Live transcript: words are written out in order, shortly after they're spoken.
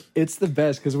It's the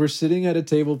best because we're sitting at a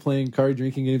table playing card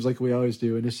drinking games like we always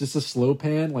do, and it's just a slow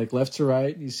pan, like left to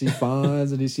right. And you see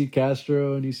Fonz, and you see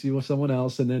Castro, and you see someone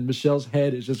else, and then Michelle's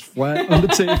head is just flat on the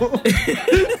table.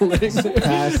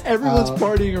 Everyone's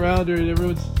partying around her,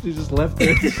 and she's just left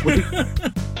there to sleep.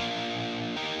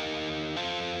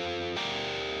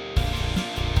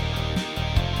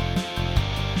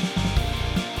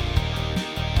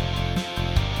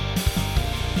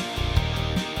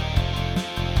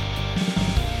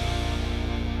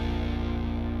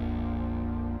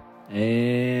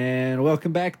 And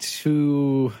welcome back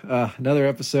to another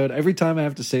episode. Every time I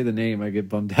have to say the name, I get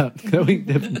bummed out that we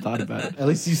haven't thought about it. At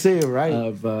least you say it right.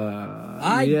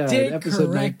 I did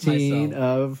episode 19 myself.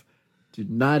 Of Do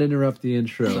Not Interrupt the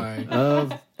Intro. Sorry.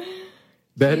 Of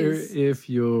Better If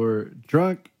You're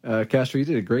Drunk. Castro, you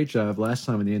did a great job last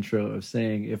time in the intro of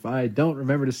saying, if I don't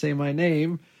remember to say my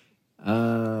name,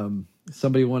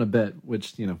 somebody won a bet,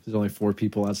 which, there's only 4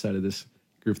 people outside of this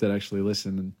group that actually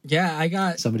listen,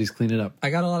 and somebody's cleaning up. I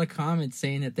got a lot of comments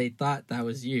saying that they thought that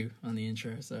was you on the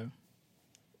intro, so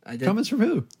I did. Comments from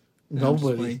who?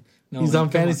 Nobody. No He's one.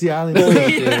 on Fantasy Island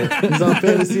still. He's on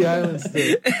Fantasy Island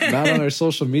still. Not on our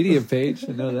social media page,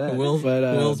 I know that.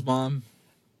 Will's mom.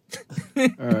 All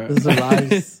right. This is a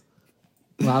lies.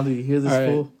 Lolly, you hear this All right.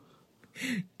 fool?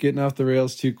 Getting off the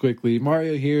rails too quickly.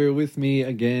 Mario here with me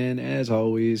again, as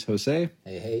always. Jose.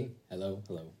 Hey. Hello.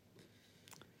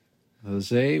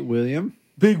 Jose, William,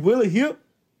 Big Willie here.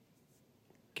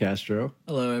 Castro.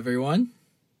 Hello, everyone.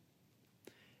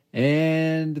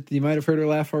 And you might have heard her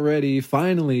laugh already.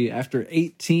 Finally, after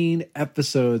 18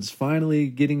 episodes, finally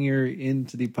getting her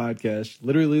into the podcast.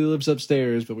 Literally lives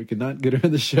upstairs, but we could not get her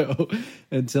in the show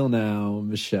until now.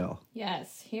 Michelle.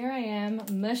 Yes, here I am,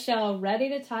 Michelle, ready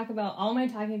to talk about all my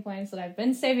talking points that I've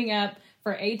been saving up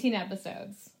for 18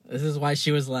 episodes. This is why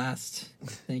she was last.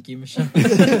 Thank you, Michelle.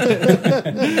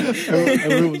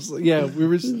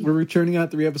 We're churning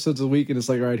out 3 episodes a week, and it's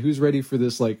like, all right, who's ready for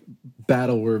this like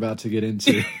battle we're about to get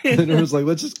into? And it was like,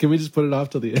 can we just put it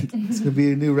off till the end? It's gonna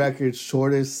be a new record,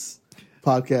 shortest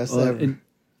podcast ever. And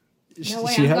No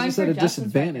way, she I'm has going us for at a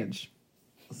Justin's disadvantage.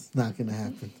 It's not gonna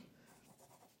happen.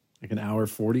 Like an hour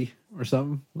 40 or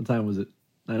something. What time was it?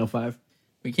 9:05.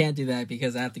 We can't do that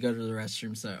because I have to go to the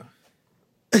restroom, so.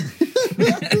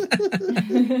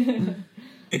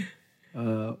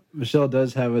 Michelle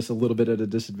does have us a little bit at a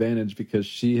disadvantage because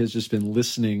she has just been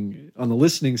listening on the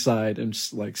listening side and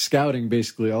just, like scouting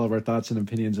basically all of our thoughts and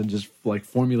opinions and just like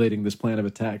formulating this plan of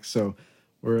attack. So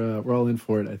we're all in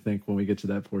for it, I think, when we get to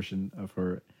that portion of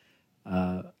her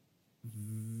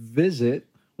visit.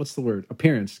 What's the word?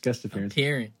 Guest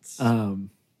appearance.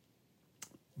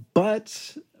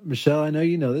 But Michelle, I know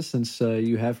you know this since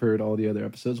you have heard all the other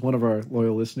episodes. One of our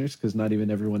loyal listeners, because not even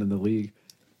everyone in the league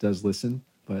does listen,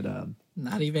 but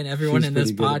not even everyone in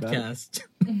this podcast.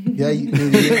 Yeah, you do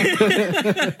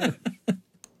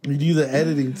the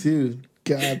editing too.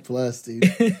 God bless,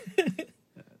 dude.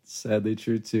 Sadly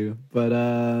true too. But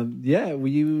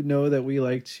you know that we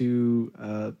like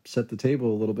to set the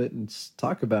table a little bit and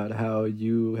talk about how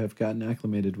you have gotten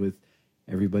acclimated with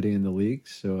everybody in the league.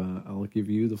 So I'll give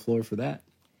you the floor for that.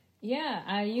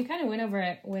 Yeah, you kind of went over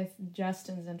it with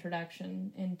Justin's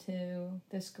introduction into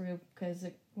this group because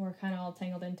we're kind of all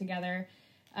tangled in together.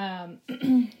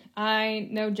 I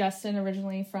know Justin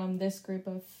originally from this group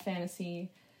of fantasy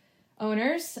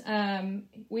owners.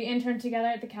 We interned together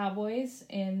at the Cowboys,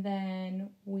 and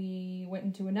then we went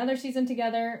into another season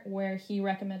together where he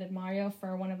recommended Mario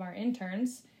for one of our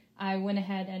interns. I went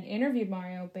ahead and interviewed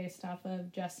Mario based off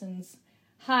of Justin's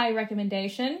high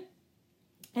recommendation.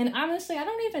 And honestly, I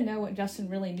don't even know what Justin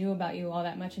really knew about you all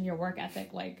that much in your work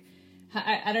ethic. Like,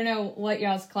 I don't know what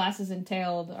y'all's classes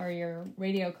entailed or your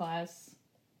radio class.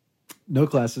 No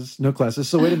classes.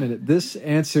 So wait a minute. This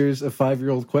answers a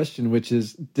 5-year-old question, which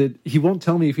is, he won't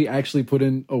tell me if he actually put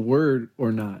in a word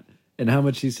or not and how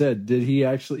much he said. Did he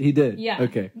actually? He did. Yeah.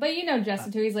 Okay. But you know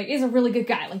Justin too. He's like, he's a really good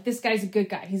guy. Like, this guy's a good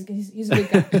guy. He's a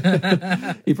good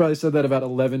guy. He probably said that about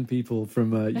 11 people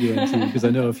from UNT because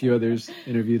I know a few others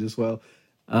interviewed as well.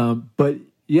 But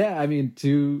yeah, I mean,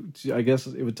 I guess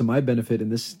it was to my benefit in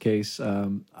this case.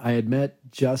 I had met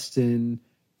Justin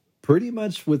pretty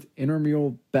much with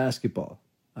intramural basketball.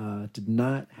 Did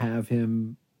not know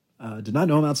him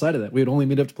outside of that. We would only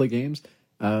meet up to play games.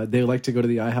 They like to go to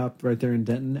the IHOP right there in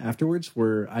Denton afterwards,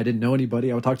 where I didn't know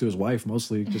anybody. I would talk to his wife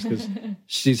mostly just because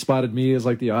she spotted me as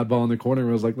like the oddball in the corner. And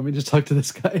I was like, let me just talk to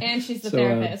this guy. And she's the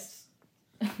therapist.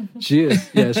 She is.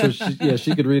 Yeah. So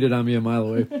she could read it on me a mile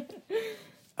away.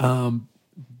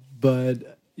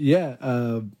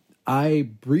 I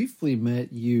briefly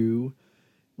met you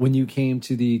when you came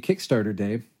to the Kickstarter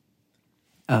day.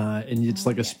 And it's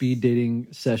like a speed dating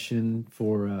session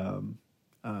for,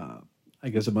 I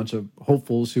guess, a bunch of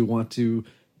hopefuls who want to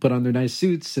put on their nice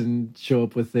suits and show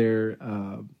up with their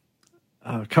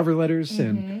cover letters.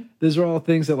 And these are all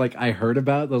things that like I heard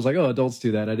about. I was like, oh, adults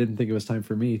do that. I didn't think it was time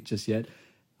for me just yet.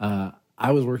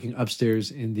 I was working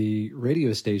upstairs in the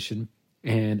radio station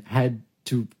and had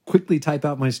to quickly type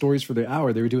out my stories for the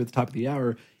hour. They were due at the top of the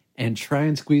hour, and try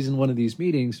and squeeze in one of these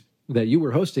meetings that you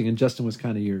were hosting, and Justin was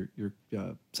kind of your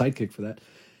sidekick for that.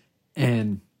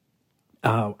 And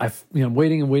I'm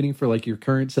waiting for like your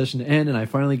current session to end, and I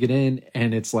finally get in,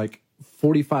 and it's like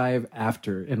 45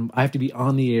 after, and I have to be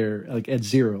on the air like at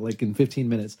 0, like in 15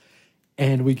 minutes.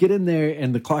 And we get in there,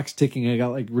 and the clock's ticking.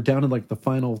 We're down to like the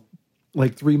final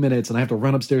like 3 minutes, and I have to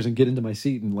run upstairs and get into my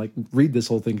seat and like read this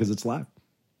whole thing because it's live.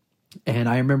 And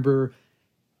I remember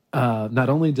not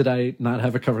only did I not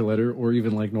have a cover letter or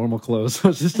even like normal clothes, I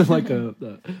was just in like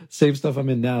the same stuff I'm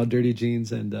in now, dirty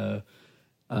jeans and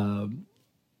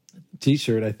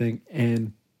t-shirt, I think.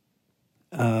 And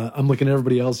I'm looking at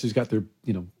everybody else who's got their,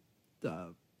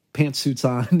 pantsuits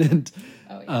on and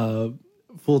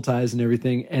full ties and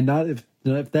everything. And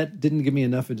if that didn't give me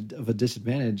enough of a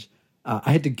disadvantage,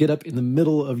 I had to get up in the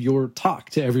middle of your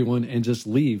talk to everyone and just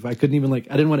leave. I couldn't even I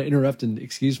didn't want to interrupt and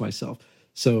excuse myself.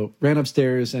 So ran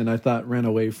upstairs and ran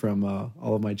away from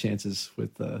all of my chances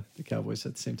with the Cowboys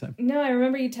at the same time. No, I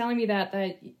remember you telling me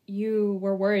that you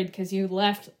were worried because you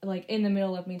left like in the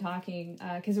middle of me talking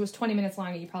because it was 20 minutes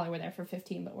long and you probably were there for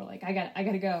 15, but we're like, I got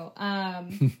to go.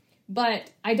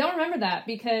 But I don't remember that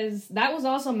because that was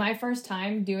also my first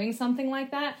time doing something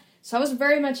like that. So I was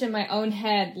very much in my own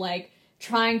head, like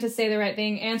trying to say the right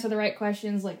thing, answer the right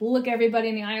questions, like look everybody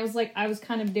in the eye. I was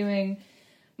kind of doing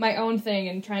my own thing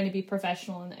and trying to be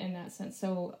professional in that sense.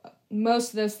 So most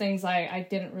of those things I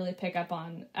didn't really pick up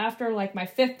on. After like my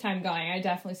 5th time going, I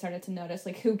definitely started to notice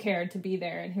like who cared to be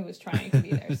there and who was trying to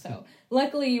be there. So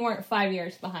luckily you weren't 5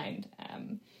 years behind.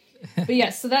 But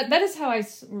yes, so that is how I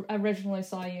originally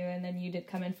saw you, and then you did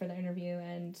come in for the interview,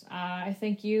 and I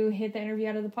think you hit the interview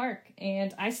out of the park.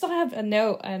 And I still have a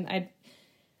note, and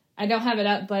I don't have it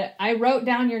up, but I wrote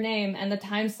down your name and the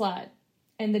time slot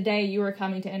and the day you were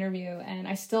coming to interview, and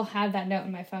I still have that note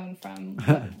in my phone from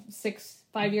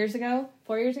 4 years ago.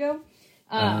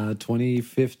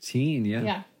 2015, yeah.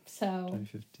 Yeah, so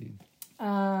 2015.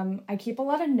 I keep a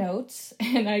lot of notes,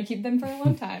 and I keep them for a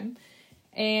long time.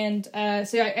 And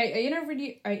so I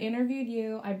interviewed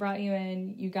you, I brought you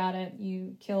in, you got it,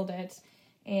 you killed it.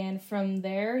 And from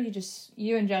there,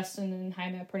 you and Justin and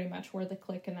Jaime pretty much were the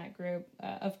clique in that group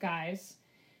of guys.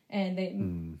 And they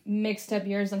mixed up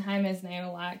yours and Jaime's name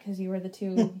a lot because you were the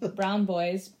 2 brown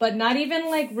boys, but not even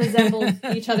like resembled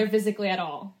each other physically at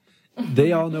all.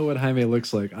 They all know what Jaime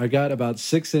looks like. I got about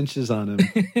 6 inches on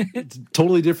him.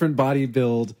 Totally different body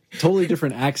build, totally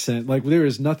different accent. Like there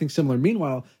is nothing similar.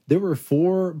 Meanwhile, there were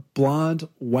 4 blonde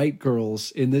white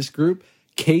girls in this group.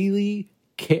 Kara's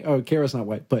not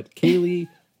white, but Kaylee,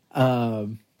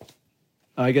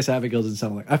 I guess Abigail doesn't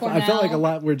sound like. I felt like a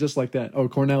lot were just like that. Oh,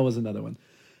 Cornell was another one.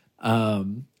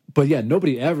 But yeah,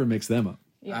 nobody ever mixed them up.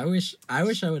 Yeah. I wish I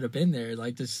would have been there,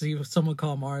 like to see someone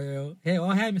call Mario, "Hey, oh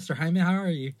hi, Mr. Jaime, how are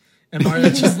you?" And Mario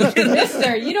just looking at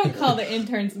Mister. You don't call the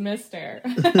interns Mister.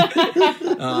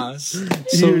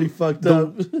 So already fucked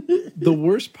up. The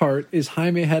worst part is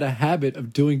Jaime had a habit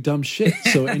of doing dumb shit.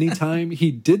 So anytime he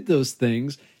did those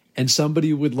things, and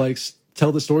somebody would like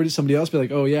tell the story to somebody else, be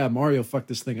like, "Oh yeah, Mario fucked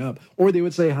this thing up," or they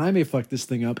would say Jaime fucked this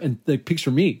thing up, and they picture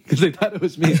me because they thought it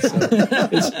was me. So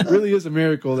it really is a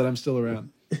miracle that I'm still around.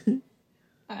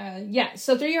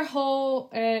 So through your whole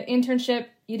internship,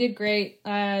 you did great.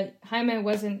 Jaime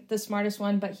wasn't the smartest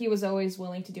one, but he was always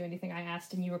willing to do anything I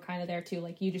asked, and you were kind of there too.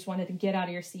 Like you just wanted to get out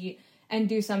of your seat and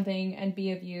do something and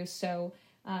be of use. So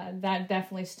that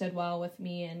definitely stood well with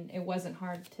me, and it wasn't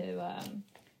hard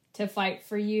to fight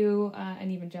for you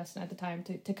and even Justin at the time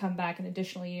to come back an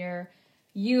additional year.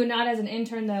 You, not as an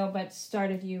intern though, but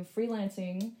started you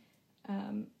freelancing.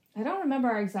 I don't remember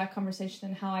our exact conversation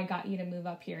and how I got you to move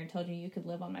up here and told you could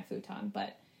live on my futon,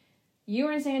 but you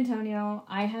were in San Antonio.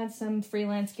 I had some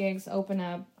freelance gigs open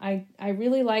up. I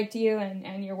really liked you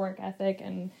and your work ethic,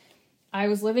 and I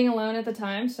was living alone at the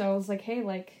time, so I was like, hey,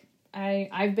 like,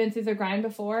 I've been through the grind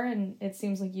before, and it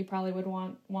seems like you probably would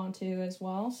want to as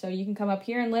well, so you can come up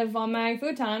here and live on my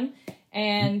futon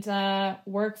and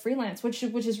work freelance, which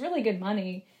is really good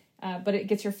money, but it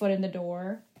gets your foot in the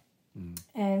door.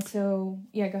 And so,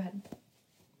 yeah, go ahead.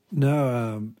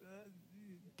 No,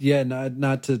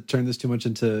 not to turn this too much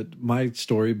into my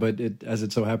story, but as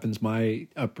it so happens, my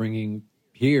upbringing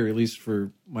here, at least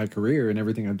for my career and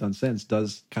everything I've done since,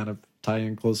 does kind of tie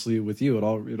in closely with you. It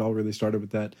all really started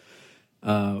with that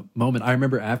moment. I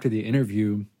remember after the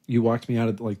interview, you walked me out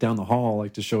of, like, down the hall,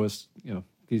 like, to show us,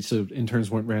 so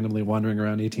interns weren't randomly wandering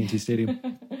around AT&T Stadium.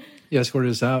 You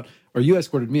escorted us out, or you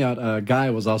escorted me out. Guy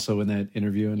was also in that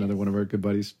interview, another one of our good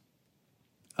buddies.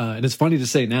 And it's funny to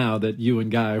say now that you and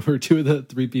Guy were two of the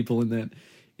three people in that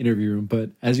interview room.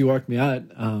 But as you walked me out,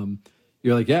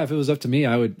 you're like, "Yeah, if it was up to me,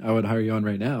 I would hire you on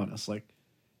right now." And I was like,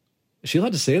 "Is she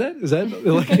allowed to say that? Is that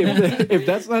like if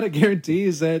that's not a guarantee?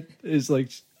 Is like,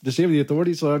 does she have the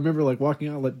authority?" So I remember like walking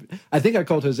out. Like, I think I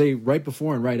called Jose right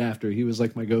before and right after. He was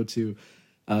like my go-to.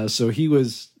 So he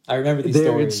was. I remember these there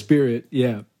stories. in spirit.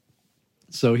 Yeah.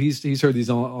 So he's heard these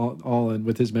all, and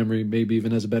with his memory, maybe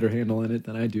even has a better handle on it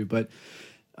than I do. But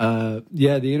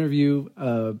yeah, the interview.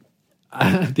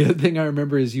 The other thing I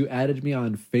remember is you added me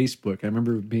on Facebook. I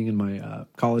remember being in my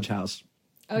college house.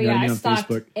 Oh yeah, I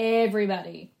stalked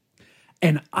everybody.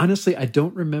 And honestly, I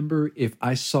don't remember if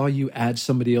I saw you add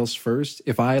somebody else first.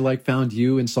 If I like found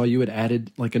you and saw you had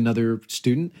added like another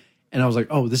student, and I was like,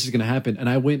 "Oh, this is going to happen," and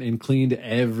I went and cleaned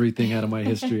everything out of my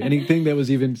history. Anything that was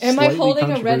even am slightly I holding a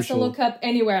red controversial. Solo cup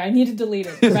anywhere? I need to delete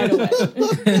it right away.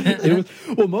 It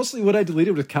was, mostly what I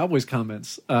deleted was Cowboys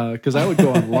comments because I would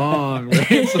go on long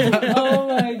rants about Oh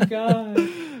my god!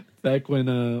 back when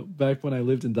I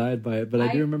lived and died by it. But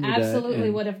I do remember that. Absolutely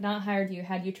and- would have not hired you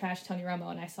had you trashed Tony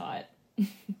Romo and I saw it.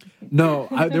 No,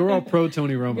 they were all pro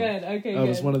Tony Romo. Good, okay, I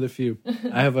was good. one of the few.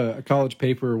 I have a college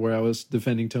paper where I was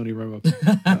defending Tony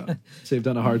Romo, saved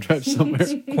on a hard drive somewhere.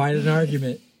 Quite an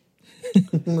argument.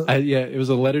 Yeah, it was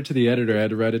a letter to the editor. I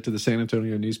had to write it to the San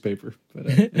Antonio newspaper. But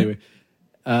anyway,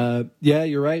 yeah,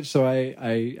 you're right. So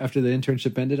I after the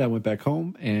internship ended, I went back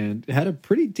home and had a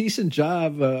pretty decent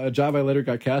job. A job I later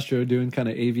got Castro doing kind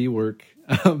of AV work.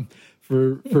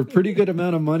 For a pretty good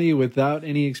amount of money without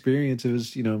any experience. It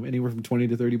was, anywhere from $20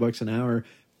 to $30 an hour,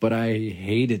 but I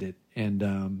hated it.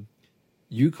 And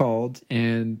you called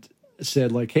and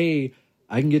said like, "Hey,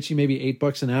 I can get you maybe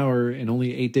 $8 an hour and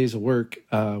only 8 days of work,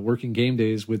 working game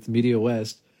days with Media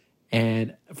West."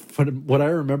 And from what I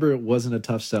remember, it wasn't a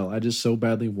tough sell. I just so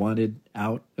badly wanted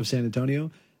out of San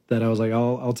Antonio that I was like,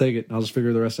 I'll take it. And I'll just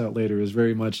figure the rest out later. It was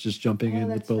very much just jumping in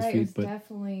with That's both right. feet. It's But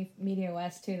definitely Media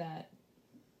West too. That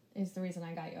is the reason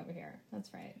I got you over here.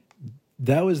 That's right.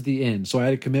 that was the end. So I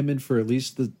had a commitment for at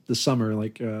least the summer,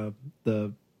 like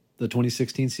the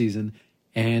 2016 season.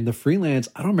 And the freelance,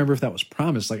 I don't remember if that was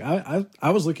promised. Like I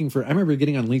was looking for, I remember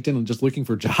getting on LinkedIn and just looking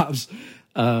for jobs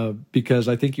because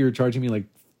I think you were charging me like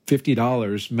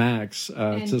 $50 max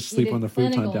And to you sleep did on the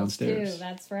futon clinicals, downstairs. Too.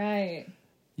 That's right.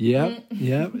 Yep.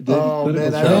 Did Oh, clinicals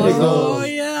man, I for remember me. those. Oh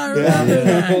yeah, I remember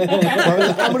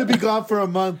that. I'm gonna be gone for a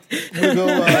month. I'm gonna go.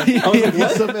 I'm gonna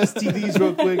get some STDs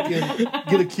real quick and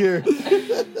get a cure.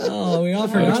 Oh, we all I'll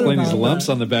forgot explain about these lumps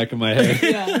that. on the back of my head.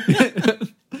 Yeah.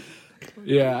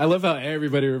 Yeah, I love how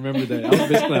everybody remembered that. I was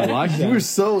basically on lockdown. You were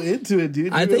so into it,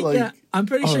 dude. I You were think like, that I'm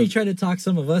pretty sure oh. he tried to talk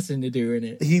some of us into doing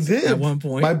it. he did at one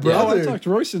point. My Yeah. Oh, I brother, talked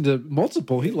Royce into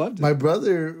multiple. He loved it. my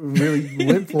brother really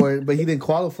went for it, but he didn't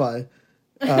qualify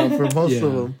for most Yeah.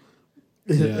 of them.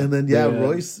 Yeah. And then Yeah.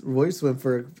 Royce went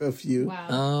for a few. Wow.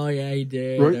 Oh yeah, he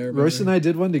did. I remember. Royce and I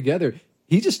did one together.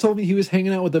 He just told me he was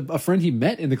hanging out with a friend he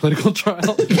met in the clinical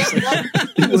trial.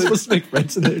 He was supposed to make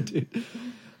friends in there, dude.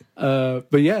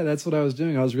 But yeah, that's what I was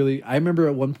doing. I remember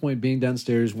at one point being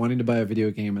downstairs wanting to buy a video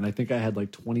game, and I think I had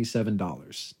like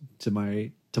 $27 to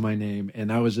my name,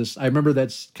 and I remember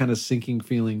that's kind of sinking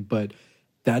feeling, but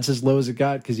that's as low as it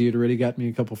got because he had already got me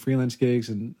a couple freelance gigs,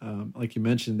 and like you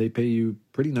mentioned, they pay you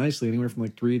pretty nicely, anywhere from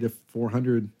like $300 to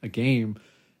 $400 a game.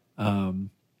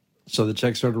 So the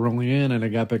check started rolling in, and I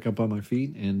got back up on my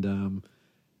feet, and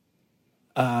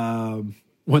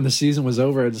when the season was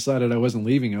over, I decided I wasn't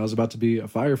leaving. I was about to be a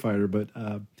firefighter, but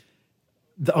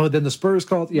then the Spurs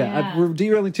called. Yeah. We're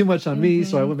derailing too much on me,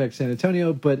 so I went back to San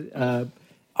Antonio. But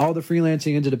all the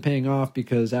freelancing ended up paying off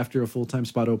because after a full-time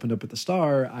spot opened up at the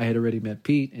Star, I had already met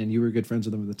Pete, and you were good friends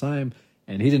with him at the time,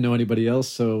 and he didn't know anybody else.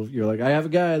 So you're like, I have a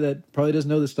guy that probably doesn't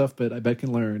know this stuff, but I bet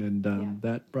can learn. And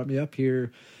that brought me up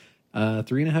here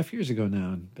 3.5 years ago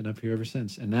now, and been up here ever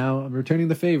since. And now I'm returning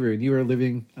the favor, and you are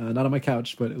living not on my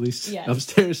couch, but at least Yes.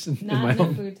 upstairs in Not my in a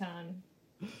home. futon.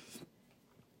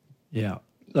 Yeah.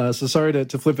 So sorry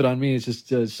to flip it on me. It's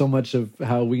just so much of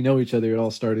how we know each other.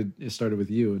 It started with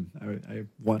you, and I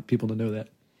want people to know that.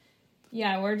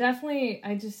 Yeah, we're definitely.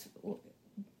 I just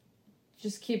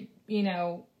keep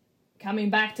coming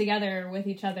back together with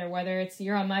each other. Whether it's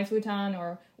you're on my futon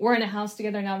or we're in a house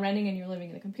together now renting, and you're living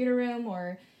in the computer room,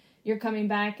 or you're coming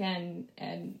back and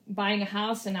buying a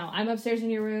house, and now I'm upstairs in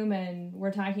your room, and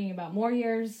we're talking about more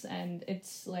years, and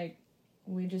it's like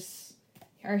we just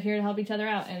are here to help each other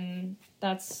out, and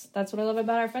that's what I love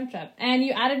about our friendship. And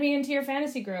you added me into your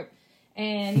fantasy group,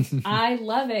 and I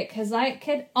love it because I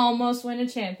could almost win a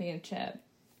championship.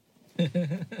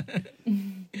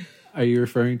 Are you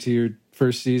referring to your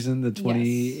first season, the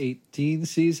 2018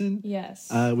 season?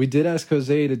 Yes. We did ask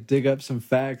Jose to dig up some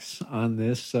facts on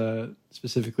this,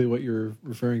 specifically what you're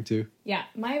referring to. Yeah,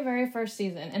 my very first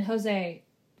season, and Jose,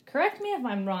 correct me if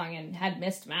I'm wrong and had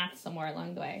missed math somewhere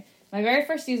along the way. My very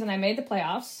first season, I made the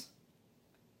playoffs.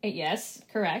 Yes,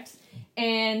 correct.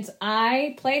 And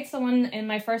I played someone in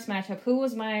my first matchup. Who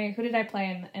did I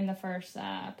play in the first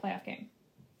playoff game?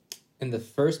 In the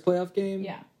first playoff game?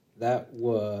 Yeah. That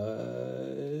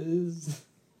was...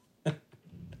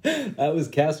 that was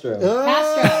Castro.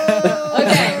 Castro.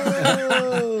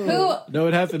 Okay. Who Know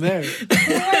what happened there?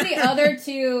 Who are the other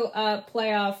two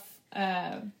playoff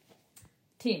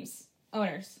teams,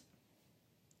 owners?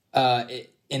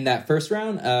 In that first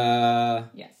round,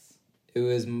 Yes. it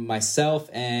was myself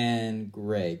and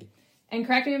Greg. And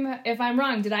correct me if I'm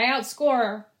wrong, did I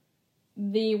outscore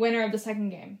the winner of the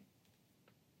second game?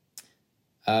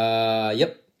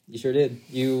 Yep, you sure did.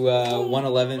 You won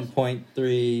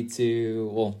 11.3 to...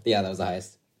 Well, yeah, that was the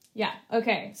highest. Yeah,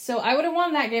 okay. So I would have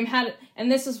won that game and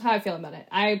this is how I feel about it.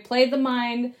 I played the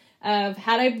mind of,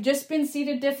 had I just been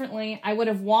seated differently, I would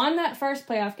have won that first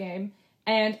playoff game,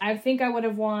 and I think I would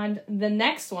have won the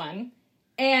next one,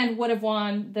 and would have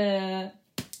won the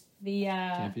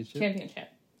championship.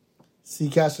 See,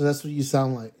 Castro, that's what you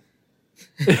sound like.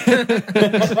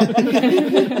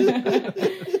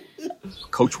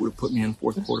 Coach would have put me in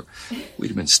fourth quarter. We'd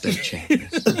have been state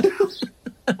champions.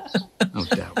 No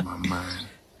doubt in my mind.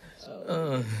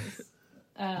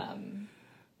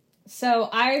 So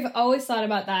I've always thought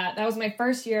about that. That was my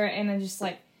first year, and I'm just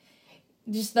that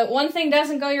one thing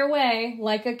doesn't go your way,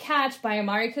 like a catch by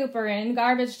Amari Cooper in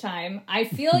garbage time. I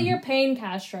feel your pain,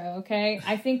 Castro, okay?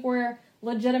 I think we're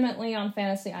legitimately on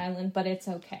Fantasy Island, but it's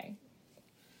okay.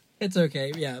 It's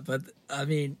okay, yeah, but I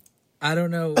mean, I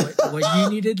don't know what you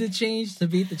needed to change to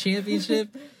beat the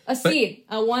championship. A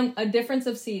difference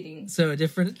of seeding. So a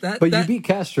different But you beat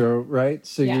Castro, right?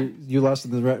 So Yeah. you lost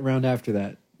in the round after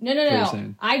that. No.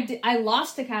 saying. I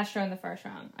lost to Castro in the first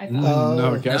round. I thought.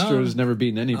 No, Castro's never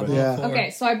beaten anybody. Yeah. Okay,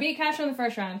 so I beat Castro in the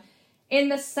first round. In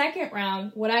the second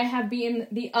round, would I have beaten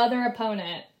the other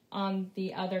opponent on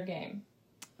the other game?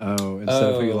 Oh, instead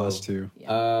of who you lost to. Yeah, instead of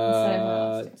who I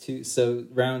lost to. So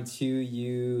round 2,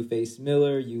 you faced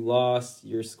Miller. You lost.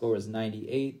 Your score was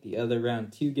 98. The other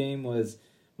round 2 game was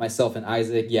myself and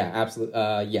Isaac. Yeah, absolutely.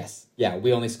 Yes. Yeah,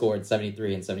 we only scored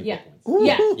 73 and 74 points.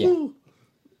 Yeah. Yeah.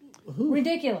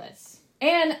 Ridiculous.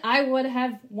 And I would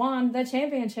have won the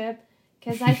championship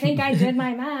because I think I did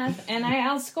my math and I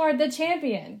outscored the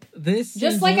champion. This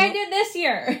Just like I did this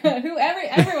year.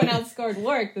 Everyone outscored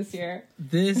Warwick this year.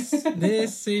 This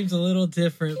seems a little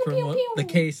different from pew, what pew. the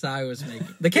case I was making.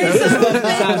 The case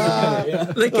I was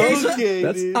making. The case.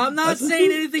 Okay, dude. I'm not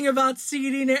saying anything about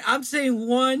seeding it. I'm saying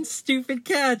one stupid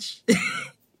catch,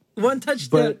 one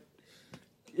touchdown. But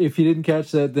if you didn't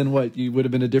catch that, then what? You would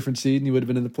have been a different seed and you would have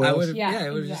been in the I playoffs? would have. Yeah,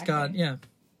 It would have just gone. exactly. Yeah.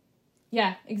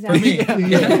 Yeah, For exactly. me.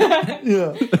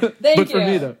 Yeah. Thank But you. for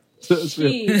me, though. So it's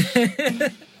real.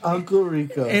 Jeez. Uncle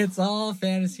Rico. It's all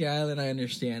Fantasy Island. I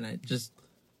understand. It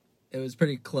was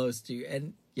pretty close to,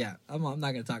 and yeah, I'm not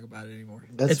going to talk about it anymore.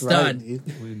 That's it's right, done.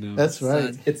 dude. We know. That's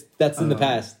right. That's in the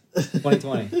past.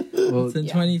 2020. Well, It's in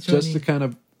Yeah.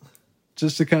 2020.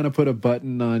 just to kind of put a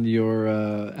button on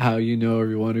your how you know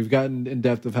everyone. We've gotten in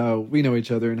depth of how we know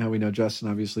each other and how we know Justin,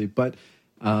 obviously. But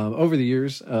over the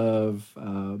years of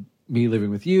me living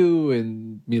with you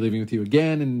and me living with you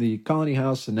again in the Colony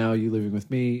House, and now you living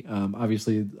with me,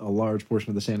 obviously a large portion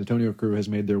of the San Antonio crew has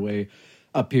made their way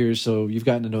up here. So you've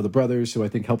gotten to know the brothers, who I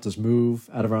think helped us move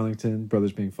out of Arlington.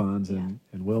 Brothers being Fonz and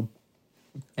Will,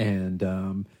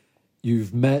 and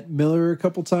you've met Miller a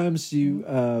couple times. You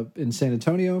in San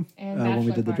Antonio And when we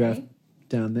bachelor did the draft party.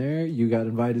 down there. You got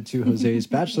invited to Jose's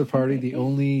bachelor party. The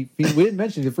only we didn't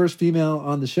mention the first female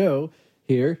on the show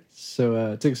here.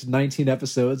 So it took us 19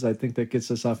 episodes. I think that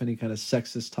gets us off any kind of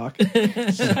sexist talk.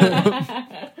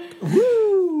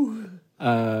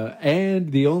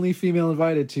 And the only female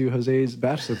invited to Jose's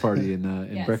bachelor party in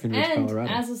Yes. Breckenridge, and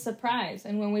Colorado. as a surprise,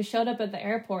 and when we showed up at the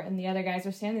airport and the other guys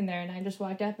were standing there, and I just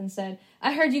walked up and said,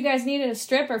 I heard you guys needed a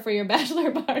stripper for your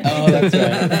bachelor party. Oh, that's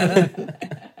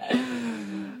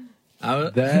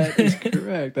right. That is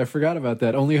correct. I forgot about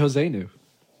that. Only Jose knew.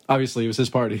 Obviously, it was his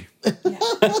party.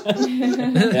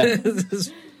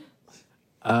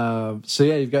 So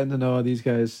yeah, you've gotten to know all these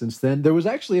guys since then. There was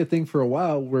actually a thing for a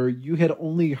while where you had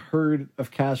only heard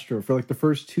of Castro for like the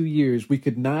first 2 years. We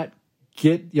could not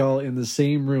get y'all in the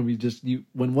same room. You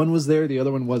when one was there, the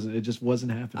other one wasn't. It just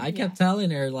wasn't happening. I kept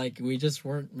telling her like we just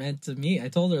weren't meant to meet. I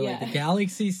told her like the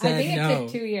galaxy said I think it no.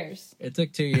 took 2 years. It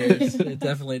took 2 years. It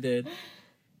definitely did.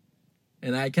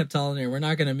 And I kept telling her we're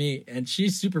not gonna meet, and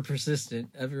she's super persistent.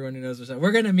 Everyone who knows her said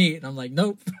we're gonna meet, and I'm like,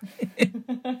 nope.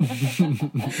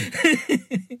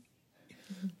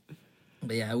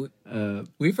 But yeah,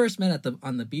 we first met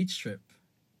on the beach trip,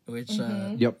 which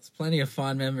Yep. there's plenty of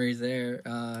fond memories there.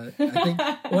 I think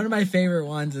one of my favorite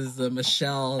ones is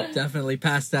Michelle definitely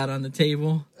passed out on the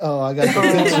table. Oh, I got the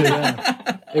picture.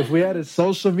 Yeah. If we had a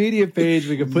social media page,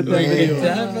 we could put that We video.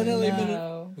 definitely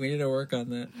no. we need to work on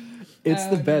that. It's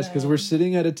the best because no. we're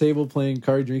sitting at a table playing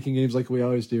card drinking games like we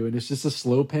always do, and it's just a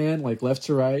slow pan, like left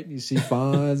to right. And you see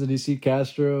Fonz, and you see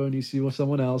Castro, and you see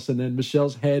someone else, and then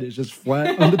Michelle's head is just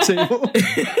flat on the table.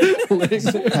 Legs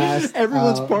there. Passed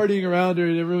Everyone's out. partying around her,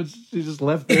 and she's just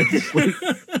left there to sleep.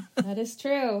 That is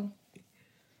true.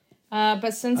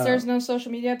 But since there's no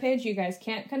social media page, you guys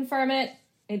can't confirm it.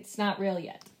 It's not real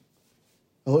yet.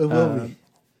 Oh, it will be.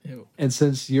 Ew. And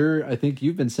since I think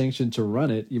you've been sanctioned to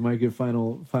run it, you might get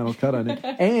final cut on it.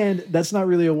 And that's not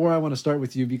really a war I want to start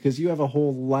with you because you have a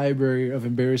whole library of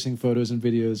embarrassing photos and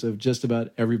videos of just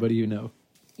about everybody you know.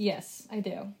 Yes, I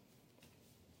do.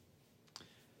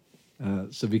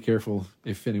 So be careful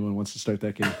if anyone wants to start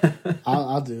that game.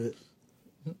 I'll do it.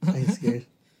 I ain't scared.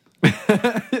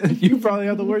 You probably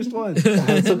have the worst one.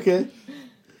 That's okay.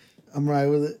 I'm right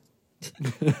with it.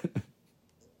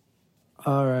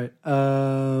 All right.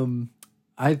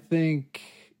 I think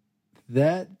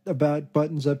that about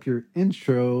buttons up your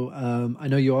intro. I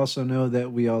know you also know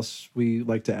that we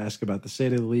like to ask about the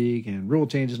state of the league and rule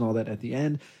changes and all that at the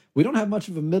end. We don't have much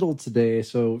of a middle today,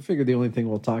 so I figured the only thing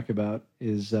we'll talk about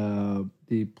is the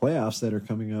playoffs that are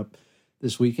coming up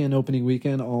this weekend, opening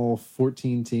weekend. All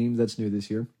 14 teams, that's new this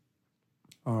year,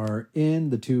 are in.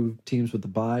 The two teams with the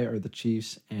bye are the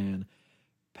Chiefs and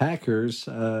Packers.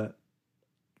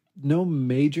 No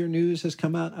major news has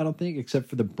come out, I don't think, except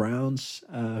for the Browns,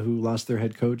 who lost their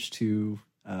head coach to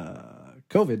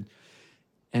COVID.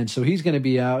 And so he's going to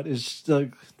be out.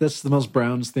 That's the most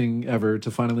Browns thing ever, to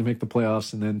finally make the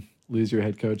playoffs and then lose your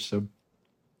head coach. So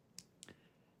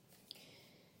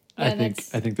Yeah,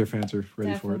 I think their fans are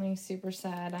ready for it. Definitely super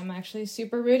sad. I'm actually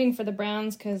super rooting for the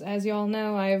Browns because, as you all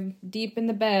know, I'm deep in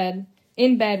bed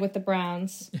with the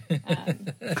Browns.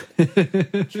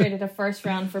 Traded a first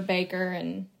round for Baker,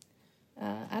 and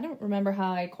I don't remember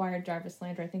how I acquired Jarvis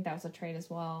Landry. I think that was a trade as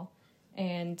well.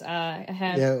 And I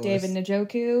had David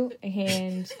Njoku,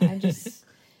 and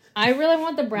I really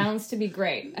want the Browns to be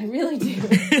great. I really do.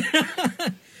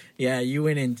 Yeah, you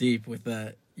went in deep with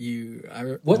that.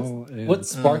 What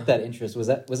sparked that interest? Was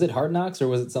it Hard Knocks or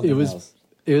was it something else?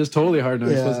 It was totally Hard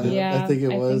Knocks, Yeah. wasn't it? Yeah, I think it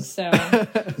was. I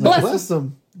think so. Bless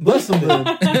them. Bless them, then.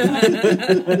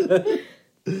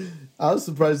 I was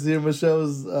surprised to hear Michelle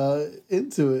was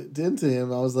into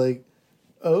him. I was like,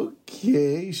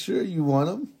 okay, sure, you want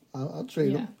him? I'll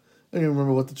trade him. I don't even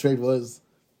remember what the trade was.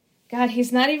 God,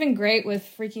 he's not even great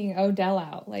with freaking Odell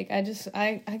out. Like, I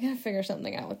gotta figure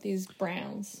something out with these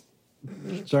Browns.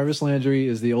 Jarvis Landry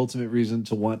is the ultimate reason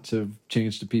to want to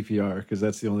change to PPR because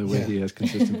that's the only way he has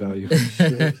consistent value.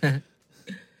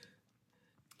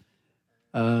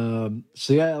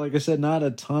 So yeah, like I said, not a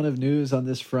ton of news on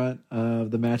this front.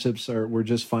 The matchups were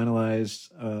just finalized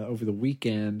over the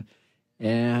weekend,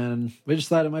 and we just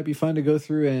thought it might be fun to go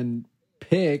through and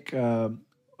pick. We'll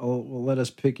let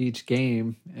us pick each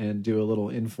game and do a little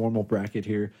informal bracket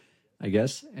here, I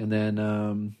guess. And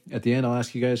then at the end, I'll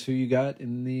ask you guys who you got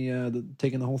in the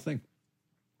taking the whole thing.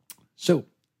 So,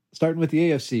 starting with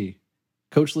the AFC,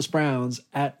 coachless Browns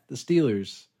at the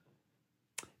Steelers.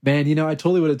 Man, I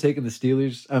totally would have taken the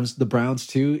Steelers, the Browns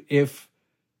too, if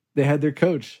they had their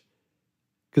coach.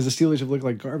 Because the Steelers have looked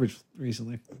like garbage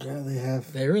recently. Yeah, they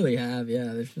have. They really have.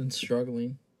 Yeah, they've been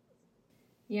struggling.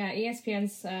 Yeah,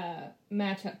 ESPN's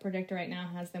matchup predictor right now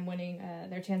has them winning.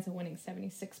 Their chance of winning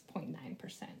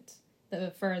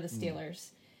 76.9% for the Steelers.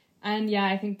 And yeah,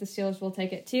 I think the Steelers will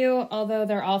take it too. Although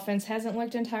their offense hasn't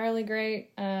looked entirely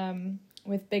great,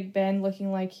 with Big Ben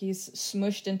looking like he's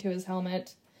smushed into his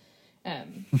helmet. Yeah,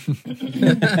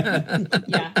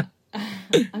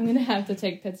 I'm gonna have to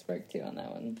take Pittsburgh too on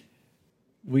that one.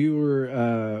 We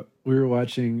were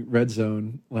watching Red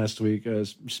Zone last week,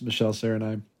 Michelle, Sarah, and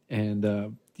I, and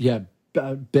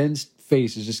Ben's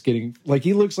face is just getting like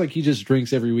he looks like he just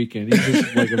drinks every weekend. He's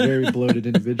just like a very bloated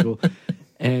individual.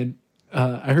 And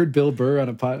I heard Bill Burr on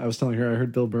I was telling her I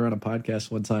heard Bill Burr on a podcast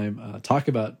one time talk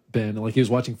about Ben, like he was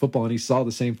watching football and he saw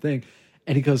the same thing,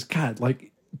 and he goes, "God,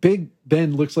 like Big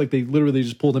Ben looks like they literally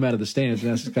just pulled him out of the stands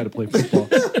and asked this guy to play football.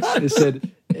 They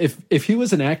said if he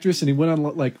was an actress and he went on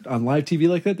live TV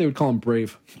like that, they would call him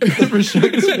Brave for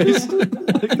showing his face like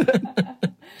that.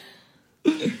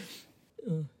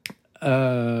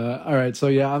 All right, so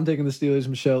yeah, I'm taking the Steelers.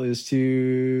 Michelle is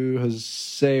to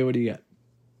Jose. What do you got?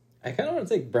 I kind of want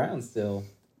to take Browns still.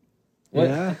 What?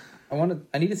 Yeah.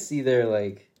 I need to see their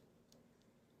like.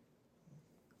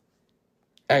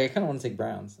 I kind of want to take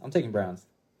Browns. I'm taking Browns.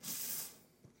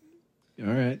 All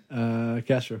right,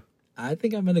 Castro. I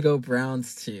think I'm gonna go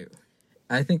Browns too.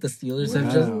 I think the Steelers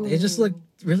have just looked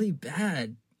really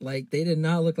bad. Like they did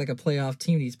not look like a playoff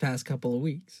team these past couple of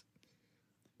weeks.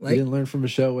 You didn't learn from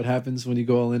Michelle what happens when you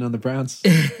go all in on the Browns.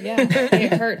 Yeah,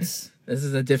 it hurts. This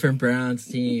is a different Browns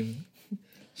team.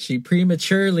 She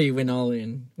prematurely went all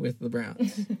in with the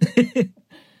Browns.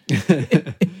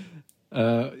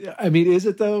 I mean, is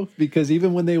it though? Because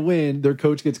even when they win, their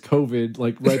coach gets COVID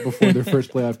like right before their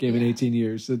first playoff game in 18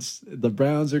 years. It's the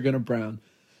Browns are going to Brown.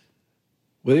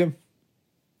 William?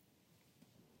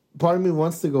 Part of me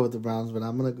wants to go with the Browns, but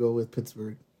I'm going to go with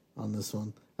Pittsburgh on this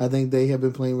one. I think they have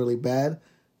been playing really bad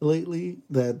lately,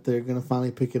 that they're going to finally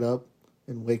pick it up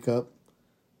and wake up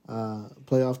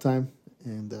playoff time,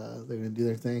 and they're going to do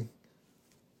their thing.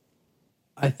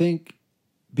 I think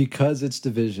because it's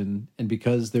division and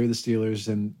because they're the Steelers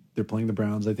and they're playing the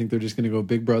Browns, I think they're just going to go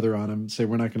big brother on them, say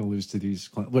we're not going to lose to these.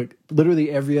 Look, literally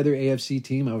every other AFC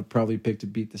team I would probably pick to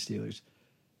beat the Steelers.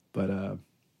 But,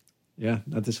 yeah,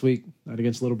 not this week, not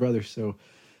against little brother. So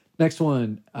next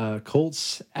one,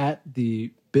 Colts at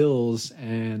the Bills,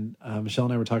 and Michelle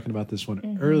and I were talking about this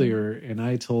one earlier, and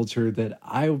I told her that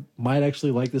I might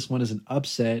actually like this one as an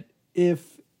upset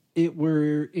if it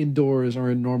were indoors or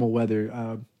in normal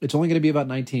weather. It's only going to be about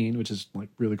 19, which is like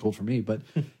really cold for me, but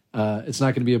it's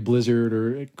not going to be a blizzard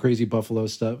or crazy Buffalo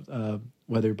stuff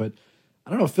weather. But I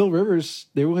don't know, Phil Rivers,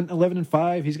 they went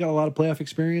 11-5. He's got a lot of playoff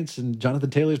experience, and Jonathan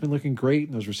Taylor's been looking great,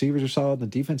 and those receivers are solid,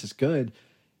 and the defense is good.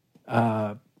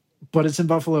 But it's in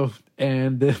Buffalo,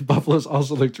 and the Buffalo's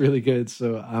also looked really good,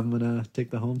 so I'm gonna take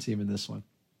the home team in this one.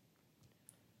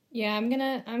 Yeah, I'm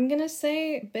gonna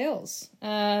say Bills,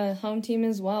 home team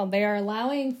as well. They are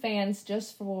allowing fans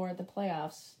just for the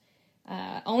playoffs,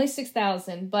 only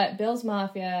 6,000. But Bills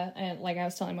Mafia, and like I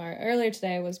was telling Mario earlier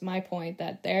today, was my point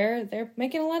that they're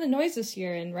making a lot of noise this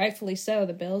year, and rightfully so.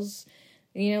 The Bills,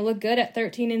 look good at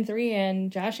 13-3,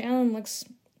 and Josh Allen looks,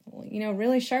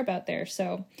 really sharp out there.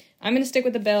 So I'm gonna stick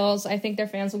with the Bills. I think their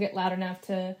fans will get loud enough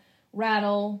to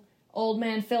rattle old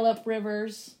man Phillip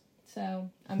Rivers. So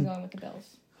I'm going with the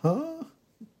Bills. Huh?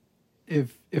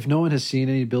 If no one has seen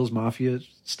any Bills Mafia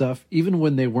stuff, even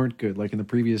when they weren't good, like in the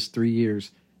previous 3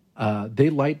 years, they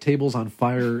light tables on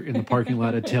fire in the parking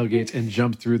lot at tailgates and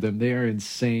jump through them. They are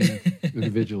insane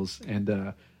individuals,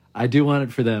 and I do want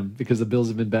it for them because the Bills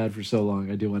have been bad for so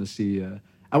long. I do want to see.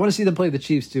 I want to see them play the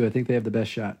Chiefs too. I think they have the best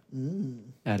shot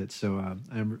at it. So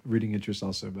I'm rooting interest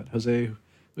also. But Jose, who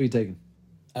are you taking?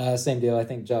 Same deal. I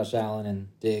think Josh Allen and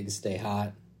Diggs stay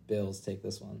hot. Bills take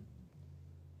this one.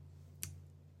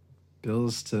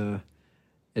 Bills to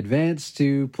advance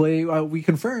to play. We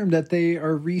confirmed that they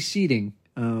are reseeding.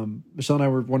 Michelle and I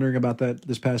were wondering about that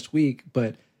this past week,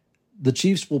 but the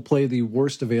Chiefs will play the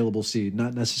worst available seed,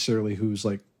 not necessarily who's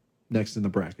like next in the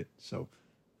bracket. So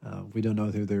we don't know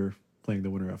who they're playing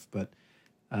the winner of, but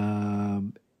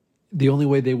the only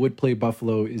way they would play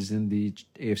Buffalo is in the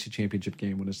AFC Championship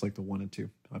game when it's like the 1 and 2.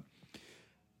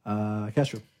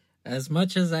 Castro. As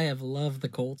much as I have loved the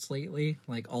Colts lately,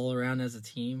 like all around as a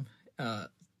team,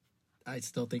 I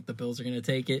still think the Bills are going to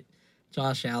take it.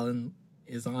 Josh Allen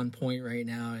is on point right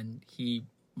now, and he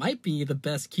might be the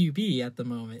best QB at the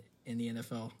moment in the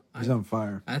NFL. He's on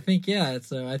fire. I think, yeah.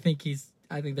 So I think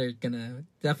they're going to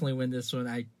definitely win this one.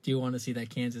 I do want to see that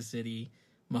Kansas City,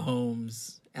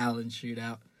 Mahomes, Allen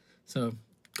shootout. So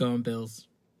going Bills.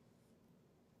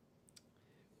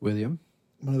 William.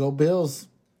 I'm going to go Bills.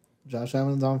 Josh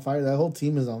Allen's on fire. That whole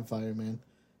team is on fire, man.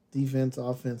 Defense,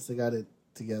 offense, they got it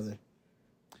together.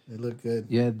 They look good.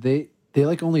 Yeah, they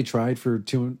like only tried for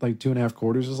 2.5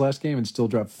 quarters this last game and still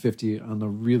dropped 50 on the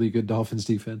really good Dolphins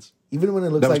defense. Even when it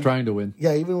looks that was like trying to win.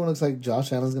 Yeah, even when it looks like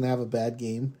Josh Allen's going to have a bad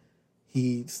game,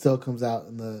 he still comes out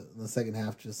in the second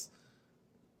half just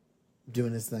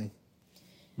doing his thing.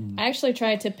 I actually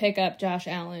tried to pick up Josh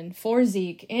Allen for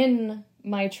Zeke in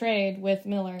my trade with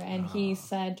Miller, and he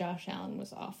said Josh Allen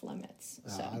was off limits.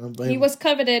 So he was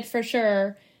coveted for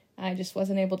sure. I just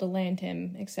wasn't able to land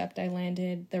him, except I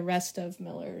landed the rest of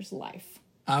Miller's life.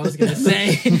 I was going to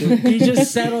say, he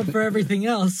just settled for everything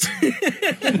else.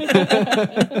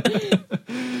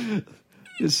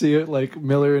 You see it like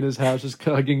Miller in his house just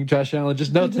hugging Josh Allen.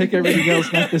 Just no, take everything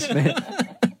else, not this man.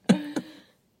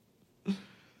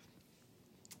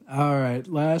 All right,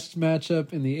 last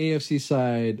matchup in the AFC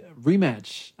side,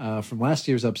 rematch from last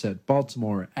year's upset,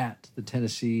 Baltimore at the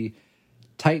Tennessee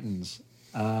Titans.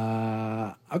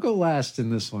 I'll go last in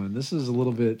this one. This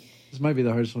might be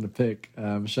the hardest one to pick.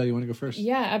 Michelle, you want to go first?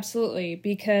 Yeah, absolutely.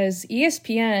 Because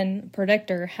ESPN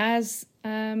predictor has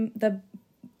the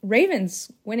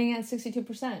Ravens winning at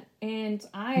 62%. And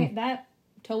that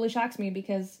totally shocks me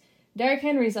because Derrick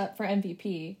Henry's up for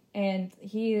MVP, and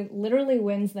he literally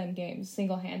wins them games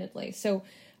single-handedly. So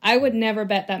I would never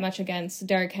bet that much against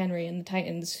Derrick Henry and the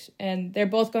Titans, and they're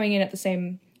both going in at the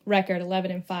same record,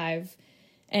 11-5,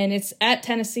 and it's at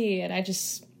Tennessee, and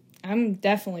I'm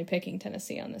definitely picking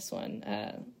Tennessee on this one.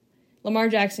 Lamar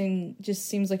Jackson just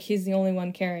seems like he's the only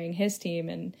one carrying his team,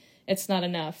 and it's not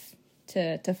enough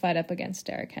to fight up against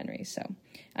Derrick Henry. So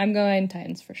I'm going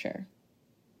Titans for sure.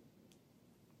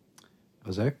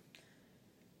 Jose?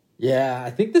 Yeah, I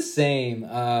think the same.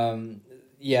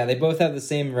 Yeah, they both have the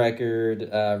same record.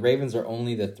 Ravens are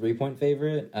only the 3-point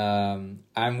favorite.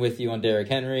 I'm with you on Derrick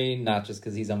Henry, not just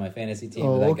because he's on my fantasy team,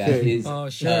 but that guy is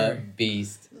a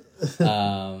beast.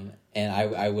 And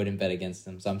I wouldn't bet against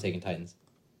him, so I'm taking Titans.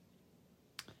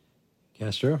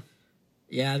 Castro?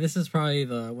 Yeah, this is probably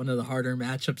one of the harder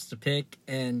matchups to pick,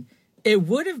 and it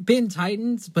would have been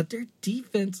Titans, but their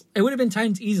defense... It would have been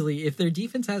Titans easily if their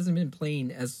defense hasn't been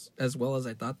playing as well as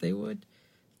I thought they would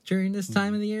during this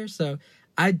time of the year. So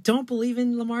I don't believe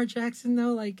in Lamar Jackson,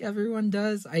 though, like everyone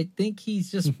does. I think he's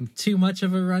just too much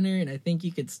of a runner, and I think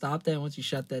you could stop that. Once you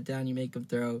shut that down, you make him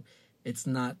throw. It's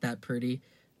not that pretty.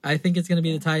 I think it's going to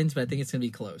be the Titans, but I think it's going to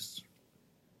be close.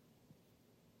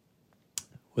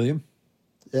 William?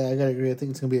 Yeah, I gotta agree. I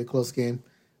think it's gonna be a close game,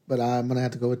 but I'm gonna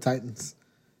have to go with Titans.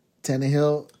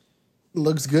 Tannehill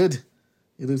looks good.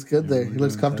 He looks good there. He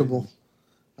looks comfortable.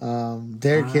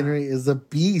 Derrick Henry is a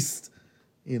beast.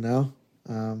 Yeah.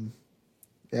 I'm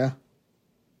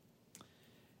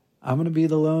gonna be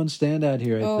the lone standout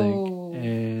here, I think,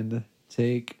 and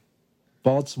take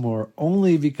Baltimore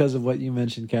only because of what you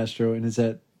mentioned, Castro, and is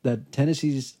that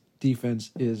Tennessee's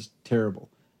defense is terrible.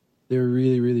 They're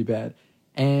really, really bad.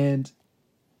 And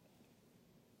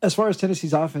as far as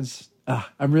Tennessee's offense,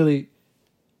 I'm really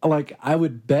I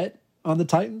would bet on the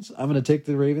Titans. I'm going to take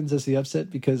the Ravens as the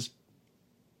upset because,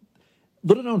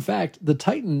 little known fact, the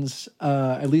Titans,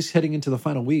 at least heading into the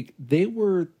final week, they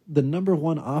were the number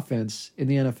one offense in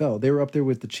the NFL. They were up there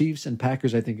with the Chiefs and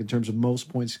Packers, I think, in terms of most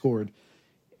points scored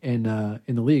in the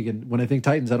league. And when I think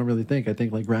Titans, I don't really think. I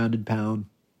think like ground and pound,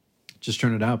 just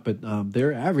turn it out. But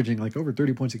they're averaging like over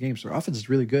 30 points a game. So their offense is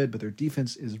really good, but their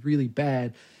defense is really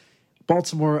bad.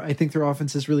 Baltimore, I think their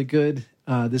offense is really good.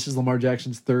 This is Lamar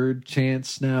Jackson's third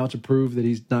chance now to prove that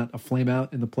he's not a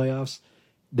flameout in the playoffs.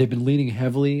 They've been leaning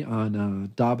heavily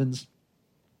on Dobbins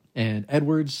and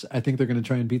Edwards. I think they're going to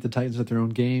try and beat the Titans at their own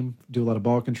game, do a lot of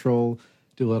ball control,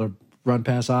 do a lot of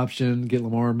run-pass option, get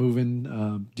Lamar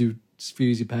moving, do a few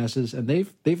easy passes. And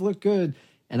they've looked good.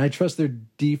 And I trust their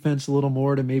defense a little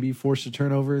more to maybe force a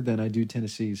turnover than I do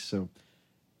Tennessee's. So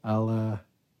I'll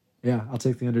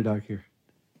take the underdog here.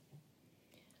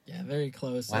 Yeah, very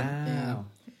close. Wow.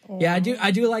 Yeah,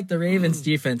 I do like the Ravens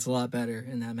defense a lot better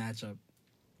in that matchup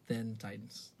than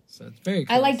Titans. So it's very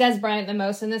close. I like Des Bryant the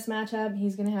most in this matchup.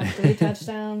 He's going to have 3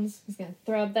 touchdowns. He's going to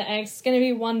throw up the X. It's going to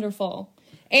be wonderful.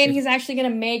 And he's actually going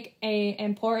to make an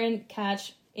important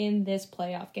catch in this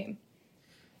playoff game.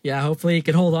 Yeah, hopefully he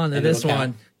can hold on to this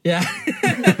one. Yeah.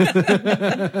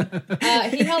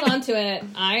 He held on to it.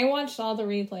 I watched all the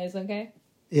replays, okay?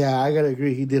 Yeah, I gotta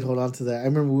agree. He did hold on to that. I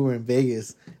remember we were in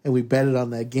Vegas and we betted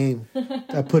on that game.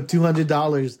 I put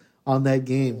 $200 on that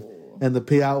game, and the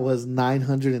payout was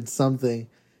 900 and something.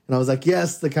 And I was like,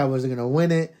 "Yes, the Cowboys are gonna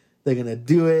win it. They're gonna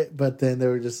do it." But then they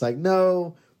were just like,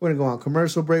 "No, we're gonna go on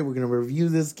commercial break. We're gonna review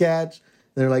this catch."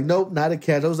 They're like, "Nope, not a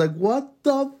catch." I was like, "What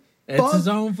the It's fuck?" his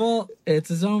own fault. It's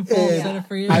his own fault. And Set it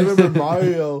for you. I remember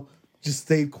Mario just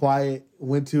stayed quiet,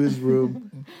 went to his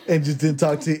room, and just didn't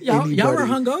talk to anybody. Y'all were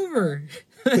hungover.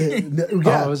 Yeah.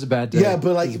 Oh, it was a bad day. Yeah,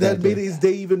 but like that made his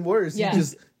day even worse. Yeah. He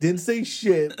just didn't say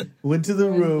shit, went to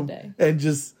the Ruined the room, day. and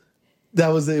just that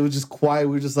was it. It was just quiet.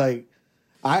 We were just like,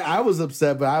 I was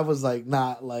upset, but I was like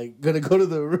not like gonna go to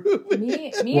the room.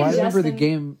 Me Well, I and remember the Justin,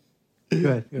 game. Go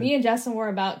ahead. me and Justin were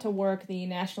about to work the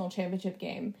national championship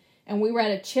game, and we were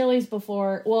at a Chili's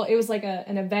before. Well, it was like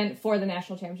an event for the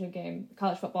national championship game,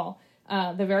 college football.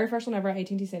 The very first one ever at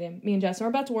AT&T Stadium. Me and Justin were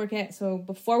about to work it, so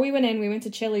before we went in, we went to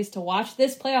Chili's to watch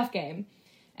this playoff game,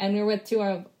 and we were with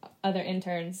 2 other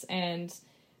interns, and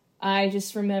I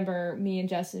just remember me and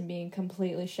Justin being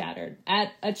completely shattered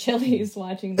at a Chili's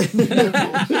watching this.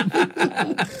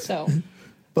 So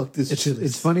Fuck this Chili's.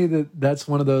 It's funny that's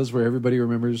one of those where everybody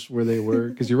remembers where they were.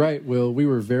 Because you're right, Will. We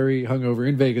were very hungover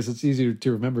in Vegas. It's easier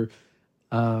to remember.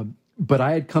 But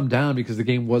I had come down because the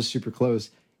game was super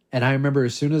close. And I remember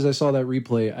as soon as I saw that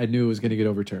replay, I knew it was going to get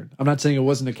overturned. I'm not saying it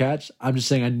wasn't a catch. I'm just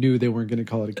saying I knew they weren't going to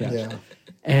call it a catch. Yeah.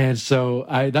 And so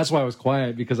that's why I was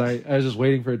quiet, because I was just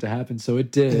waiting for it to happen. So it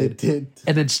did. It did.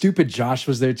 And then stupid Josh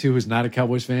was there too, who's not a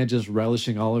Cowboys fan, just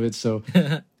relishing all of it. So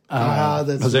That's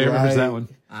Jose remembers right. that one.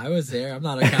 I was there. I'm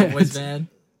not a Cowboys fan,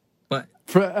 but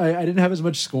I didn't have as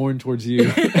much scorn towards you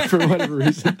for whatever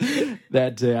reason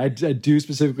that day. I do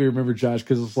specifically remember Josh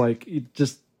because it's like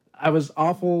I was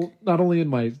awful not only in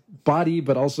my body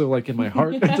but also like in my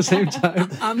heart at the same time.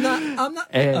 I'm not.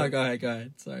 And- Go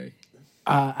ahead. Sorry.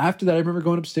 After that, I remember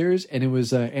going upstairs and it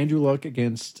was Andrew Luck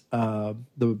against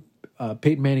the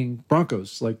Peyton Manning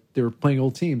Broncos. Like they were playing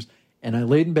old teams. And I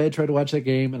laid in bed, tried to watch that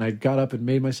game, and I got up and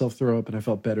made myself throw up, and I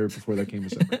felt better before that game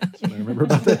was over. That's what I remember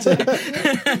about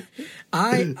that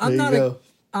day.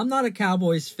 I'm not a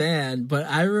Cowboys fan, but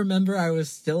I remember I was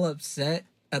still upset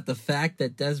at the fact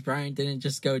that Des Bryant didn't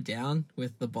just go down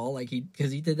with the ball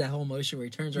because he did that whole motion where he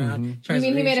turns around. You Tries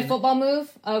mean to he made reach a football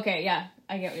move? Okay, yeah,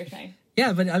 I get what you're saying.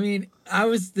 Yeah, but I mean,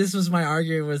 this was my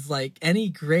argument was like any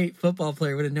great football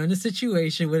player would have known the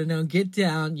situation, would have known get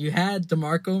down. You had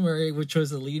DeMarco Murray, which was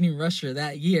the leading rusher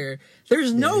that year.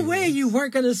 There's no way you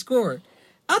weren't going to score.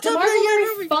 I'll tell DeMarco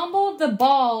you Murray fumbled the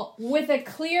ball with a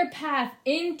clear path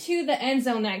into the end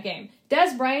zone that game.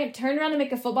 Des Bryant turned around to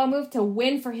make a football move to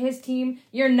win for his team.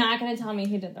 You're not going to tell me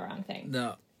he did the wrong thing.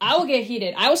 No. I will get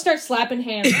heated. I will start slapping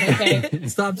hands, okay?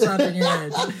 Stop slapping your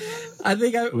hands. I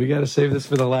think We got to save this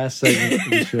for the last segment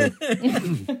of the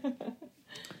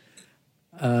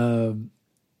show.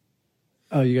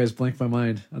 Oh, you guys blanked my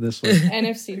mind on this one.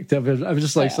 NFC. I'm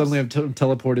just like, Playoffs. suddenly I'm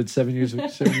teleported 7 years ago.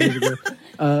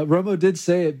 Romo did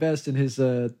say it best in his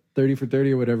 30 for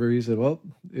 30 or whatever. He said, well,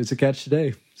 it's a catch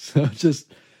today. So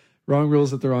just wrong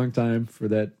rules at the wrong time for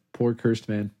that poor cursed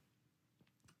man.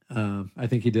 I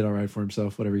think he did all right for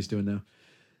himself, whatever he's doing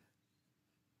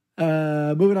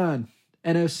now. Moving on.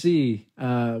 NFC.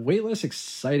 Way less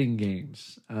exciting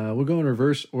games. We'll go in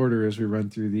reverse order as we run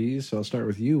through these. So I'll start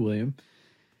with you, William.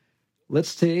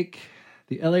 Let's take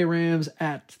the LA Rams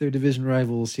at their division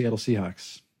rival, Seattle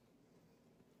Seahawks.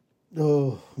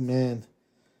 Oh, man.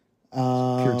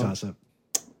 Pure toss-up.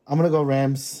 I'm going to go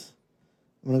Rams.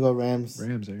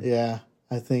 Rams, eh? Yeah.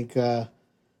 I think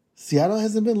Seattle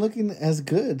hasn't been looking as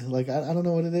good. Like, I don't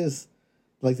know what it is.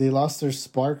 Like, they lost their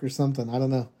spark or something. I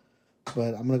don't know.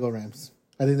 But I'm going to go Rams.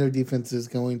 I think their defense is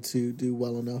going to do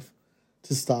well enough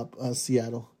to stop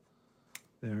Seattle.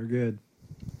 They're good.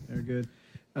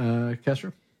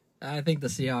 Castro? I think the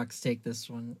Seahawks take this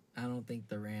one. I don't think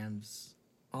the Rams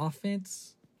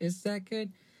offense is that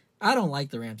good. I don't like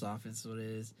the Rams offense, is what it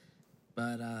is.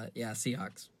 But yeah,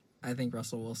 Seahawks. I think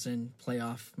Russell Wilson,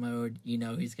 playoff mode,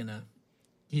 he's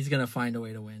gonna find a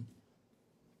way to win.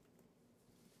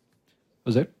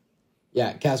 Jose?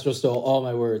 Yeah, Castro stole all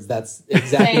my words. That's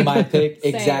exactly Same. my pick,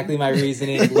 Same. exactly my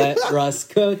reasoning. Let Russ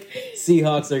cook.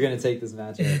 Seahawks are going to take this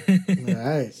matchup. All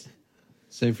right.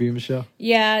 Same for you, Michelle?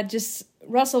 Yeah, just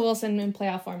Russell Wilson in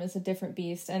playoff form is a different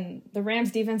beast. And the Rams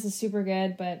defense is super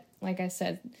good, but like I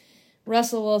said,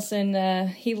 Russell Wilson,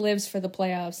 he lives for the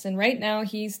playoffs. And right now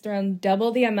he's thrown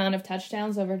double the amount of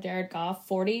touchdowns over Jared Goff,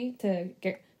 40 to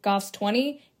Goff's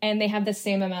 20, and they have the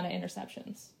same amount of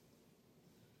interceptions.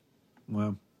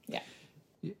 Wow. Yeah.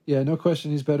 Yeah, no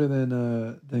question. He's better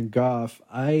than Goff.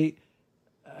 I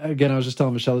was just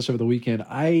telling Michelle this over the weekend.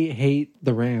 I hate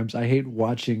the Rams. I hate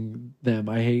watching them.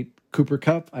 I hate Cooper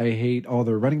Kupp. I hate all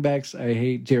their running backs. I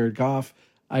hate Jared Goff.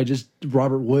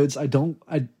 Robert Woods.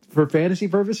 For fantasy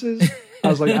purposes, I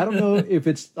was like, I don't know if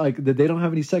it's like that they don't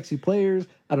have any sexy players.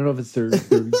 I don't know if it's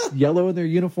they're yellow in their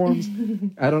uniforms.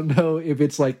 I don't know if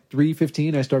it's like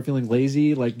 3:15. I start feeling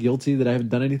lazy, like guilty that I haven't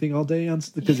done anything all day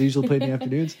because they usually play in the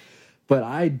afternoons. But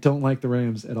I don't like the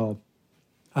Rams at all.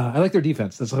 I like their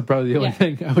defense. That's probably the only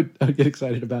thing I would get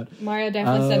excited about. Mario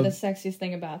definitely said the sexiest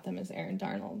thing about them is Aaron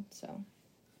Darnold. So,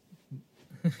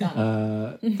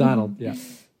 Donald, yeah.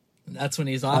 That's when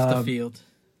he's off the field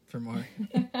for more.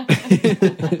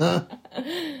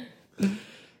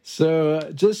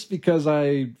 So just because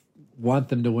I want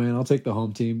them to win, I'll take the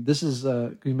home team. This is,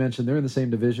 you mentioned they're in the same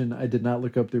division. I did not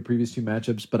look up their previous two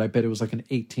matchups, but I bet it was like an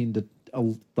 18 to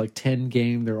 10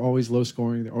 game. They're always low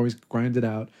scoring. They're always grinded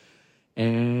out.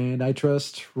 And I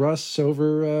trust Russ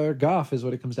over Goff is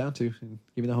what it comes down to. And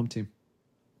give me the home team.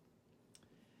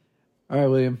 All right,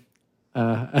 William.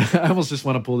 I almost just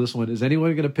want to pull this one. Is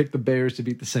anyone going to pick the Bears to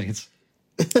beat the Saints?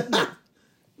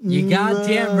 You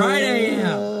goddamn right I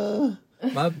am.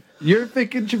 You're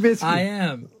picking Trubisky. I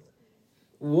am.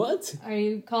 What? Are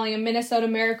you calling a Minnesota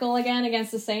Miracle again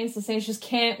against the Saints? The Saints just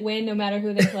can't win no matter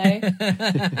who they play.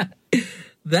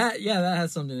 That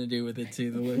has something to do with it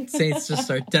too. The Saints just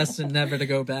are destined never to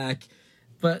go back.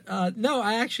 But no,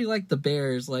 I actually like the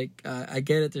Bears. Like I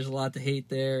get it. There's a lot to hate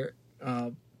there,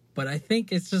 but I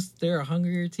think it's just they're a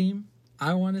hungrier team.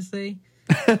 I want to say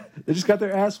They just got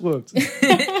their ass whooped.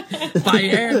 by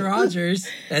Aaron Rodgers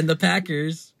and the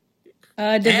Packers.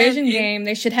 Division game.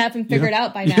 They should have him figured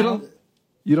out by now.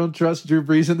 You don't trust Drew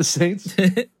Brees and the Saints?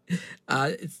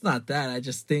 It's not that. I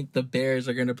just think the Bears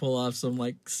are going to pull off some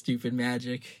like stupid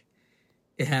magic.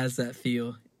 It has that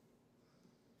feel.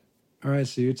 All right,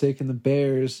 so you're taking the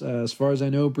Bears. As far as I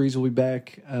know, Brees will be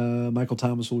back. Michael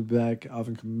Thomas will be back.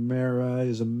 Alvin Kamara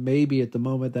is a maybe at the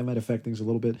moment. That might affect things a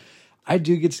little bit. I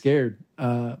do get scared.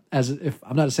 If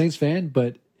I'm not a Saints fan,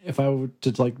 but if I were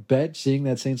to like bet seeing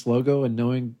that Saints logo and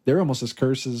knowing they're almost as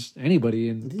cursed as anybody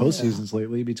in postseasons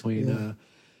lately between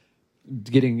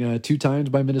getting 2 times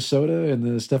by Minnesota and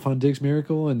the Stephon Diggs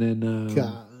miracle, and then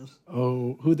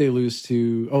who'd they lose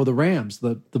to? Oh, the Rams,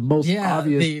 the most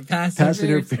obvious the pass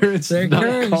interference They're not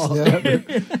cursed. called ever.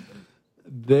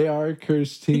 They are a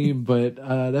cursed team, but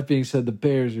that being said, the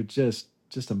Bears are just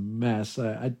a mess.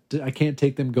 I can't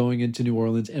take them going into New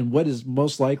Orleans and what is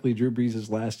most likely Drew Brees'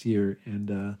 last year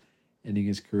and ending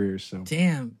his career. So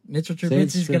damn, Mitchell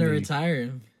Saints Trubisky's for going to me. retire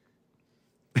him.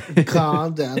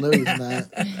 Calm down. No, he's not.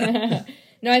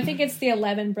 No, I think it's the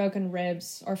 11 broken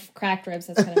ribs or cracked ribs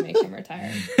that's going to make him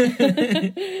retire.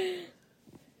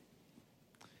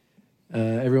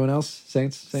 Everyone else?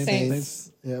 Saints?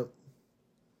 Saints. Yep.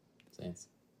 Saints.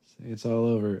 It's all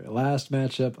over. Last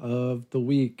matchup of the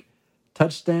week.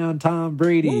 Touchdown Tom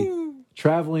Brady. Woo!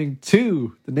 Traveling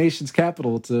to the nation's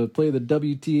capital to play the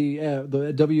WFT,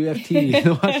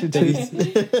 the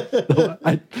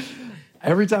Washington.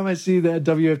 Every time I see that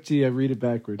WFT, I read it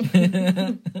backwards.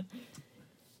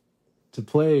 To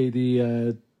play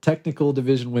the technical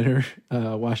division winner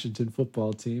Washington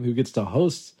football team, who gets to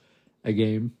host a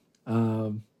game.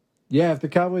 If the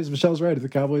Cowboys, Michelle's right, if the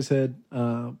Cowboys had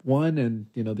won and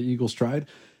the Eagles tried,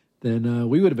 then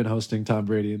we would have been hosting Tom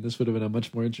Brady, and this would have been a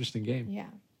much more interesting game. Yeah.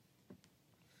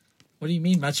 What do you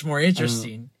mean much more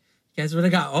interesting? You guys would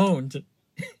have got owned.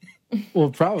 Well,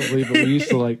 probably, but we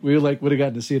would have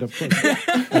gotten to see it up close.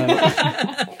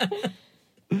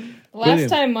 Last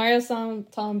time Mario saw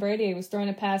Tom Brady was throwing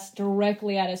a pass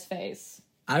directly at his face.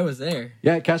 I was there.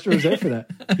 Yeah, Castro was there for that.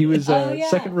 He was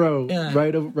second row, Yeah.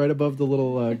 right above the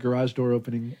little garage door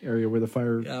opening area where the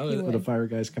fire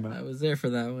guys come out. I was there for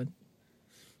that one.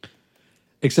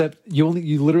 Except you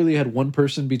literally had one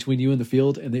person between you and the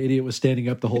field, and the idiot was standing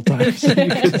up the whole time, so you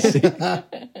couldn't see.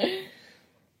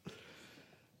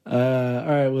 All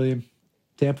right, William.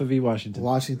 Tampa v. Washington.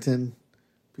 Washington,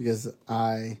 because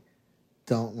I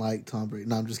don't like Tom Brady.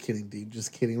 No, I'm just kidding, dude.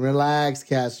 Just kidding. Relax,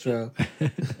 Castro.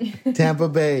 Tampa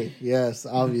Bay. Yes,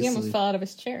 obviously. He almost fell out of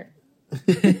his chair.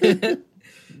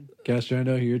 Castro, I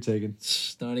know who you're taking.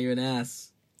 Shh, don't even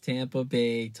ask. Tampa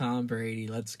Bay, Tom Brady,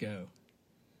 let's go.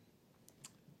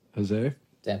 Jose?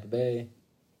 Tampa Bay.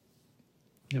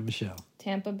 Yeah, Michelle.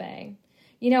 Tampa Bay.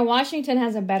 Washington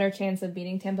has a better chance of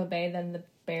beating Tampa Bay than the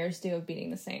Bears do of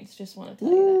beating the Saints. Just want to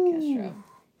tell you that, Castro.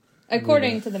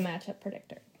 According to the matchup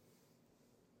predictor.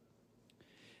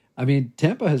 I mean,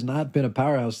 Tampa has not been a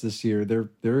powerhouse this year. They're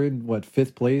in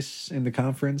 5th place in the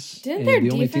conference. Didn't and their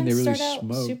the only defense thing they really start out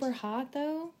smoked. super hot,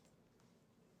 though?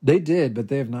 They did, but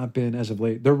they have not been as of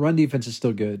late. Their run defense is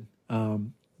still good.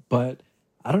 But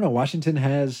I don't know. Washington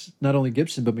has not only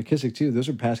Gibson, but McKissick, too. Those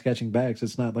are pass-catching backs.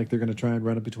 It's not like they're going to try and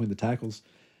run it between the tackles.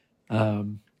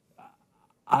 I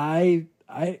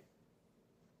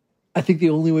think the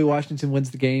only way Washington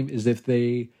wins the game is if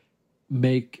they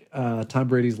make Tom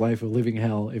Brady's life a living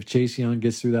hell. If Chase Young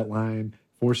gets through that line,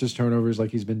 forces turnovers like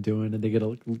he's been doing, and they get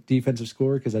a defensive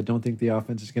score, because I don't think the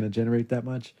offense is going to generate that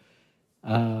much.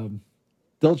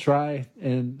 They'll try,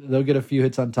 and they'll get a few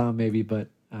hits on Tom maybe, but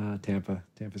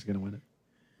Tampa's going to win it.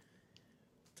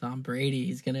 Tom Brady,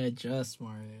 he's going to adjust,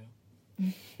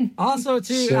 Mario. Also,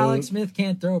 too, So- Alex Smith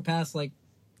can't throw past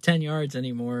 10 yards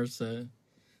anymore, so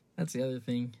that's the other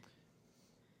thing.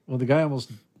 Well, the guy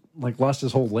almost lost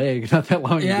his whole leg not that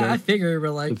long Yeah, ago. I figure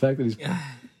we're The fact that he's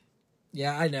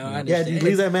yeah, I know. I Yeah, understand. dude,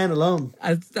 leave that man alone.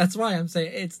 That's why I'm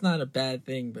saying it's not a bad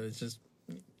thing, but it's just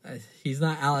he's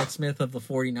not Alex Smith of the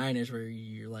 49ers where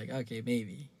you're like, okay,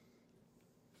 maybe.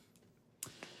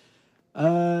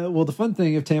 Well, the fun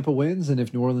thing if Tampa wins and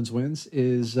if New Orleans wins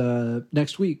is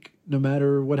next week, no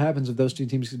matter what happens if those two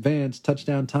teams advance,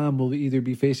 Touchdown Tom will either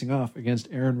be facing off against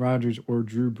Aaron Rodgers or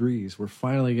Drew Brees. We're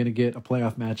finally going to get a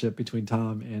playoff matchup between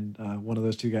Tom and one of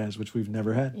those two guys, which we've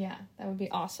never had. Yeah, that would be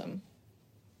awesome.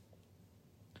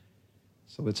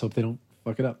 So let's hope they don't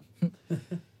fuck it up.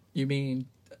 You mean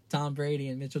Tom Brady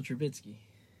and Mitchell Trubisky?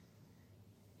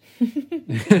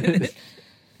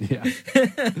 Yeah.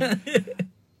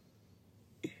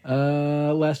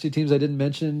 Last two teams I didn't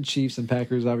mention, Chiefs and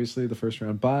Packers, obviously the first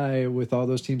round bye. With all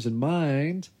those teams in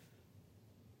mind,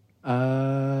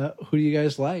 who do you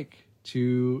guys like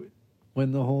to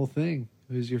win the whole thing?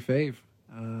 Who's your fave?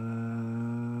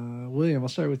 William, I'll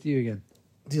start with you again.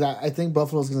 Dude, I think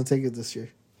Buffalo's going to take it this year.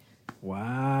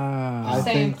 Wow.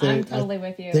 Same. I'm totally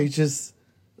with you. They just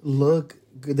look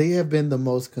good. They have been the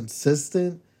most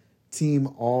consistent team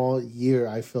all year,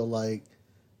 I feel like.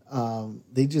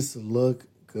 They just look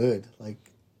good. Like,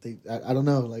 I don't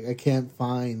know. Like, I can't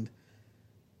find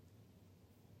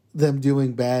them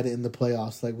doing bad in the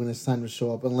playoffs, like, when it's time to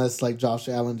show up, unless, like, Josh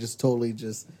Allen just totally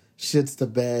just shits the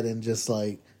bed and just,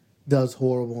 like, does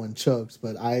horrible and chokes.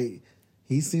 But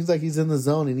he seems like he's in the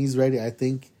zone and he's ready. I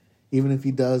think even if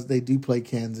they do play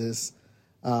Kansas,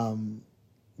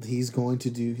 he's going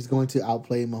to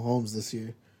outplay Mahomes this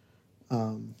year.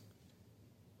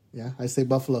 Yeah, I say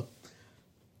Buffalo.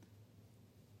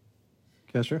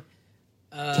 Castro?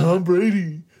 Tom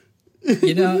Brady.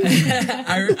 You know,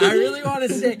 I really want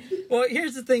to say, well,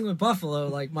 here's the thing with Buffalo.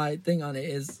 Like, my thing on it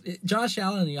is Josh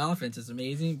Allen, the offense is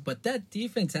amazing, but that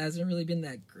defense hasn't really been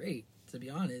that great, to be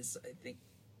honest. I think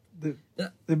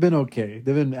they've been okay.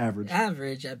 They've been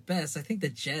average at best. I think the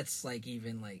Jets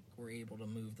were able to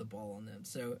move the ball on them.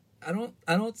 So I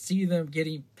don't see them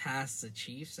getting past the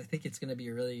Chiefs. I think it's going to be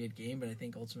a really good game, but I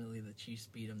think ultimately the Chiefs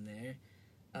beat them there.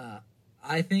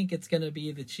 I think it's going to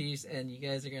be the Chiefs, and you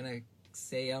guys are going to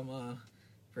say I'm a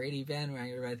Brady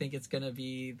bandwagoner, but I think it's going to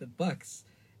be the Bucks.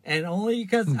 And only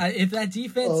because if that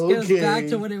defense goes back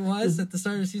to what it was at the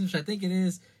start of the season, which I think it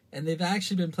is, and they've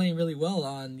actually been playing really well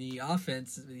on the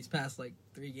offense these past,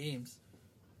 3 games.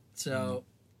 So,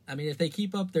 I mean, if they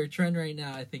keep up their trend right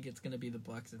now, I think it's going to be the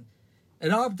Bucks. And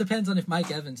it all depends on if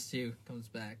Mike Evans, too, comes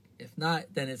back. If not,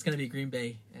 then it's going to be Green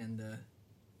Bay and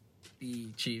the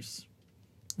Chiefs.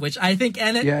 Which I think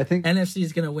NFC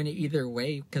is going to win it either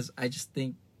way, because I just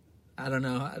think, I don't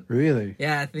know. Really?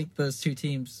 Yeah, I think those two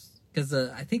teams, because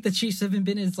I think the Chiefs haven't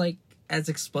been as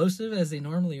explosive as they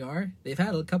normally are. They've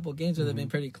had a couple of games where they've been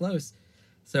pretty close.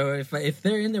 So if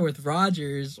they're in there with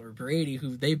Rodgers or Brady,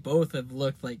 who they both have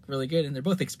looked really good, and they're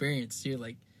both experienced too,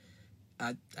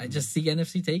 I just see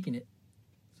NFC taking it.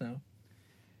 So.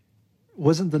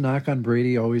 Wasn't the knock on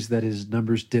Brady always that his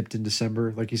numbers dipped in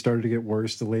December? Like, he started to get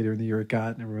worse the later in the year it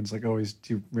got, and everyone's like, oh, he's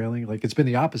derailing. Like, it's been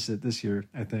the opposite this year,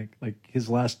 I think. Like, his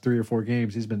last 3 or 4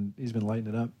 games, he's been lighting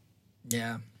it up.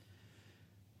 Yeah.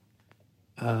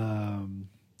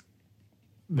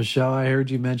 Michelle, I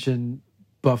heard you mention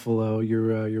Buffalo.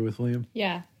 You're with William?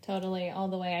 Yeah, totally, all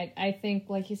the way. I think,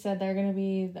 like you said, they're going to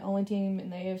be the only team in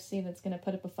the AFC that's going to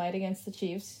put up a fight against the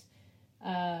Chiefs.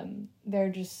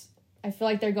 I feel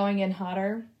like they're going in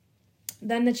hotter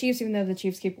than the Chiefs, even though the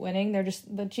Chiefs keep winning.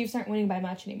 The Chiefs aren't winning by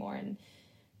much anymore, and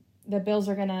the Bills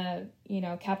are gonna,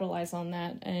 capitalize on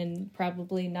that and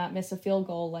probably not miss a field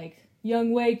goal like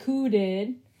Younghoe Koo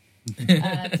did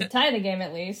to tie the game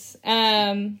at least.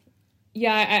 I'm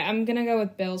gonna go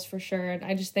with Bills for sure.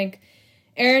 I just think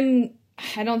I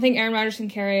don't think Aaron Rodgers can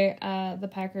carry the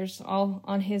Packers all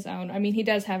on his own. I mean, he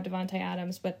does have Devontae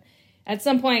Adams, but at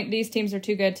some point, these teams are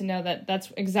too good to know that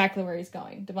that's exactly where he's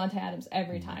going. Devontae Adams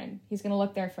every time. He's going to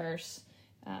look there first.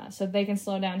 So they can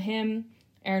slow down him.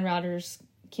 Aaron Rodgers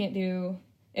can't do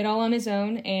it all on his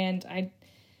own. And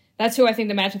that's who I think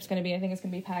the matchup's going to be. I think it's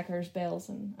going to be Packers, Bills,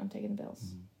 and I'm taking the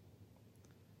Bills.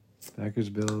 Packers,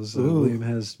 Bills. William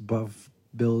has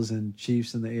Bills and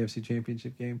Chiefs in the AFC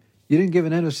Championship game. You didn't give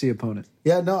an NFC opponent.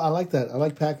 Yeah, no, I like that. I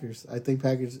like Packers. I think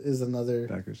Packers is another.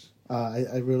 Packers.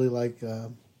 I really like...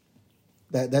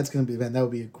 That's going to be, man, that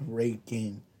would be a great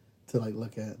game to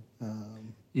look at.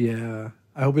 Yeah.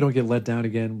 I hope we don't get let down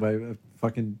again by a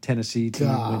fucking Tennessee team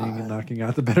winning and knocking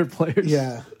out the better players.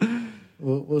 Yeah.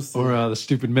 We'll see. Or the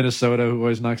stupid Minnesota who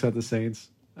always knocks out the Saints.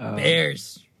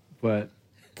 Bears. But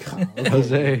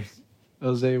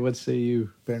Jose, what say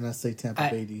you? Better not say Tampa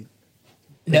Bay, dude.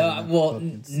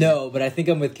 No, but I think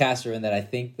I'm with Castro in that I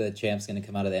think the champ's going to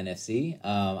come out of the NFC.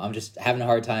 I'm just having a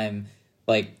hard time.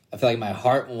 I feel like my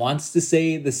heart wants to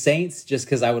say the Saints just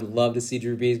because I would love to see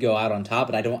Drew Brees go out on top,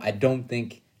 but I don't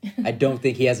think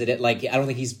he has it. I don't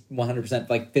think he's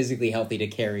 100% physically healthy to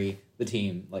carry the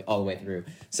team like all the way through.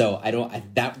 So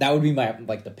that would be my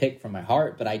like the pick from my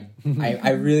heart, but I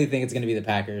really think it's going to be the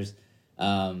Packers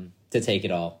to take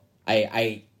it all.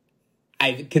 I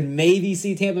could maybe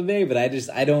see Tampa Bay, but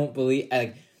I don't believe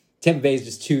Tampa Bay is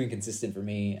just too inconsistent for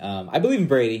me. I believe in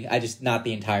Brady, I just not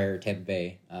the entire Tampa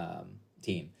Bay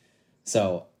team.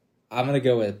 So I'm gonna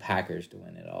go with Packers to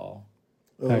win it all.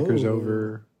 Packers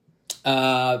over.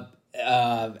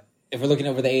 If we're looking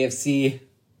over the AFC,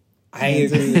 I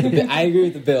agree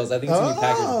with the Bills. I think it's gonna be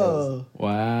Packers Bills.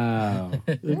 Wow.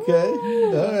 Okay.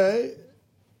 All right.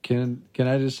 Can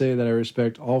I just say that I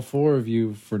respect all four of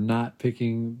you for not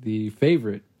picking the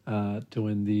favorite to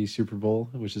win the Super Bowl,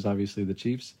 which is obviously the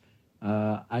Chiefs.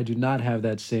 I do not have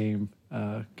that same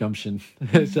gumption,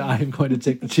 so I am going to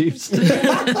take the Chiefs.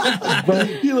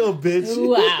 But you little bitch.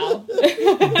 Wow.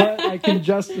 But I can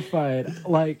justify it.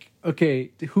 Like,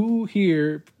 okay, who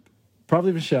here,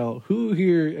 probably Michelle, who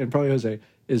here, and probably Jose,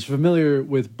 is familiar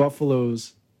with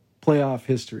Buffalo's playoff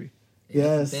history?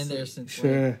 Yes. Been there since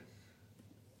Sure.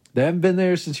 They haven't been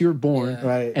there since you were born, Yeah.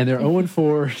 Right. and they're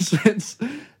 0-4 since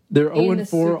they're In the 0-4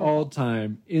 Super all Bowl.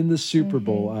 time in the Super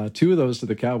Bowl. Two of those to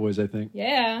the Cowboys, I think.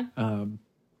 Yeah.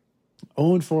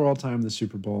 0-4 all time in the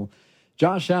Super Bowl.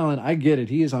 Josh Allen, I get it.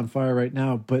 He is on fire right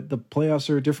now, but the playoffs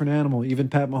are a different animal. Even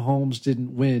Pat Mahomes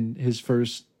didn't win his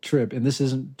first trip, and this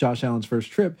isn't Josh Allen's first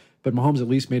trip, but Mahomes at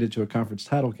least made it to a conference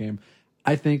title game.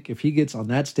 I think if he gets on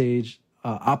that stage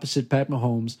opposite Pat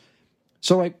Mahomes,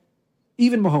 so like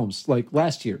even Mahomes, like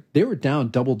last year, they were down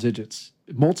double digits,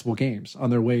 multiple games on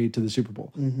their way to the Super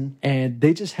Bowl. And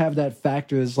they just have that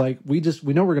factor is like, we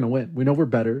know we're going to win. We know we're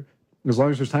better. As long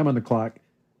as there's time on the clock,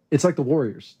 it's like the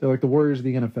Warriors. They're like the Warriors of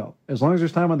the NFL. As long as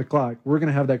there's time on the clock, we're going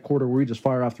to have that quarter where we just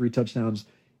fire off 3 touchdowns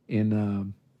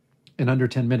in under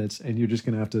 10 minutes, and you're just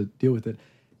going to have to deal with it.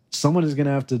 Someone is going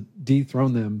to have to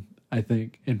dethrone them, I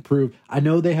think, and prove. I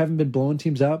know they haven't been blowing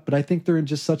teams out, but I think they're in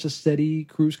just such a steady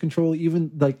cruise control.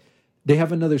 Even like they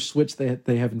have another switch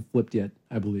they haven't flipped yet,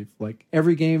 I believe. Like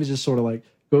every game is just sort of like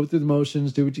go through the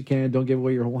motions, do what you can, don't give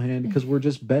away your whole hand because we're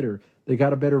just better. They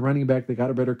got a better running back, they got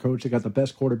a better coach, they got the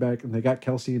best quarterback, and they got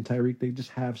Kelsey and Tyreek. They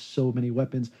just have so many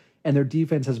weapons, and their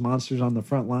defense has monsters on the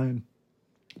front line.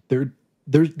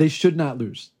 They should not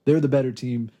lose. They're the better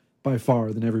team by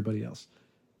far than everybody else.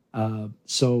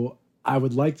 So I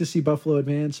would like to see Buffalo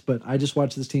advance, but I just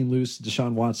watched this team lose to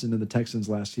Deshaun Watson and the Texans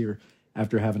last year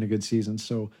after having a good season.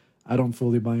 So I don't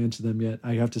fully buy into them yet.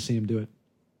 I have to see him do it.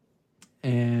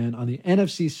 And on the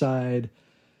NFC side,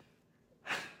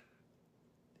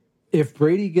 if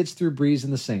Brady gets through Breeze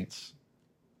and the Saints,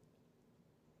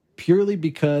 purely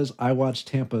because I watched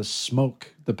Tampa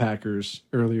smoke the Packers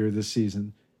earlier this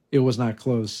season, it was not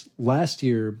close. Last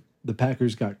year, the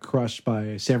Packers got crushed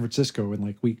by San Francisco in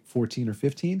like week 14 or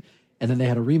 15, and then they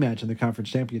had a rematch in the conference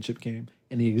championship game,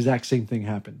 and the exact same thing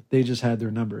happened. They just had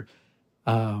their number.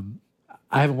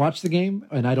 I haven't watched the game,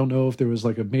 and I don't know if there was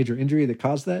like a major injury that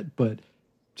caused that, but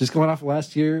just going off of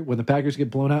last year, when the Packers get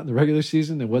blown out in the regular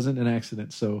season, it wasn't an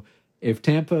accident. So if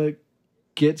Tampa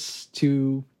gets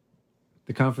to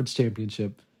the conference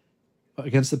championship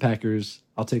against the Packers,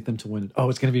 I'll take them to win it. Oh,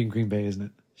 it's going to be in Green Bay, isn't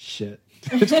it? Shit.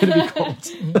 It's going to be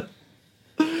cold.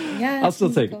 Yeah. I'll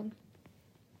still take it.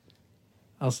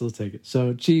 I'll still take it.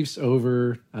 So Chiefs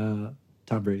over Tom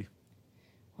Brady.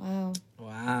 Wow.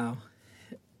 Wow.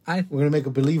 We're gonna make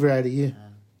a believer out of you.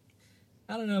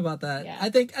 I don't know about that. Yeah. I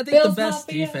think Bills the best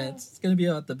Mafia. defense. It's going to be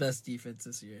about the best defense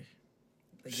this year.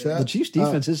 Shut The Chiefs'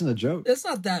 defense isn't a joke. It's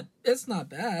not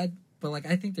bad, but like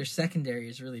I think their secondary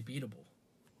is really beatable.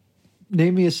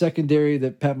 Name me a secondary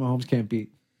that Pat Mahomes can't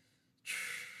beat.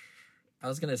 I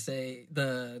was gonna say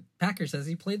the Packers. Has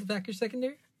he played the Packers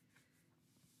secondary?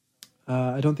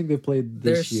 I don't think they've played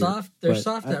They're this year. soft. They're but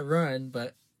soft at run,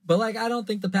 but like I don't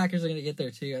think the Packers are gonna get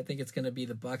there too. I think it's gonna be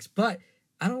the Bucks, but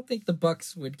I don't think the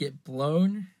Bucks would get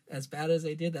blown as bad as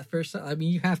they did that first time. I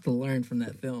mean, you have to learn from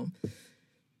that film.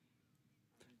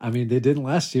 I mean, they didn't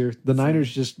last year. The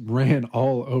Niners just ran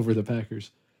all over the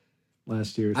Packers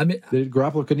last year. I mean,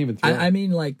 Garoppolo couldn't even throw. I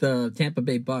mean, like the Tampa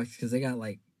Bay Bucks because they got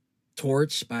like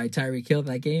torched by Tyreek Hill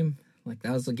that game. Like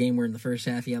that was the game where in the first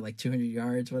half he had like 200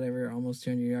 yards, whatever, almost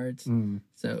 200 yards.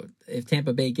 So if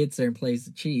Tampa Bay gets there and plays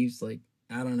the Chiefs, like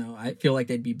I don't know, I feel like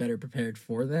they'd be better prepared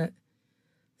for that.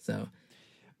 So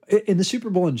In the Super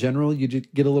Bowl in general, you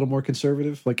get a little more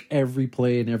conservative. Like every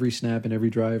play and every snap and every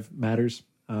drive matters.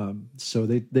 So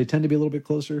they tend to be a little bit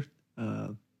closer.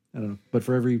 I don't know, but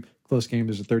for every close game,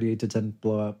 there's a 38-10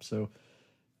 blow up. So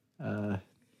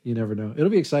you never know. It'll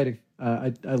be exciting.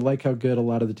 I like how good a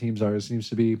lot of the teams are. It seems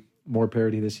to be more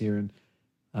parity this year, and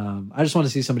I just want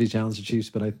to see somebody challenge the Chiefs.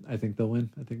 But I think they'll win.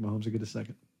 I think Mahomes will get a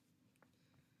second.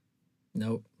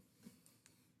 nope.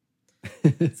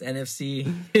 It's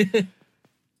NFC.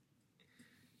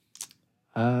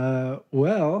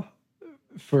 Well,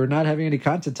 for not having any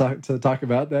content to talk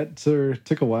about, that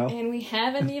took a while. And we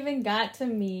haven't even got to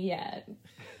me yet.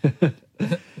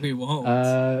 We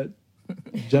won't.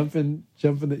 Jumping.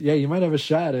 Yeah, you might have a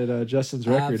shot at Justin's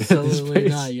record. Absolutely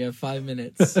not. You have 5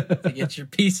 minutes to get your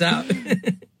piece out.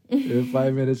 We have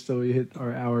 5 minutes till we hit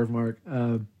our hour mark.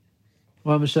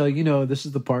 Well, Michelle, this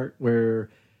is the part where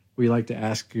we like to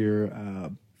ask your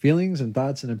feelings and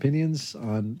thoughts and opinions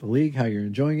on the league, how you're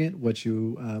enjoying it, what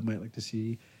you might like to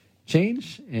see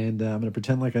change, and I'm going to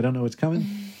pretend like I don't know what's coming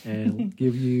and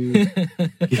give you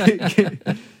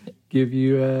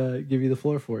the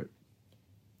floor for it.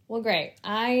 Well, great.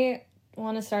 I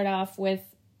want to start off with,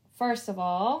 first of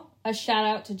all, a shout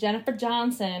out to Jennifer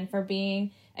Johnson for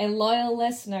being a loyal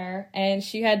listener, and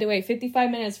she had to wait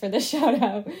 55 minutes for this shout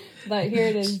out, but here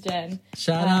it is, Jen.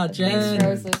 Shout out, Jen. Thanks for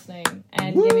always listening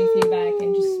and giving feedback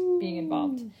and just being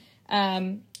involved.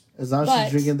 As long as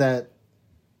she's drinking that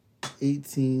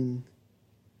 18.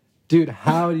 Dude,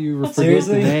 how do you forget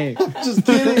the name? Just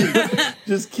kidding.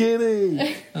 Just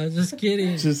kidding. I was just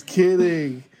kidding. Just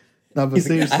kidding. No, but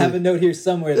seriously. I have a note here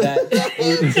somewhere that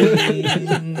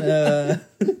 18.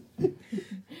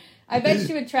 I bet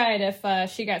she would try it if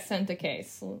she got sent a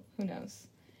case. Who knows?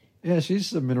 Yeah,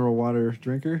 she's a mineral water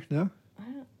drinker. No, I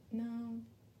don't know.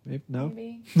 maybe no.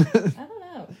 Maybe. I don't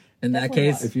know. In that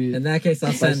Definitely case,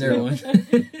 I'll send her one.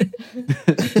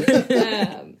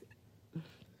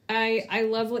 I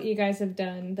love what you guys have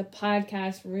done. The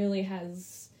podcast really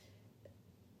has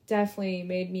definitely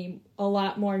made me a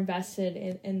lot more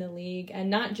invested in the league, and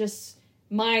not just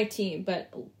my team,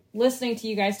 but listening to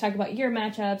you guys talk about your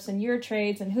matchups and your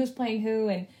trades and who's playing who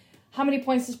and how many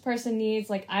points this person needs.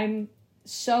 Like, I'm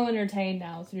so entertained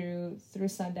now through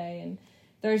Sunday and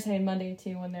Thursday and Monday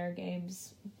too when there are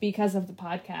games because of the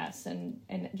podcast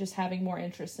and just having more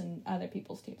interest in other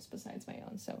people's teams besides my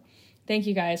own. So thank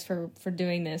you guys for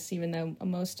doing this, even though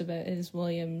most of it is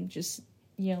William just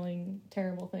yelling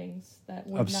terrible things that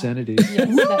would obscenities. That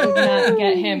would not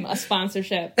get him a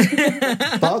sponsorship.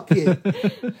 Fuck it.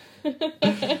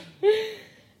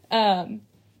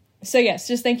 So yes,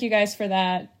 just thank you guys for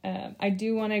that. I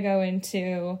do want to go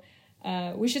into,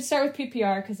 we should start with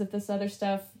PPR, because if this other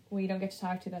stuff we don't get to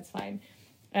talk to, that's fine.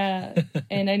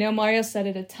 And I know Mario said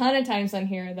it a ton of times on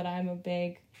here that I'm a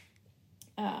big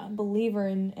believer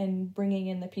in bringing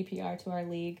in the PPR to our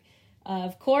league.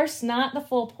 Of course, not the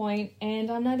full point,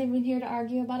 and I'm not even here to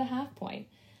argue about a half point.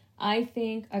 I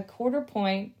think a quarter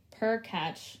point per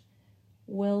catch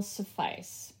will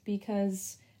suffice,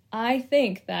 because I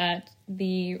think that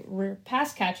the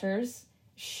pass catchers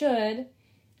should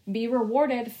be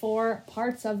rewarded for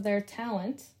parts of their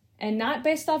talent and not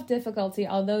based off difficulty,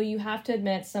 although you have to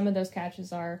admit some of those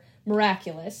catches are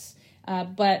miraculous.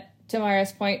 But to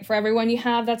Mario's point, for everyone you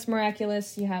have that's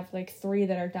miraculous, you have like 3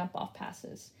 that are dump-off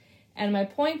passes. And my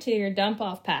point to your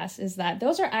dump-off pass is that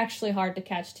those are actually hard to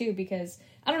catch too, because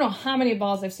I don't know how many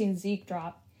balls I've seen Zeke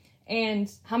drop and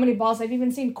how many balls I've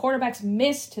even seen quarterbacks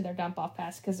miss to their dump-off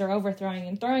pass because they're overthrowing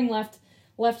and throwing left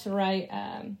to right,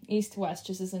 east to west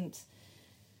just isn't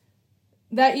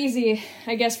that easy,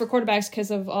 I guess, for quarterbacks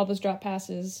because of all those drop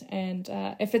passes. And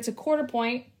if it's a quarter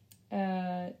point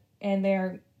and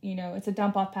they're, it's a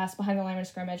dump-off pass behind the line of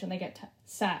scrimmage and they get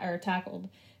tackled,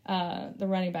 the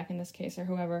running back in this case or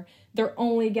whoever, they're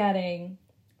only getting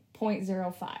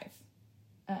 0.05.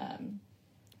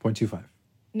 0.25.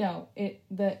 No,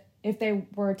 if they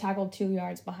were tackled 2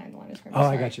 yards behind the line of scrimmage. Oh,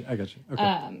 I got you.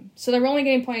 Okay. So they're only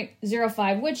getting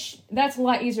 0.05, which that's a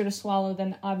lot easier to swallow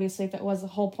than obviously if it was the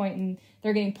whole point and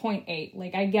they're getting 0.8.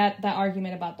 Like, I get that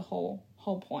argument about the whole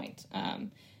point.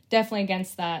 Definitely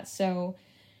against that. So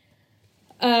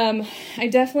I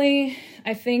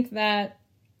think that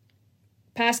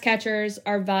pass catchers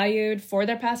are valued for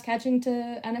their pass catching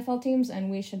to NFL teams,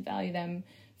 and we should value them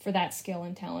for that skill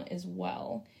and talent as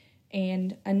well.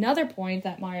 And another point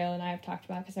that Mario and I have talked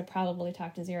about, because I probably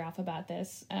talked his ear off about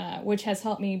this, which has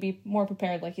helped me be more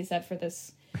prepared, like you said, for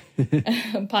this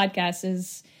podcast,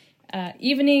 is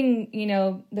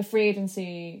evening, the free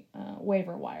agency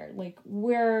waiver wire. Like,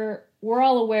 we're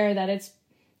all aware that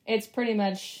it's pretty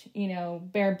much,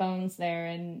 bare bones there,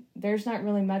 and there's not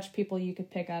really much people you could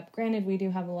pick up. Granted, we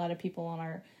do have a lot of people on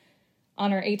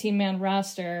our 18-man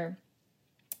roster,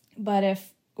 but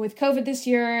if with COVID this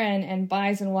year and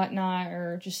buys and whatnot,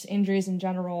 or just injuries in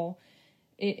general,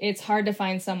 it's hard to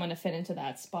find someone to fit into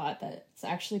that spot that's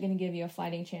actually going to give you a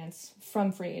fighting chance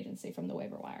from free agency, from the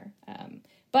waiver wire.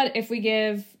 But if we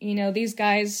give, these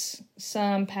guys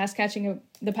the pass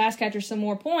catchers some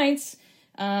more points,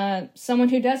 Someone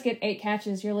who does get 8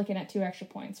 catches, you're looking at 2 extra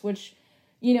points, which,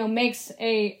 makes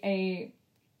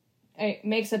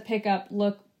makes a pickup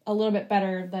look a little bit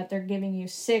better, that they're giving you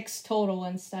 6 total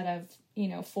instead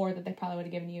of 4 that they probably would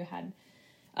have given you had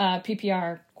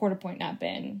PPR quarter point not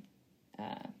been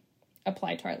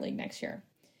applied to our league next year.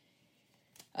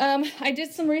 I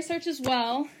did some research as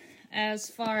well as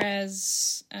far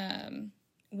as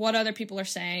what other people are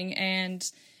saying,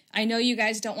 and I know you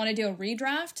guys don't want to do a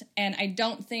redraft, and I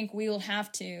don't think we will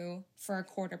have to for a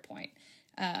quarter point.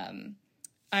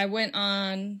 I went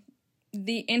on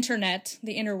the internet,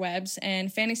 the interwebs, and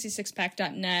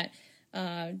fantasy6pack.net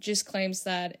just claims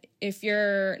that if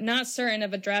you're not certain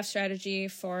of a draft strategy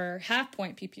for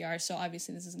half-point PPR, so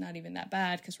obviously this is not even that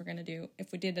bad because we're going to do,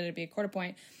 if we did that, it'd be a quarter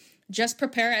point, just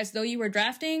prepare as though you were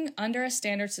drafting under a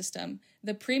standard system.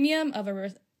 The premium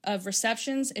of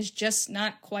receptions is just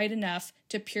not quite enough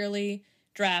to purely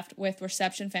draft with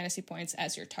reception fantasy points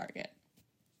as your target.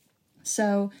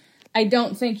 So I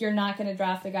don't think you're not going to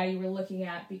draft the guy you were looking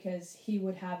at because he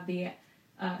would have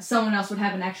someone else would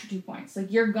have an extra 2 points.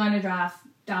 Like, you're going to draft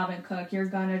Dalvin Cook, you're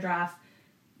going to draft,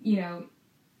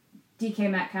 DK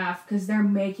Metcalf, because they're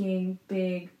making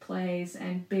big plays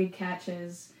and big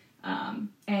catches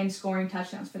and scoring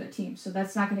touchdowns for the team. So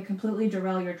that's not going to completely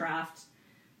derail your draft.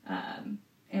 And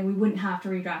we wouldn't have to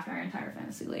redraft our entire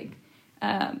fantasy league.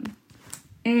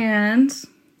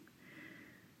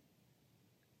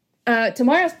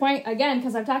 Tomorrow's point, again,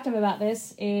 because I've talked to him about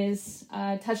this, is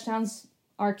touchdowns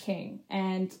are king.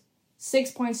 And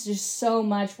 6 points is just so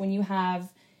much when you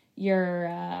have your,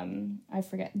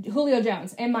 Julio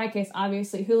Jones. In my case,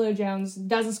 obviously, Julio Jones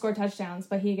doesn't score touchdowns,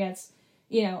 but he gets,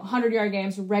 100-yard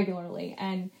games regularly.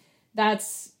 And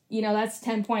that's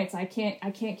 10 points. I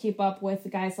can't keep up with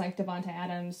guys like Devonta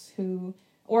Adams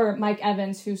or Mike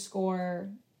Evans, who score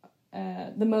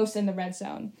the most in the red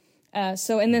zone.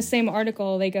 So in this same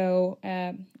article, they go,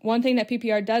 one thing that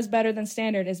PPR does better than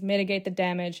standard is mitigate the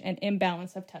damage and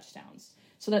imbalance of touchdowns.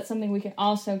 So that's something we can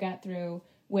also get through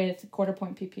with quarter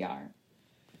point PPR.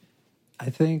 I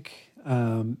think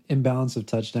imbalance of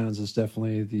touchdowns is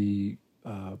definitely the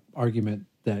argument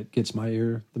that gets my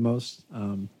ear the most,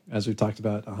 as we've talked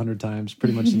about 100 times,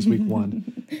 pretty much since week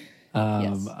 1.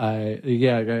 Yes. I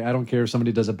don't care if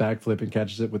somebody does a backflip and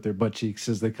catches it with their butt cheeks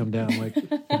as they come down. Like,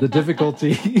 the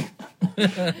difficulty.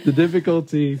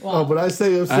 Wow. Oh, but I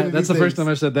say that's the first time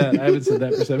I said that. I haven't said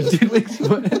that for 17 weeks.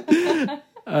 But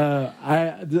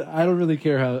I don't really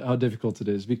care how difficult it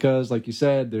is, because, like you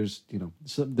said, there's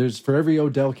there's for every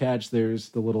Odell catch, there's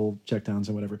the little checkdowns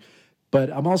and whatever. But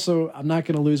I'm not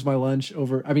going to lose my lunch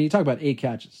over. I mean, you talk about 8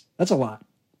 catches. That's a lot.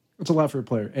 That's a lot for a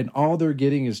player. And all they're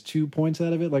getting is 2 points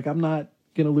out of it. Like, I'm not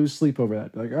going to lose sleep over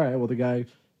that. Like, all right, well, the guy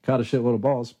caught a shitload of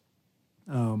balls.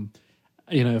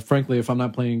 Frankly, if I'm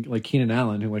not playing like Keenan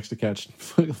Allen, who likes to catch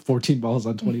 14 balls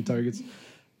on 20 targets,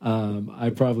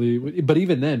 I probably would. But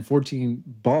even then, 14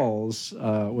 balls,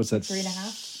 what's that?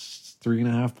 3.5?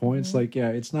 3.5 points. Mm-hmm. Like, yeah,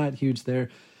 it's not huge there.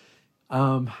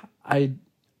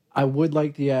 I would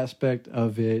like the aspect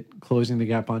of it closing the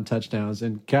gap on touchdowns.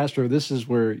 And Castro, this is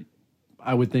where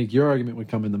I would think your argument would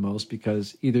come in the most,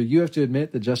 because either you have to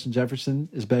admit that Justin Jefferson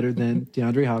is better than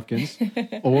DeAndre Hopkins,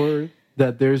 or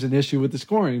that there's an issue with the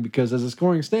scoring, because as the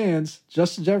scoring stands,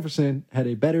 Justin Jefferson had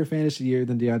a better fantasy year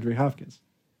than DeAndre Hopkins.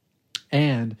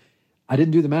 And I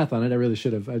didn't do the math on it. I really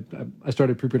should have. I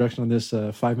started pre-production on this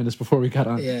 5 minutes before we got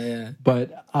on. Yeah.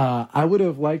 But I would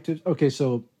have liked to. Okay,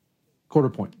 so quarter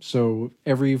point. So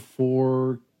every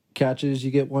 4 catches,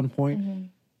 you get 1 point. Mm-hmm.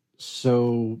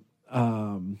 So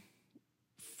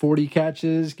 40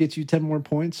 catches gets you 10 more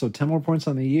points. So 10 more points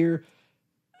on the year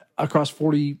across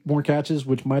 40 more catches,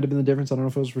 which might have been the difference. I don't know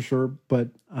if it was for sure, but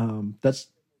that's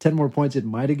 10 more points. It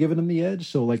might have given him the edge.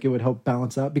 So like, it would help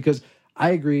balance out, because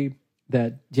I agree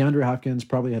that DeAndre Hopkins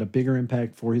probably had a bigger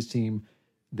impact for his team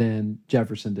than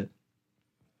Jefferson did,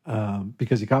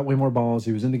 because he caught way more balls.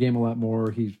 He was in the game a lot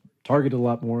more. He targeted a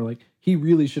lot more. Like, he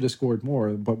really should have scored more,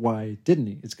 but why didn't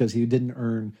he? It's because he didn't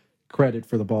earn credit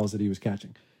for the balls that he was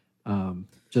catching,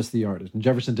 just the yardage. And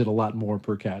Jefferson did a lot more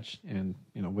per catch, and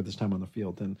with his time on the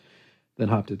field than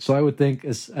Hop did. So I would think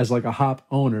as like a Hop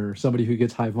owner, somebody who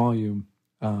gets high volume,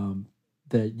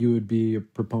 that you would be a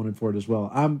proponent for it as well.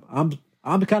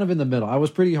 I'm kind of in the middle. I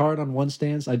was pretty hard on one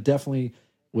stance. I definitely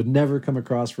would never come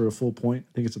across for a full point.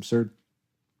 I think it's absurd.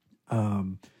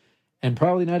 And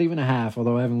probably not even a half,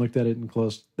 although I haven't looked at it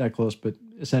that close. But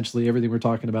essentially everything we're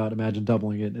talking about, imagine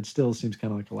doubling it, and it still seems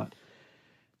kind of like a lot.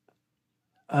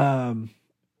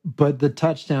 But the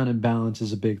touchdown imbalance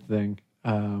is a big thing,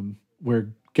 where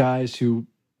guys who,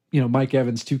 Mike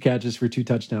Evans, 2 catches for 2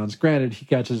 touchdowns. Granted, he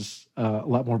catches a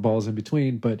lot more balls in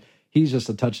between, but he's just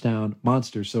a touchdown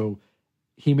monster. So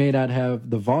he may not have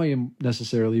the volume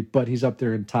necessarily, but he's up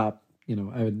there in top,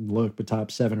 I would look, but top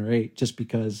 7 or 8, just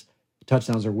because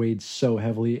touchdowns are weighed so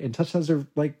heavily. And touchdowns are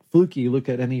like fluky. You look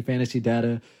at any fantasy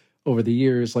data over the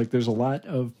years, like there's a lot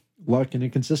of luck and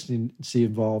inconsistency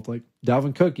involved. Like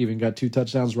Dalvin Cook even got 2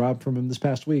 touchdowns robbed from him this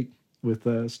past week with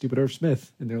stupid Irv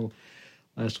Smith in there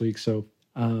last week. So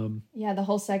the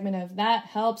whole segment of that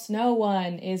helps no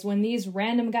one is when these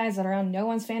random guys that are on no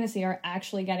one's fantasy are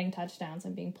actually getting touchdowns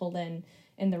and being pulled in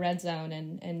the red zone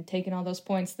and taking all those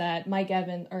points that Mike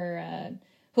Evans or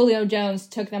Julio Jones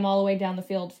took them all the way down the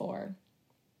field for.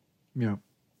 Yeah.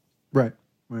 Right.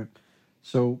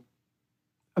 So,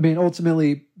 I mean,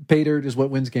 ultimately, pay dirt is what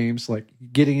wins games. Like,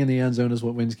 getting in the end zone is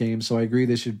what wins games. So I agree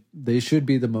they should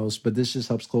be the most, but this just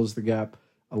helps close the gap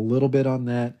a little bit on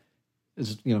that.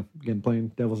 Is, again, playing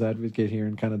devil's advocate here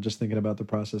and kind of just thinking about the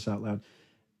process out loud.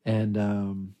 And,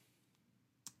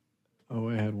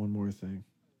 I had one more thing.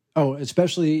 Oh,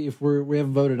 especially if we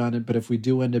haven't voted on it, but if we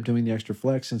do end up doing the extra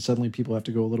flex and suddenly people have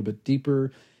to go a little bit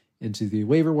deeper into the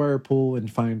waiver wire pool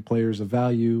and find players of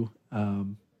value,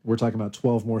 we're talking about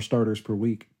 12 more starters per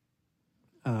week.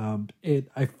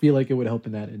 I feel like it would help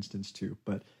in that instance too,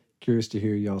 but curious to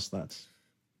hear y'all's thoughts.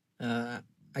 I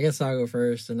guess I'll go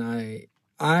first, and I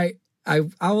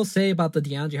will say about the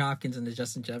DeAndre Hopkins and the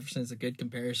Justin Jefferson is a good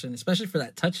comparison, especially for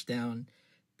that touchdown,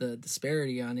 the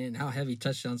disparity on it and how heavy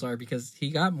touchdowns are, because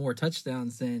he got more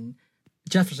touchdowns than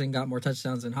Jefferson got more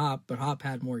touchdowns than Hop, but Hop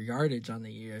had more yardage on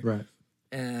the year. Right.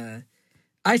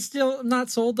 I still am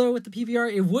not sold though with the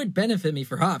PPR. It would benefit me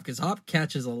for Hop because Hop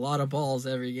catches a lot of balls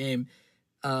every game.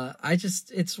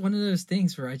 It's one of those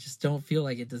things where I just don't feel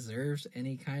like it deserves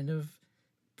any kind of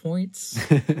points.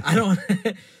 I don't.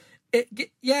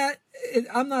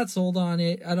 I'm not sold on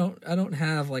it. I don't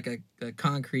have like a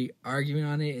concrete argument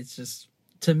on it. It's just,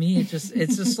 to me, it's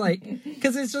just like,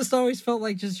 because it's just always felt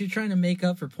like just you're trying to make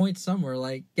up for points somewhere.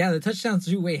 Like, the touchdowns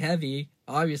do weigh heavy.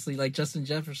 Obviously, like Justin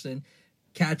Jefferson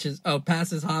passes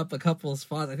Hop a couple of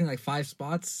spots. I think like 4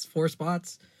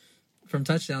 spots from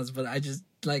touchdowns. But I just,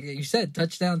 like you said,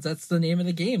 touchdowns, that's the name of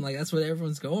the game. Like, that's what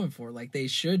everyone's going for. Like, they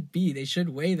should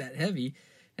weigh that heavy.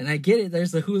 And I get it.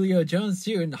 There's the Julio Jones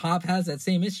too, and Hop has that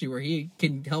same issue where he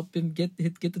can help him get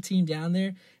the team down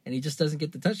there, and he just doesn't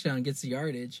get the touchdown and gets the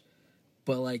yardage.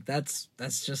 But like that's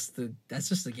just the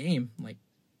game. Like,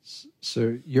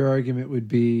 so your argument would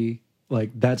be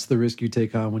like that's the risk you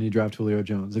take on when you draft Julio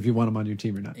Jones, if you want him on your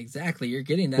team or not. Exactly, you're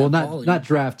getting that. Well, not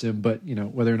draft him, but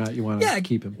whether or not you want to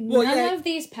keep him. None of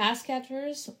these pass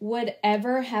catchers would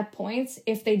ever have points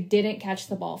if they didn't catch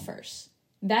the ball first.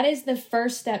 That is the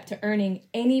first step to earning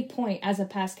any point as a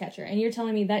pass catcher. And you're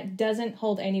telling me that doesn't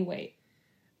hold any weight?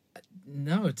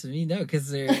 No, to me, no,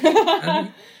 because they're...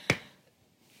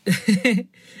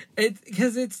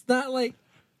 because it's not like...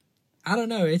 I don't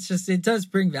know. It's just, it does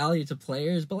bring value to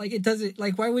players, but like, it doesn't,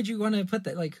 like, why would you want to put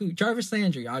that? Like, who? Jarvis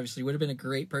Landry, obviously, would have been a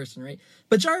great person, right?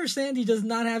 But Jarvis Landry does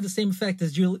not have the same effect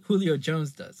as Julio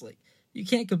Jones does. Like, you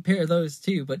can't compare those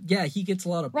two, but yeah, he gets a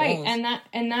lot of balls. Right,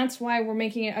 and that's why we're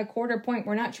making it a quarter point.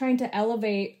 We're not trying to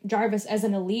elevate Jarvis as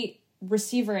an elite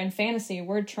receiver in fantasy.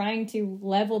 We're trying to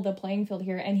level the playing field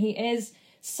here, and he is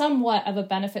somewhat of a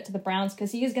benefit to the Browns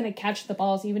because he is going to catch the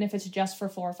balls even if it's just for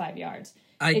 4 or 5 yards.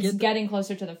 It's getting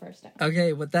closer to the first down.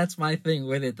 Okay, but that's my thing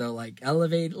with it, though. Like,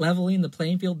 leveling the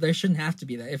playing field, there shouldn't have to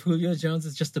be that. If Julio Jones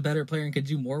is just a better player and could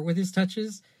do more with his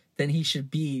touches, then he should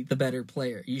be the better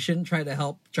player. You shouldn't try to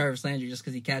help Jarvis Landry just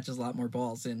because he catches a lot more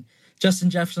balls. And Justin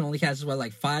Jefferson only catches,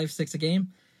 5, 6 a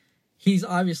game? He's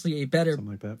obviously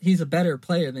he's a better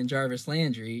player than Jarvis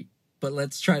Landry, but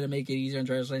let's try to make it easier on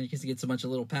Jarvis Landry because he gets a bunch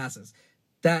of little passes.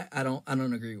 That I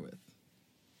don't agree with.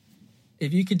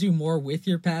 If you could do more with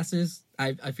your passes,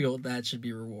 I feel that should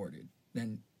be rewarded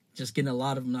than just getting a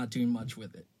lot of them not doing much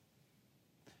with it.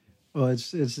 Well,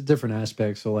 it's a different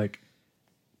aspect. So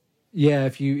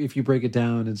if you break it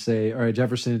down and say, all right,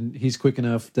 Jefferson, he's quick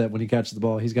enough that when he catches the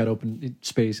ball, he's got open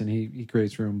space and he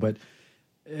creates room. But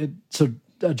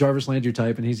a Jarvis Landry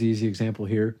type, and he's the easy example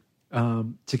here.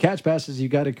 To catch passes, you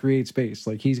got to create space.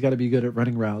 Like, he's got to be good at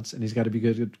running routes, and he's got to be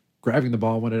good at grabbing the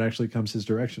ball when it actually comes his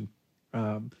direction,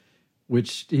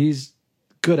 which he's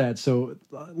good at. So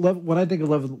when I think of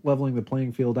leveling the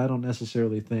playing field, I don't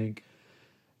necessarily think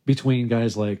between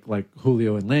guys like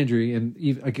Julio and Landry. And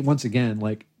even, once again,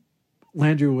 like,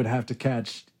 Landry would have to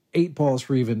catch 8 balls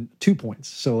for even 2 points.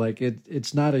 So like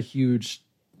it's not a huge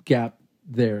gap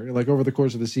there. Like, over the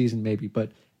course of a season, maybe.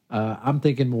 But I'm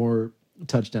thinking more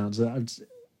touchdowns.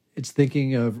 It's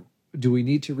thinking of, do we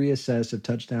need to reassess if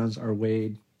touchdowns are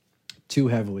weighed too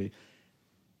heavily?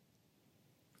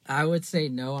 I would say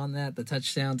no on that. The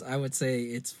touchdowns, I would say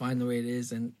it's fine the way it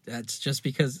is, and that's just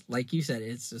because, like you said,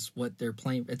 it's just what they're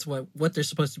playing. It's what they're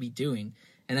supposed to be doing,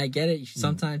 and I get it.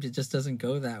 Sometimes it just doesn't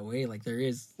go that way. Like there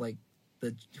is like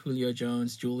the Julio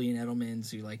Jones, Julian Edelmans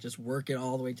who like just work it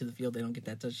all the way to the field. They don't get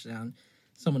that touchdown.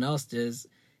 Someone else does,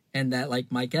 and that like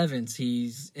Mike Evans,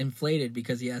 he's inflated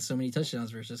because he has so many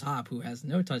touchdowns versus Hop, who has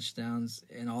no touchdowns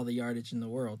and all the yardage in the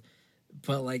world.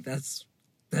 But like that's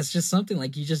just something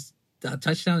like you just. A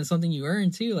touchdown is something you earn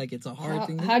too. Like it's a hard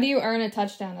thing. How do you earn a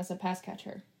touchdown as a pass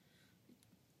catcher?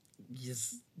 You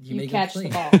make catch a play.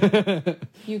 the ball.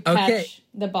 You catch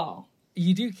the ball.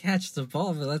 You do catch the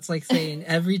ball, but that's like saying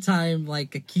every time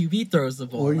like a QB throws the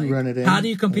ball, or you like, run it in. How do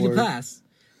you complete a pass?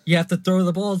 You have to throw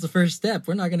the ball as the first step.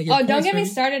 We're not going to get. Oh, don't get me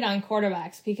started on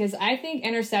quarterbacks because I think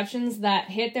interceptions that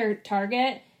hit their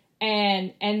target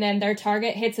and then their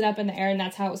target hits it up in the air and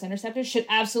that's how it was intercepted should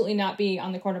absolutely not be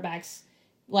on the quarterback's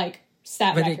like.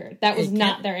 Stat record. That was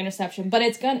not their interception, but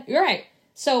it's gonna. You're right.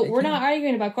 So we're not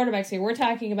arguing about quarterbacks here. We're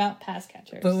talking about pass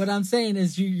catchers. But what I'm saying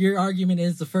is, your argument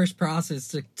is the first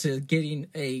process to getting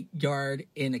a yard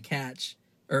in a catch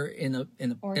or in a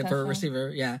for a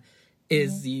receiver,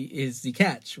 is the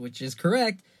catch, which is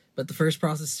correct. But the first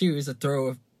process too is a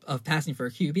throw of passing for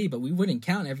a QB. But we wouldn't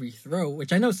count every throw,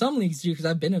 which I know some leagues do because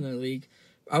I've been in a league.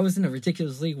 I was in a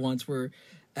ridiculous league once where.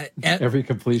 Every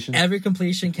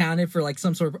completion counted for like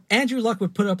some sort of. Andrew Luck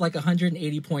would put up like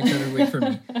 180 points every week for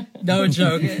me, no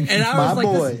joke. And I was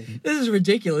like, this is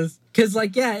ridiculous because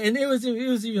like and it was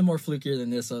even more flukier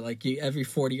than this. So like every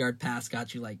 40-yard pass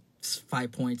got you like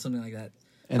 5 points, something like that.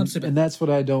 And that's what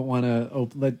I don't want to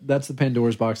open. Like, that's the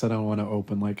Pandora's box I don't want to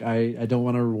open. Like I don't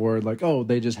want to reward like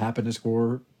they just happen to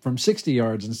score from 60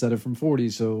 yards instead of from 40,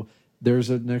 so there's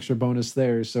an extra bonus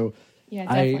there. So. Yeah,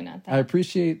 definitely not that. I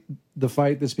appreciate the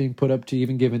fight that's being put up to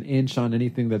even give an inch on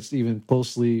anything that's even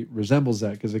closely resembles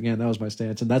that. Because again, that was my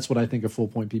stance, and that's what I think a full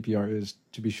point PPR is,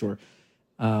 to be sure.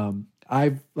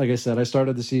 Like I said, I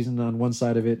started the season on one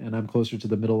side of it, and I'm closer to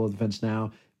the middle of the fence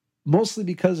now, mostly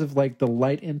because of like the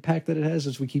light impact that it has.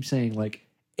 As we keep saying, like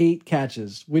 8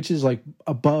 catches, which is like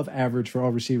above average for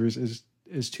all receivers,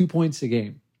 is 2 points a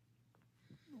game.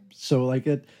 So like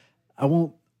I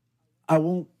won't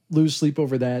lose sleep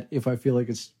over that if I feel like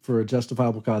it's for a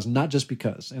justifiable cause, not just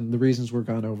because. And the reasons we're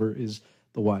gone over is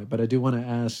the why. But I do want to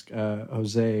ask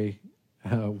Jose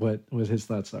what his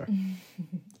thoughts are.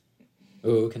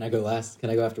 Oh, can I go last? Can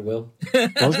I go after Will?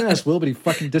 I was going to ask Will, but he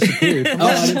fucking disappeared.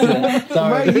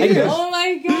 Sorry. Right here. Oh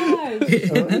my gosh.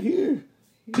 Right here.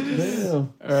 Damn.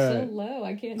 All right. So low.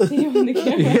 I can't see you on the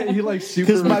camera. Yeah, you like super.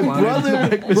 Because my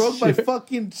brother broke my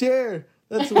fucking chair.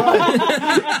 That's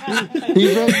right.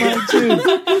 He broke mine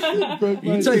too.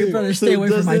 You tell your brother stay away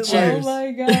from my chairs. Oh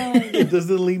my god! It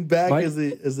doesn't lean back as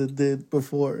it did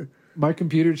before. My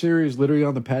computer chair is literally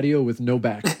on the patio with no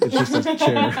back. It's just a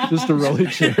chair, just a rolling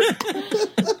chair.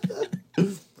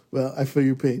 Well, I feel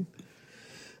your pain.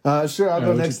 Sure, I'll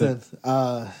go next then.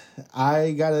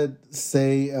 I gotta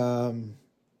say,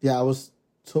 I was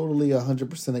totally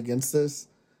 100% against this.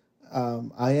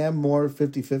 I am more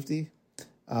 50-50.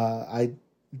 I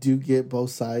do get both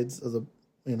sides of the,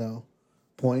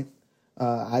 point.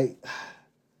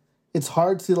 It's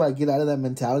hard to like get out of that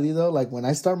mentality though. Like when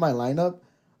I start my lineup,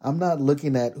 I'm not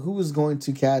looking at who is going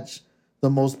to catch the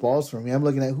most balls for me. I'm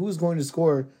looking at who's going to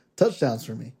score touchdowns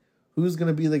for me. Who's going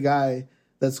to be the guy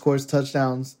that scores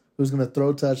touchdowns? Who's going to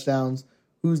throw touchdowns?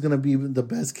 Who's going to be the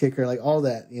best kicker? Like all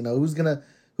that,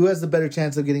 who has the better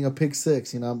chance of getting a pick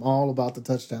six? I'm all about the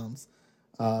touchdowns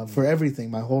for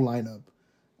everything, my whole lineup.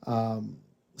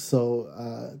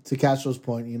 So to Castro's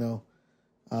point,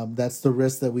 that's the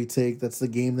risk that we take. That's the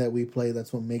game that we play.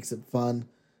 That's what makes it fun.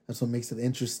 That's what makes it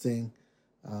interesting,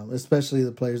 especially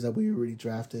the players that we already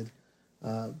drafted.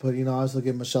 But, I also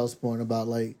get Michelle's point about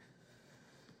like,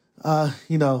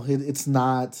 it's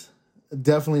not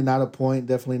definitely not a point,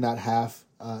 definitely not half.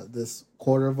 This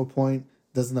quarter of a point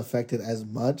doesn't affect it as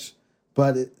much.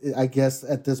 But I guess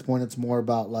at this point, it's more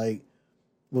about like,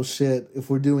 well, shit, if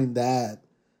we're doing that,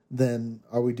 then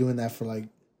are we doing that for like,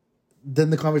 then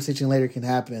the conversation later can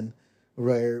happen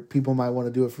where people might want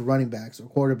to do it for running backs or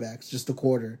quarterbacks, just a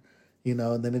quarter,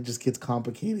 and then it just gets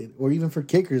complicated. Or even for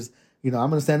kickers, I'm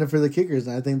going to stand up for the kickers.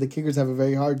 And I think the kickers have a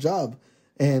very hard job.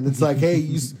 And it's like, hey,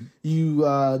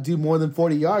 you do more than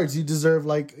 40 yards, you deserve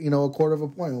like, a quarter of a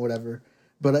point or whatever.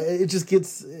 But it just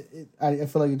gets, I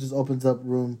feel like it just opens up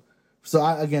room. So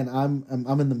I'm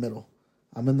in the middle.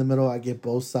 I'm in the middle. I get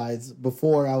both sides.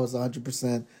 Before I was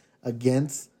 100%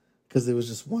 against because it was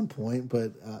just 1 point,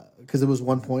 but because it was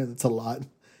 1 point, that's a lot.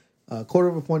 Quarter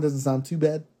of a point doesn't sound too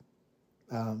bad.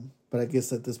 But I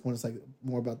guess at this point it's like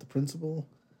more about the principle.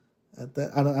 at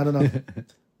that. I don't know,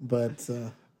 but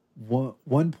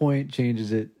one point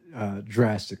changes it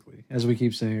drastically. As we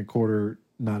keep saying, a quarter,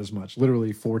 not as much.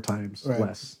 Literally 4 times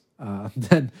less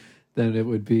than it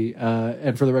would be.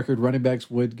 And for the record, running backs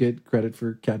would get credit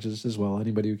for catches as well.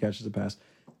 Anybody who catches a pass.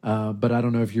 But I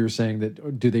don't know if you were saying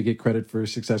that. Do they get credit for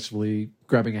successfully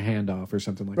grabbing a handoff or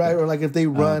something like that? Right, or like if they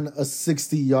run a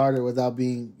 60-yarder without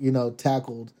being,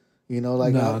 tackled.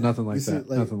 Like no, nothing like that.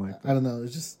 Nothing like that. I don't know.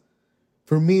 It's just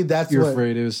for me. That's you're what,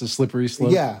 afraid it was a slippery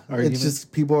slope. Yeah, argument? it's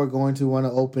just people are going to want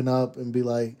to open up and be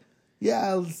like,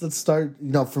 yeah, let's start.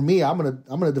 For me, I'm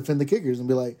gonna defend the kickers and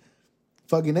be like,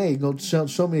 fucking A, go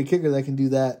show me a kicker that can do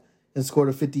that and scored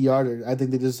a 50-yarder. I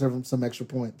think they deserve some extra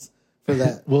points for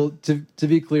that. Well, to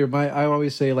be clear, I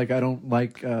always say I don't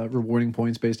like rewarding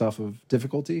points based off of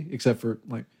difficulty, except for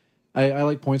I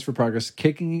like points for progress.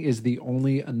 Kicking is the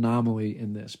only anomaly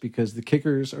in this because the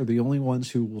kickers are the only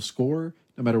ones who will score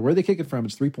no matter where they kick it from.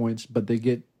 It's 3 points, but they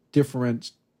get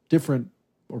different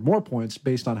or more points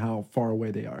based on how far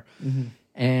away they are. Mm-hmm.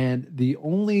 And the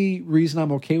only reason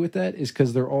I'm okay with that is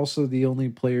because they're also the only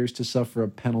players to suffer a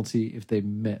penalty if they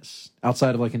miss,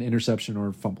 outside of an interception or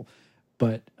a fumble.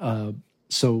 But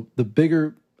so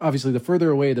obviously the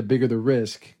further away, the bigger the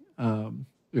risk.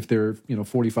 If they're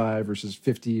 45 versus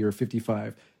 50 or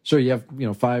 55, so you have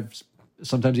 5,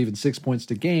 sometimes even 6 points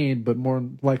to gain, but more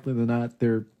likely than not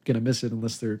they're gonna miss it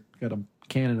unless they're got a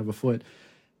cannon of a foot.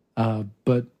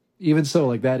 But even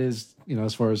so, that is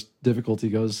as far as difficulty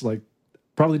goes,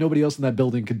 probably nobody else in that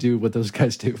building could do what those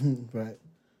guys do. Right.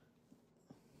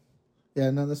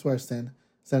 Yeah, no, that's where I stand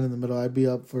in the middle. I'd be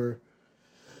up for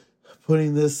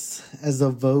putting this as a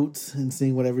vote and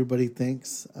seeing what everybody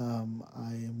thinks. I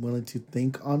am willing to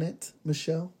think on it,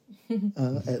 Michelle,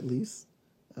 at least.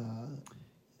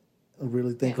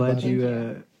 Really think about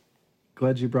it.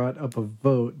 Glad you brought up a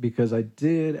vote because I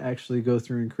did actually go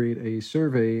through and create a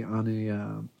survey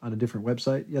on a different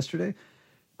website yesterday,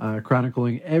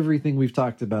 chronicling everything we've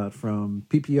talked about, from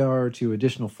PPR to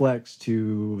additional flex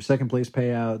to second place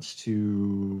payouts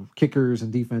to kickers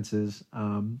and defenses.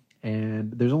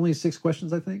 And there's only 6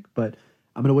 questions, I think, but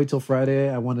I'm going to wait till Friday.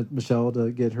 I wanted Michelle to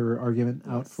get her argument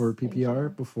out for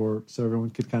PPR so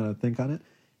everyone could kind of think on it.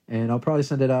 And I'll probably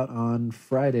send it out on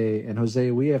Friday. And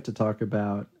Jose, we have to talk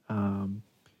about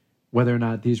whether or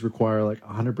not these require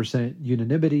 100%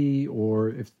 unanimity, or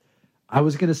if I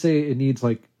was going to say it needs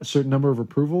a certain number of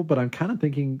approval, but I'm kind of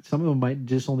thinking some of them might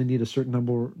just only need a certain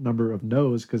number of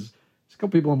no's, because there's a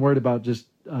couple people I'm worried about just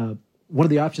one of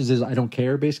the options is I don't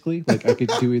care, basically. I could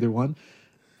do either one.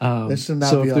 This should not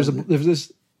so be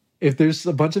if there's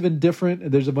a bunch of indifferent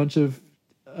and there's a bunch of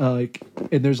and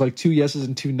there's 2 yeses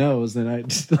and 2 nos, then I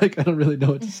just I don't really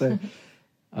know what to say.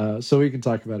 So we can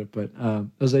talk about it. But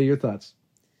Jose, your thoughts?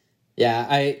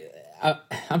 Yeah,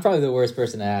 I'm probably the worst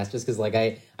person to ask, just because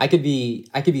I could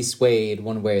be swayed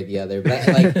one way or the other. But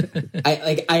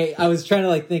I was trying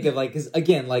to think of because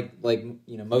again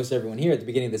most everyone here at the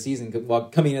beginning of the season, while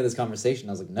coming into this conversation,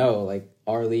 I was no,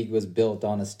 our league was built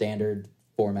on a standard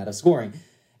format of scoring,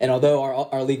 and although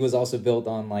our league was also built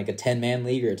on a 10-man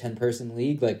league or a 10-person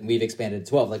league, we've expanded to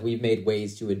 12. We've made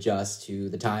ways to adjust to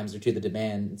the times or to the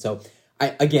demand. And so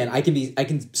I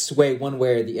can sway one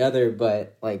way or the other,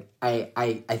 but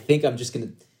I think I'm just gonna.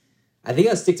 I think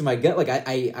I'll stick to my gut.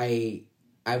 I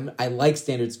like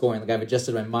standard scoring. I've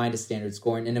adjusted my mind to standard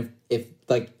scoring. And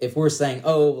if we're saying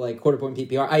quarter point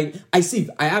PPR, I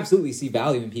absolutely see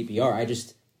value in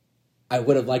PPR. I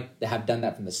would have liked to have done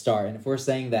that from the start. And if we're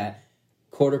saying that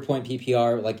quarter point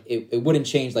PPR, it wouldn't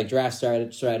change draft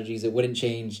strategies. It wouldn't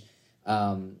change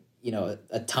a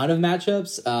ton of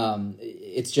matchups.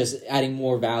 It's just adding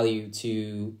more value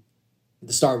to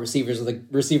the star receivers, or the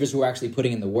receivers who are actually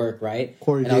putting in the work, right?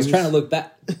 Corey Davis. I was trying to look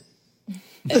back.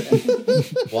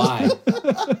 Why?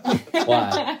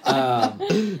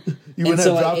 You would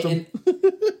have dropped him.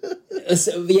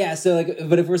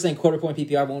 But if we're saying quarter point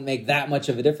PPR won't make that much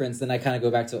of a difference, then I kind of go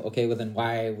back to, okay, well then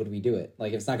why would we do it?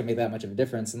 If it's not going to make that much of a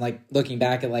difference. And looking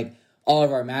back at all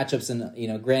of our matchups,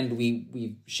 and granted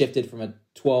we shifted from a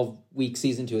 12-week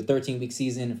season to a 13-week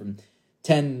season, from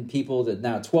 10 people to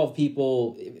now 12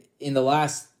 people. In the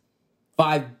last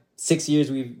 5-6 years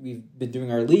we've been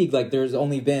doing our league, there's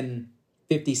only been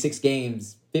 55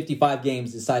 games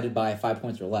decided by 5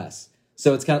 points or less.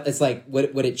 So it's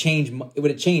would it change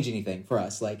anything for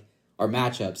us, our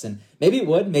matchups? And maybe it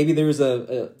would. Maybe there was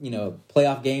a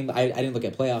playoff game. I didn't look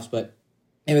at playoffs, but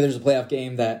maybe there's a playoff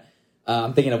game that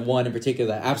I'm thinking of one in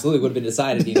particular that absolutely would have been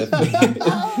decided, if we would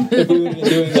have been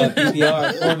doing a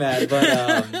PPR format. But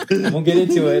I won't get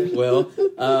into it, Will.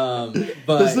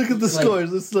 But let's look at the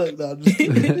scores. Let's look.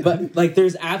 No, but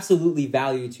there's absolutely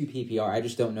value to PPR. I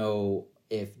just don't know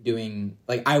if doing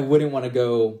I wouldn't want to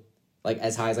go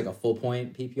as high as a full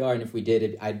point PPR. And if we did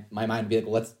it, my mind would be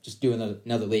well, let's just do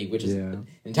another league, which is an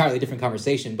entirely different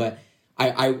conversation. But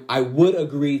I would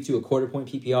agree to a quarter point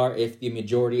PPR if the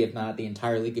majority, if not the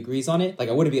entire league, agrees on it.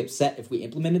 I wouldn't be upset if we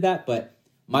implemented that, but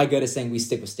my gut is saying we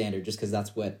stick with standard just because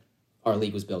that's what our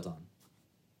league was built on.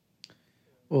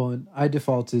 Well, and I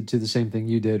defaulted to the same thing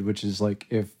you did, which is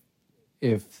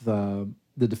if the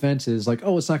defense is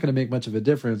oh, it's not going to make much of a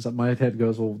difference, my head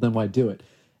goes, well, then why do it?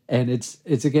 And it's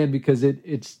again because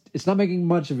it's not making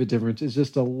much of a difference. It's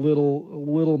just a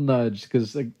little nudge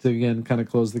because to again kind of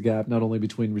close the gap not only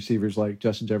between receivers like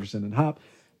Justin Jefferson and Hop,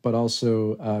 but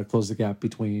also close the gap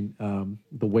between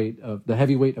the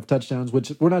heavyweight of touchdowns,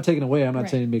 which we're not taking away. I'm not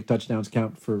saying make touchdowns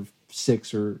count for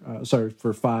 6 or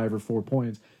for 5 or 4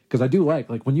 points, because I do like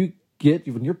when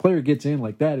your player gets in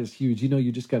that is huge.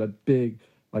 You just got a big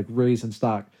raise in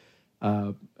stock.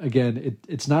 Again,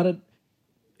 it's not a.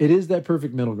 It is that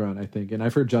perfect middle ground, I think. And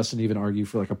I've heard Justin even argue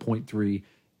for a 0.3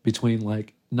 between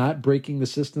not breaking the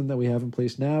system that we have in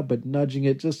place now, but nudging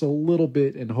it just a little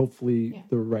bit and hopefully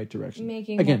the right direction.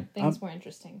 Making things more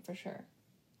interesting, for sure.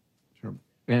 Sure.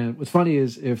 And what's funny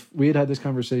is if we had this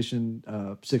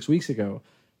conversation 6 weeks ago,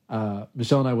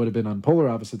 Michelle and I would have been on polar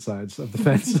opposite sides of the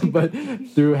fence. But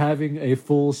through having a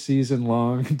full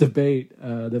season-long debate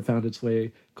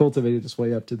that cultivated its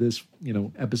way up to this,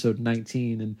 episode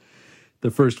 19, and the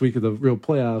first week of the real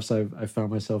playoffs, I found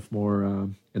myself more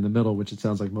in the middle, which it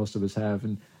sounds like most of us have.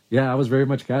 And I was very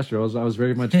much Castro. I was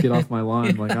very much get off my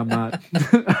lawn. I'm not,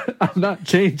 I'm not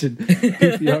changing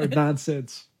PPR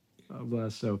nonsense.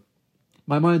 So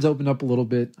my mind's opened up a little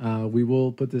bit. We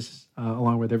will put this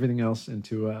along with everything else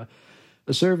into a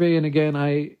survey. And again,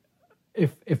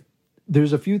 if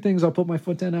there's a few things I'll put my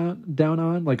foot down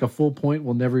on, a full point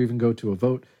will never even go to a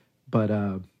vote,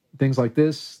 but things like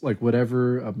this,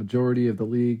 whatever a majority of the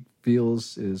league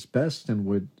feels is best and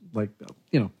would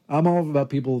I'm all about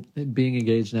people being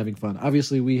engaged and having fun.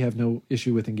 Obviously, we have no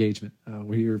issue with engagement.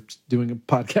 We're doing a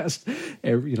podcast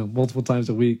multiple times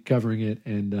a week covering it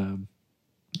and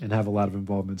have a lot of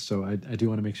involvement. So I do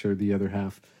want to make sure the other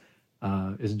half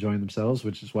is enjoying themselves,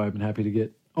 which is why I've been happy to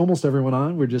get almost everyone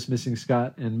on. We're just missing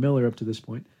Scott and Miller up to this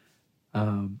point.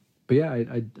 But yeah,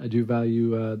 I do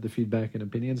value the feedback and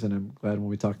opinions, and I'm glad when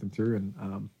we talk them through.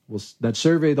 And that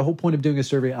survey, the whole point of doing a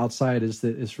survey outside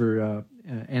is for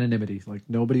anonymity.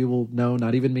 Nobody will know,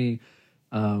 not even me,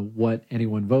 what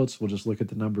anyone votes. We'll just look at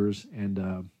the numbers,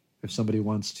 and if somebody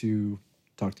wants to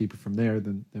talk deeper from there,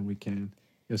 then we can.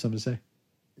 You have something to say?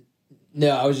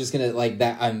 No, I was just gonna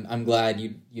that. I'm glad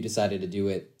you decided to do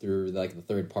it through the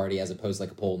third party as opposed to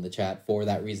a poll in the chat for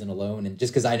that reason alone, and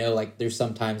just because I know there's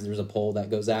sometimes there's a poll that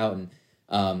goes out and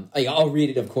I'll read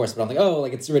it of course, but I'm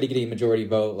it's already getting a majority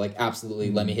vote,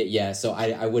 absolutely let me hit yes. So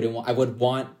I would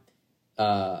want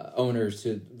owners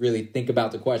to really think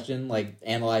about the question,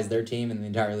 analyze their team and the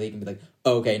entire league and be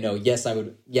okay, no, yes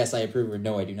I approve, or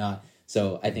no I do not.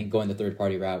 So I think going the third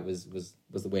party route was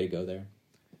the way to go there.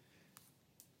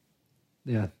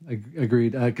 Yeah,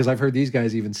 agreed. Because I've heard these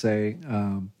guys even say,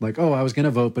 oh, I was going to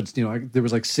vote, but there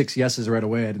was 6 yeses right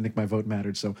away. I didn't think my vote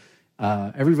mattered. So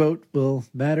every vote will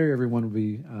matter. Everyone will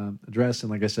be addressed.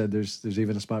 And like I said, there's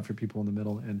even a spot for people in the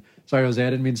middle. And sorry, Jose, I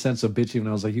didn't mean to sound so bitchy when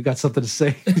I was you got something to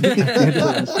say.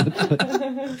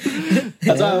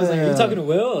 That's why I was you're talking to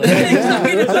Will?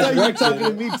 I thought you were talking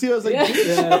to me too. I was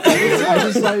I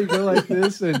just saw you go like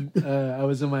this, and I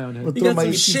was in my own head. I'll throw my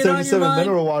 1877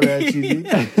 mineral water at you, dude.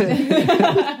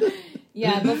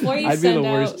 Yeah, before you I'd be the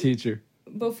worst teacher.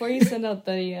 Before you send out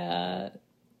the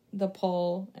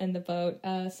poll and the vote,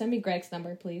 send me Greg's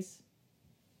number, please.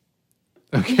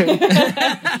 Okay.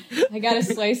 I gotta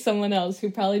slice someone else who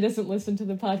probably doesn't listen to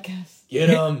the podcast. Get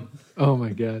him. Oh my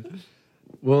god.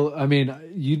 Well, I mean,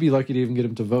 you'd be lucky to even get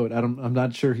him to vote. I'm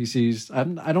not sure he sees. I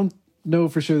don't know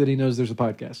for sure that he knows there's a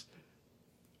podcast.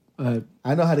 I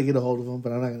know how to get a hold of him,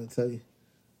 but I'm not going to tell you.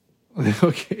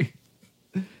 Okay.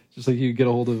 Just like you get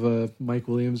a hold of Mike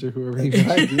Williams or whoever he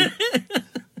was.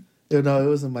 No, it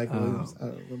wasn't Mike Williams. I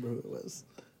don't remember who it was.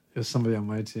 It was somebody on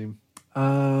my team.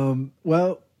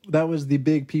 Well, that was the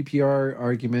big PPR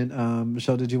argument.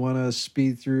 Michelle, did you want to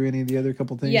speed through any of the other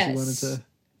couple things you wanted to?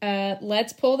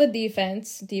 Let's pull the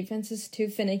defense. Defense is too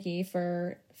finicky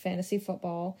for fantasy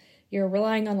football. You're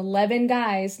relying on 11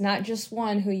 guys, not just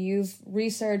one who you've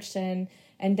researched and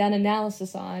done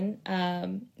analysis on.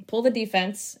 Pull the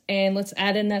defense, and let's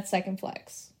add in that second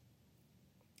flex.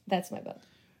 That's my vote.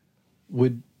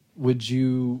 Would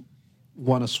you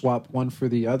want to swap one for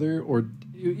the other, or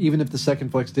even if the second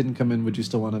flex didn't come in, would you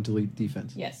still want to delete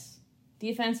defense? Yes.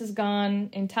 Defense is gone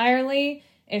entirely.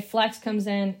 If flex comes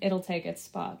in, it'll take its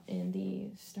spot in the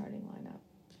starting lineup.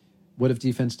 What if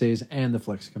defense stays and the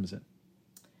flex comes in?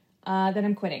 Then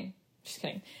I'm quitting. Just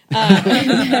kidding.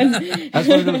 I just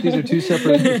want to know if these are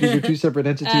two separate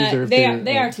entities, or if they are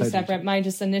tied two to each separate. other. My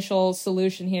just initial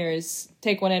solution here is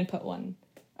take one in, put one,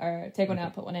 or take one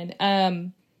out, put one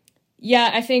in.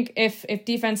 Yeah, I think if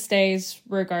defense stays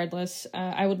regardless,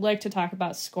 I would like to talk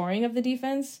about scoring of the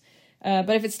defense.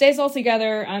 But if it stays all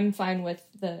together, I'm fine with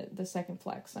the second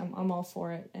flex. I'm all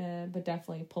for it, but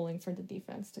definitely pulling for the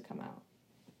defense to come out.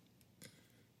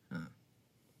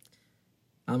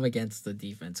 I'm against the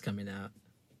defense coming out.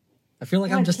 I feel like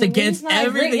God, I'm just can we against not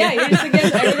agree? everything. Yeah, you're just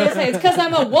against everything. It's because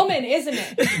I'm a woman, isn't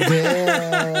it?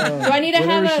 Yeah. Do I need to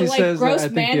Whatever have she a says, gross I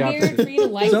think man the beard opposite. for you to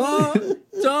like me?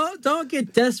 Don't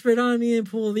get desperate on me and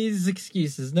pull these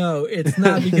excuses. No, it's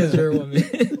not because you're a woman.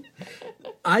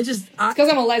 It's because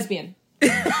I'm a lesbian.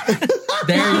 There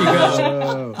you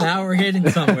go. Oh. Now we're hitting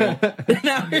somewhere.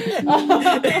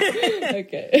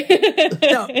 Okay.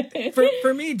 No,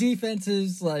 for me, defense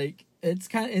is like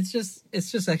it's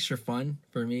just extra fun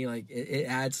for me. Like it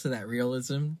adds to that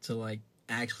realism to like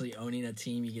actually owning a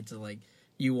team. You get to like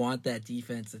you want that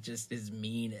defense that just is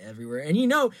mean everywhere, and you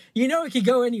know it could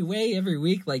go any way every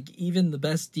week. Like even the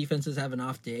best defenses have an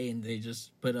off day and they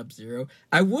just put up 0.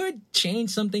 I would change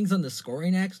some things on the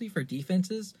scoring actually for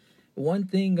defenses. One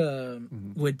thing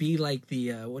would be like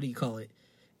the what do you call it?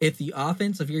 If the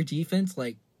offense of your defense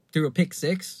like threw a pick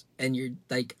 6 and you're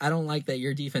like, I don't like that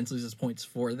your defense loses points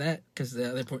for that because the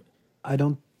other point. I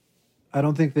don't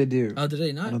think they do. Oh, did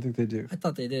they not? I don't think they do. I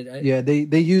thought they did. Yeah,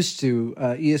 they used to.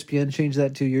 ESPN changed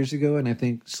that 2 years ago, and I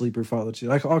think Sleeper followed suit.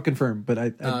 I'll confirm, but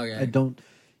Okay. I don't.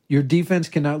 Your defense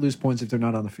cannot lose points if they're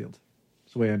not on the field.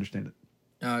 That's the way I understand it.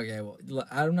 Okay, well,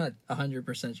 I'm not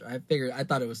 100% sure. I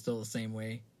thought it was still the same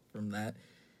way from that.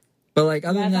 But like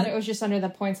other I than thought that, it was just under the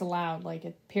points allowed, like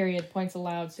a period points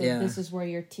allowed. So Yeah. this is where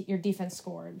your defense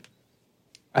scored.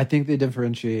 I think they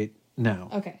differentiate now.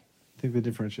 Okay. I think they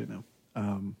differentiate now.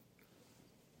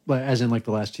 Like as in like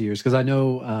the last 2 years, because I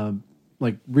know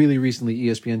like really recently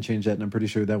ESPN changed that, and I'm pretty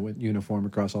sure that went uniform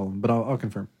across all of them. But I'll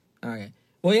confirm. okay.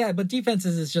 Well, yeah, but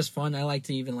defenses is just fun. I like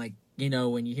to even like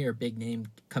when you hear a big name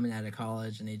coming out of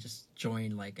college and they just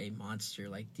join like a monster,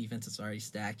 like defense is already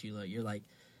stacked. You're like,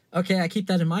 okay, I keep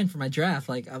that in mind for my draft.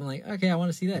 Like I'm like, okay, I want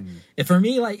to see that. And for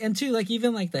me, like, and too, like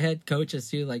even like the head coaches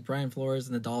too, like Brian Flores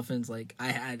and the Dolphins. Like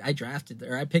I drafted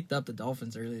or I picked up the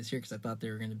Dolphins early this year because I thought they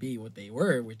were going to be what they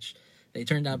were, which they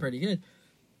turned out pretty good.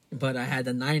 But I had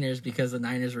the Niners because the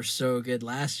Niners were so good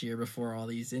last year before all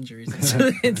these injuries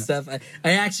and stuff.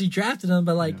 I actually drafted them,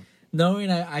 but like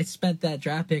knowing I spent that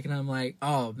draft pick and I'm like,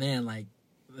 oh man, like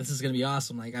this is gonna be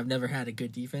awesome. Like I've never had a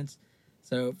good defense.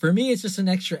 So for me, it's just an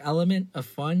extra element of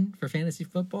fun for fantasy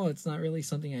football. It's not really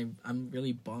something I'm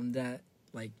really bummed at.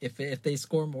 Like if they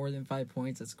score more than 5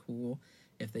 points, that's cool.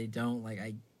 If they don't, like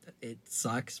it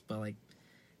sucks. But like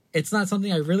it's not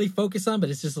something I really focus on. But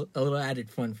it's just a little added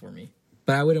fun for me.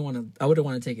 But I wouldn't want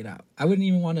to take it out. I wouldn't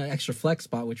even want an extra flex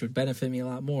spot, which would benefit me a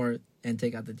lot more, and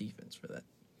take out the defense for that.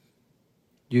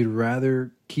 You'd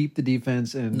rather keep the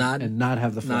defense and not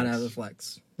have the flex. Not have the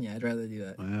flex. Yeah, I'd rather do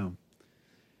that. Wow.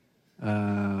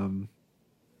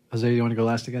 Jose, you want to go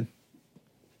last again?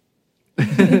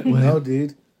 No,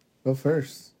 dude. Go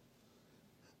first.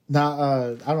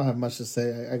 Nah, I don't have much to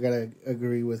say. I gotta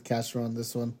agree with Castro on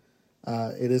this one.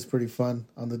 It is pretty fun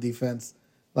on the defense.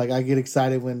 Like, I get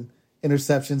excited when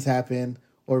interceptions happen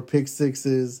or pick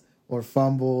sixes or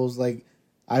fumbles. Like,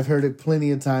 I've heard it plenty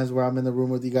of times where I'm in the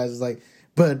room with you guys. It's like,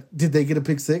 but did they get a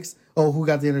pick six? Oh, who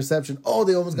got the interception? Oh,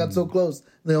 they almost got so close.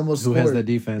 They almost Who scored. has that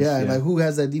defense? Yeah, Yeah. like who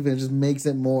has that defense just makes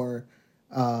it more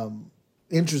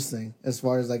interesting as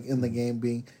far as like in the game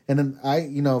being. And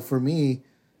then for me,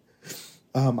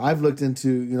 I've looked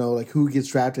into, like who gets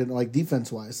drafted like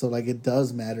defense wise. So like it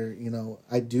does matter.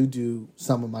 I do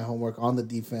some of my homework on the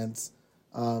defense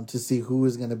to see who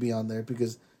is going to be on there,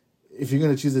 because if you're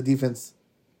going to choose a defense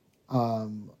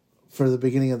for the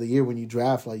beginning of the year when you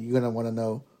draft, like you're going to want to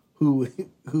know who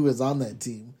is on that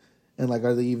team and like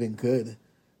are they even good.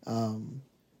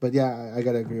 But yeah, I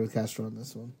got to agree with Castro on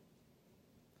this one.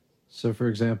 So, for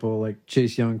example, like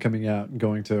Chase Young coming out and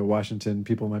going to Washington,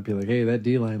 people might be like, "Hey, that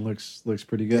D line looks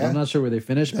pretty good." Yeah. I'm not sure where they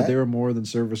finished, but they were more than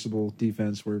serviceable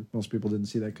defense. Where most people didn't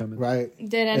see that coming. Right.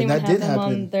 Did anyone that have did them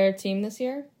on happen. their team this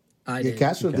year? I did.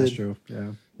 Castro did. Castro,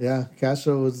 yeah. Yeah,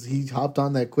 Castro he hopped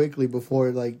on that quickly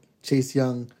before like Chase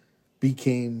Young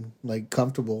became like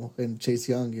comfortable, and Chase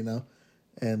Young,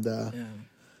 And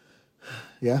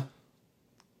Yeah.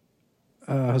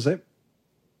 Jose?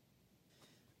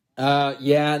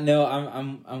 No,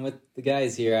 I'm with the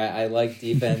guys here. I like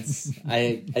defense.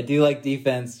 I do like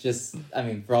defense. Just, I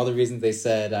mean, for all the reasons they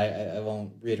said, I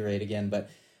won't reiterate again. But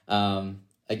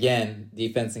again,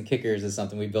 defense and kickers is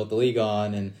something we built the league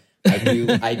on, and I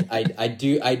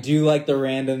do like the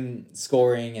random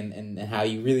scoring and how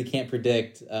you really can't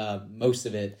predict most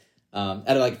of it.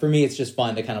 And like for me, it's just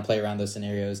fun to kind of play around those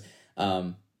scenarios.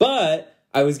 But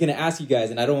I was going to ask you guys,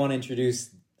 and I don't want to introduce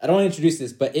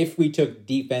this, but if we took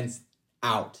defense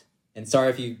out, and sorry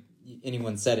if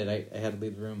anyone said it, I had to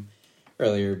leave the room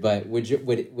earlier, but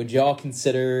would y'all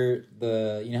consider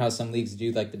how some leagues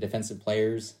do like the defensive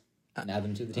players and add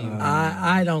them to the team?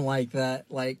 I don't like that.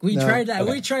 Like we tried that.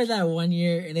 Okay. We tried that one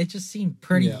year, and it just seemed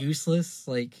pretty useless.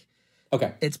 Like,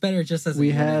 okay, it's better just as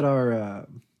we had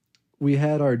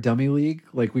our dummy league.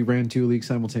 Like we ran 2 leagues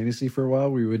simultaneously for a while.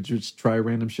 We would just try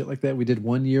random shit like that. We did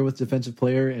 1 year with defensive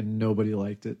player, and nobody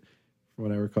liked it, from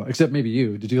what I recall. Except maybe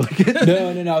you. Did you like it?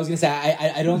 No. I was gonna say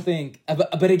I don't think.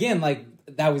 But again, like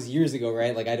that was years ago,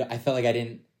 right? Like I felt like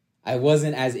I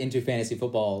wasn't as into fantasy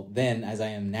football then as I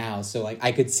am now. So like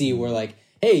I could see where like,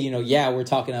 hey, we're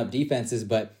talking up defenses,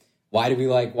 but why do we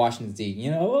like Washington's D?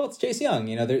 Well, it's Chase Young.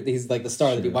 He's like the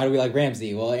star of the D. Why do we like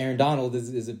Ramsey? Well, Aaron Donald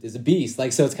is a beast.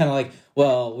 Like, so it's kind of like,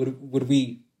 well, would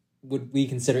we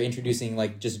consider introducing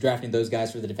like just drafting those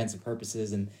guys for the defensive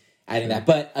purposes and adding that?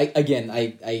 But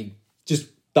I just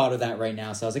thought of that right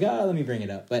now, so I was like, let me bring it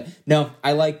up. But no,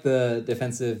 I like the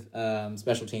defensive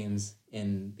special teams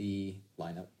in the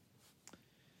lineup.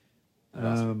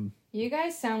 You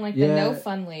guys sound like the No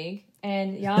Fun League,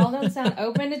 and y'all don't sound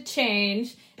open to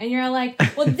change, and you're like,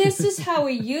 well, this is how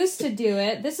we used to do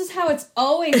it. This is how it's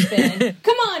always been.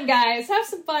 Come on, guys. Have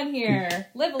some fun here.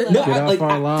 Live a little. No, Get off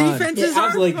our lawn. Defenses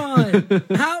are fun.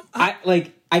 How?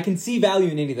 I can see value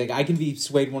in anything. I can be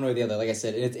swayed one way or the other. Like I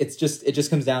said, it just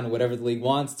comes down to whatever the league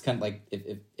wants. It's kind of like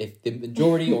if the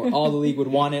majority or all the league would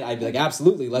want it, I'd be like,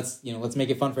 absolutely. Let's make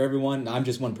it fun for everyone. I'm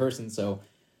just one person, so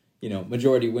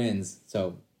majority wins.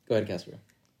 So go ahead, Casper.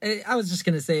 I was just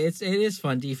gonna say it is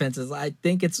fun defenses. I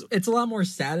think it's a lot more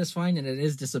satisfying than it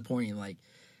is disappointing. Like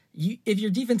if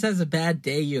your defense has a bad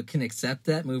day, you can accept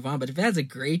that, move on. But if it has a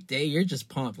great day, you're just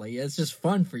pumped. Like it's just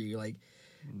fun for you. Like,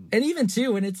 and even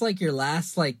too when it's like your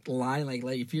last like line, like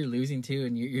if you're losing too,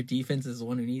 and your defense is the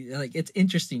one who needs. Like it's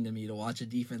interesting to me to watch a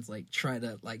defense like try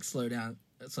to like slow down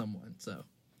someone. So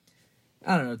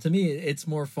I don't know. To me, it's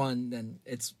more fun than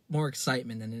it's more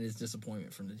excitement than it is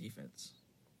disappointment from the defense.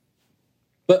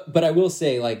 But I will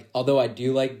say, like, although I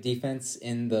do like defense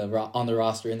on the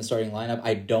roster in the starting lineup,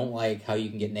 I don't like how you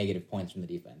can get negative points from the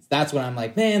defense. That's when I'm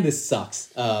like, man, this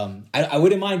sucks. I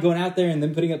wouldn't mind going out there and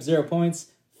then putting up 0 points.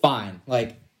 Fine,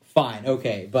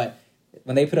 okay. But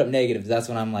when they put up negatives, that's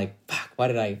when I'm like, fuck, why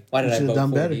did I vote for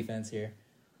better. Defense here?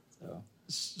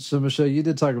 So Michelle, you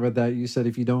did talk about that. You said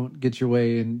if you don't get your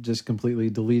way and just completely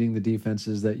deleting the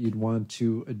defenses, that you'd want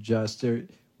to adjust.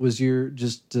 Was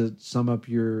just to sum up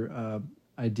your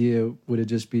idea, would it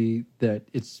just be that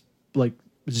it's like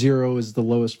 0 is the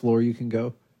lowest floor you can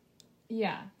go?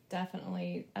 Yeah,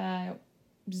 definitely.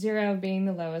 0 being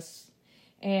the lowest.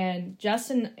 And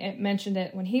Justin mentioned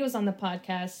it when he was on the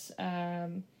podcast,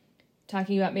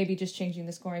 talking about maybe just changing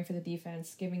the scoring for the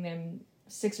defense, giving them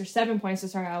 6 or 7 points to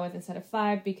start out with instead of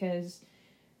 5, because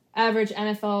average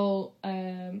NFL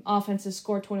offenses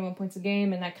score 21 points a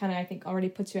game, and that kind of, I think, already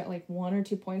puts you at like 1 or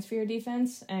 2 points for your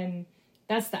defense, and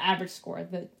that's the average score.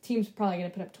 The team's probably going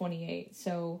to put up 28.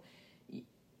 So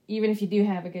even if you do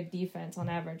have a good defense, on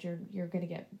average, you're going to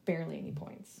get barely any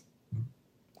points.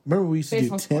 Remember, we used to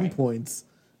do 10 points.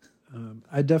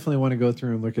 I definitely want to go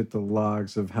through and look at the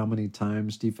logs of how many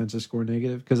times defenses score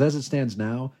negative, because as it stands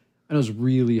now, I know it's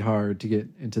really hard to get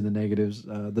into the negatives.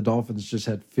 The Dolphins just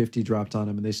had 50 dropped on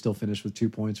them, and they still finished with 2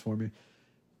 points for me.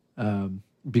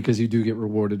 Because you do get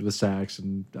rewarded with sacks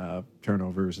and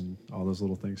turnovers and all those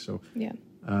little things. So yeah,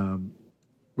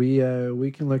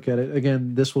 we can look at it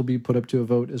again. This will be put up to a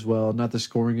vote as well, not the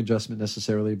scoring adjustment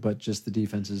necessarily, but just the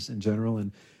defenses in general.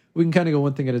 And we can kind of go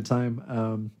one thing at a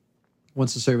time.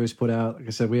 Once the survey's put out, like I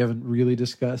said, we haven't really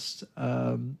discussed,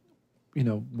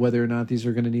 whether or not these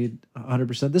are going to need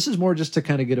 100%. This is more just to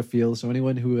kind of get a feel. So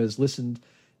anyone who has listened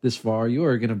this far, you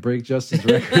are going to break Justin's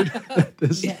record at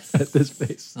this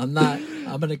pace. I'm not.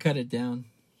 I'm going to cut it down.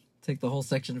 Take the whole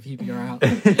section of PPR out.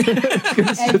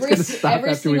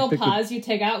 Every single pause you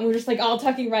take out, and we're just like all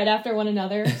talking right after one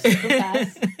another, super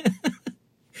fast.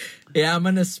 Yeah, I'm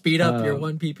going to speed up your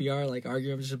one PPR, like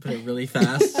argue. I'm just going to put it really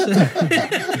fast.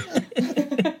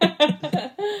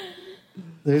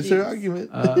 There's your argument.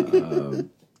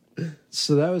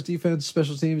 So that was defense,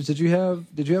 special teams. Did you have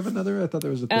another? I thought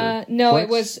there was a third. No,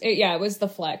 Flex? it was the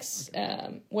flex,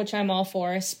 which I'm all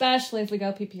for, especially if we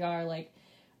go PPR. Like,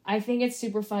 I think it's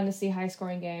super fun to see high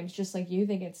scoring games, just like you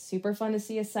think it's super fun to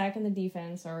see a sack in the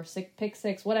defense or pick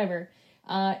six, whatever.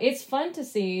 It's fun to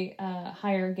see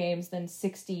higher games than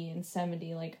 60 and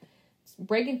 70. Like,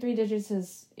 breaking 3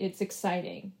 digits it's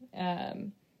exciting.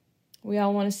 We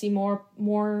all want to see more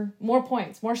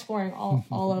points, more scoring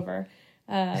all over.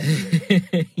 But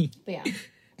yeah.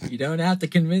 You don't have to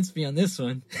convince me on this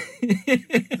one.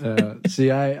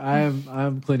 See,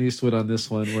 I'm Clint Eastwood on this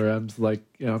one, where I'm like,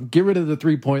 get rid of the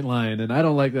 3-point line, and I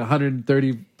don't like the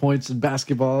 130 points in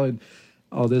basketball and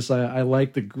all this. I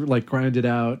like the grinded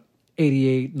out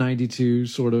 88, 92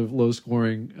 sort of low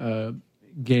scoring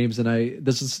games, and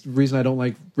this is the reason I don't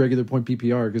like regular point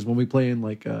PPR, because when we play in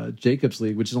like Jacobs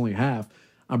League, which is only half,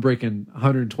 I'm breaking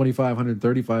 125,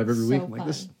 135 every week. I'm like,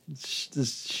 this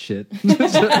shit.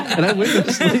 And I win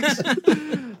those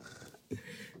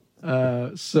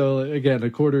leagues. So again, a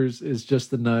quarters is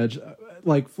just the nudge.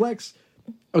 Like flex,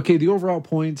 okay, the overall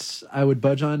points I would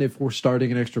budge on if we're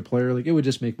starting an extra player. Like, it would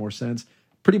just make more sense.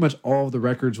 Pretty much all of the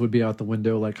records would be out the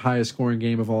window, like highest scoring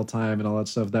game of all time and all that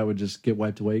stuff. That would just get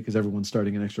wiped away because everyone's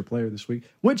starting an extra player this week.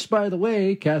 Which, by the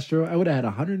way, Castro, I would have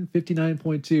had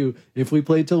 159.2 if we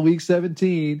played till week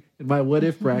 17 in my what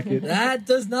if bracket. That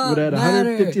does not would have had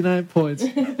 159 points.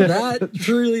 That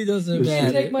truly doesn't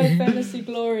matter. Take my fantasy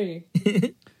glory.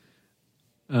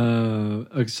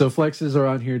 Okay, so flexes are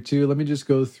on here too. Let me just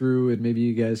go through and maybe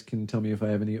you guys can tell me if I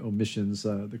have any omissions.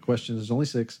 The question is only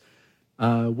 6.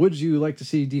 Would you like to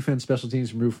see defense special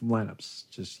teams removed from lineups?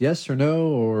 Just yes or no,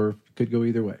 or could go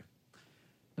either way.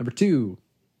 Number 2,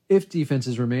 if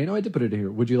defenses remain, I did put it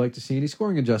here. Would you like to see any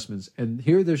scoring adjustments? And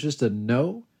here there's just a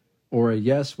no or a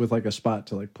yes with like a spot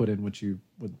to like put in what you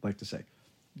would like to say.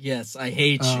 Yes, I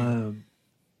hate you.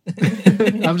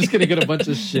 I'm just going to get a bunch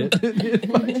of shit.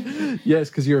 Yes,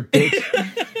 because you're a bitch.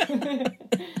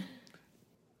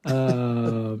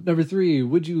 Number 3,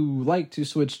 would you like to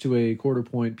switch to a quarter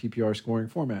point PPR scoring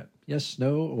format? Yes,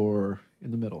 no, or in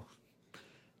the middle.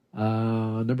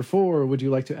 Number 4, would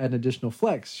you like to add an additional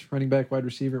flex, running back, wide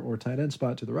receiver, or tight end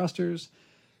spot to the rosters?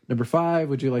 Number 5,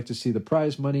 would you like to see the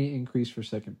prize money increase for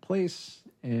second place?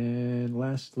 And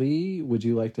lastly, would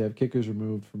you like to have kickers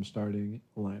removed from starting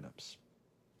lineups?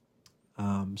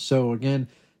 So again,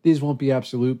 these won't be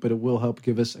absolute, but it will help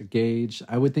give us a gauge.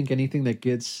 I would think anything that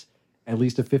gets at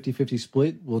least a 50-50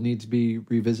 split will need to be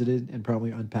revisited and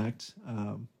probably unpacked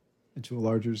into a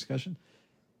larger discussion.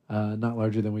 Not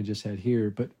larger than we just had here.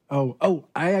 But,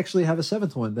 I actually have a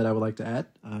 7th one that I would like to add.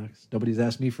 Nobody's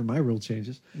asked me for my rule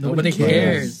changes. Nobody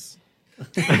cares.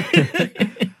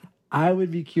 I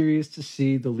would be curious to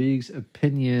see the league's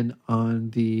opinion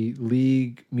on the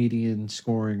league median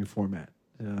scoring format.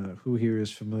 Who here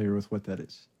is familiar with what that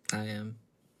is? I am.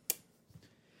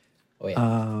 Oh,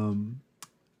 yeah.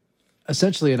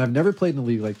 Essentially, and I've never played in a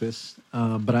league like this,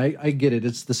 but I get it.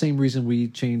 It's the same reason we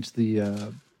changed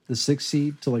the 6th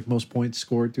seed to like most points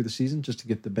scored through the season, just to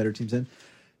get the better teams in.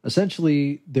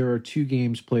 Essentially, there are 2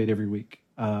 games played every week.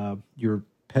 Your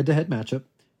head-to-head matchup,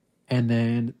 and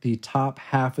then the top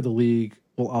half of the league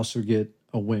will also get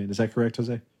a win. Is that correct,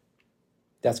 Jose?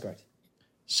 That's correct.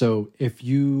 So if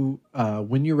you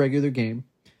win your regular game,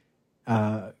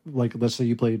 like let's say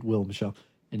you played Will, Michelle,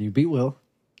 and you beat Will,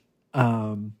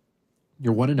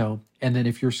 you're 1-0. And then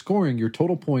if you're scoring, your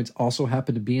total points also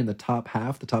happen to be in the top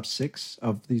half, the top 6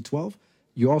 of the 12,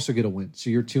 you also get a win.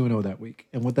 So you're 2-0 that week.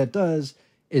 And what that does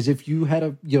is if you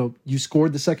had you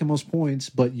scored the second most points,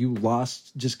 but you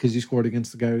lost just because you scored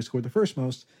against the guy who scored the first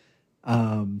most,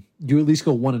 you at least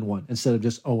go 1-1 instead of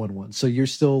just 0-1. So you're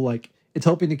still like, it's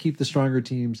helping to keep the stronger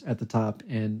teams at the top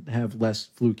and have less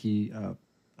fluky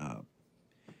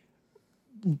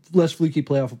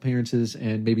playoff appearances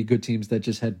and maybe good teams that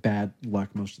just had bad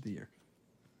luck most of the year.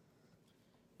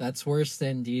 That's worse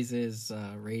than Deez's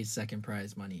raise second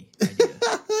prize money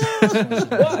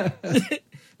idea.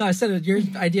 No, I said your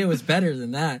idea was better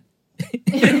than that.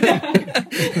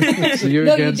 So you're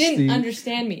no, against you didn't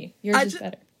understand me. You're just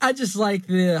better. I just like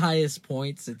the highest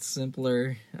points. It's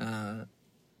simpler.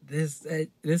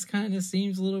 This kind of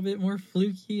seems a little bit more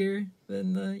flukier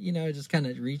than the, just kind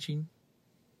of reaching.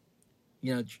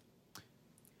 How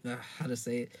to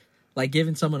say it? Like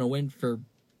giving someone a win for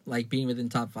like being within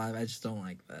top 5. I just don't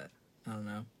like that. I don't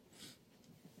know.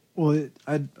 Well,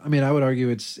 I would argue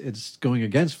it's going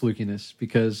against flukiness,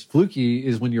 because fluky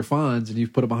is when you're Fonz and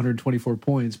you've put up 124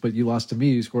 points, but you lost to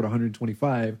me, you scored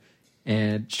 125.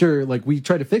 And sure, like we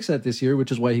tried to fix that this year,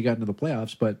 which is why he got into the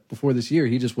playoffs. But before this year,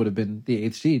 he just would have been the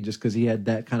 8th seed just because he had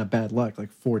that kind of bad luck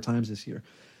like 4 times this year.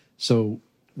 So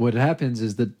what happens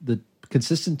is that the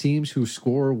consistent teams who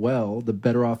score well, the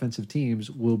better offensive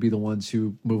teams, will be the ones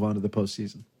who move on to the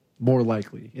postseason. More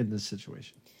likely in this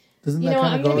situation. Doesn't You that know what?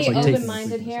 kind I'm of go? going to be like taking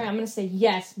open-minded the here. season. I'm going to say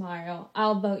yes, Mario.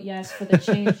 I'll vote yes for the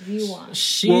change you want.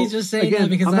 She's just saying again, that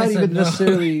because I'm not I said even no.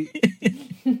 necessarily.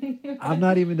 I'm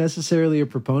not even necessarily a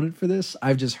proponent for this.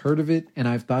 I've just heard of it and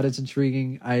I've thought it's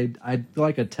intriguing. I'd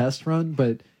like a test run,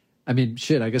 but I mean,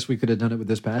 shit. I guess we could have done it with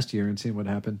this past year and seen what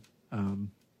happened.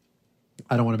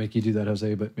 I don't want to make you do that,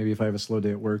 Jose, but maybe if I have a slow day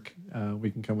at work,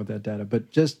 we can come with that data. But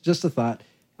just a thought.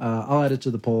 I'll add it to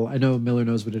the poll. I know Miller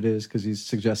knows what it is because he's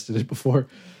suggested it before.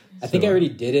 I think I already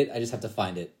did it. I just have to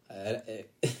find it.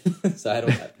 So I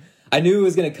don't. I knew it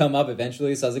was going to come up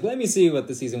eventually, so I was like, let me see what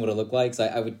the season would have looked like. So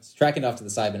I was tracking it off to the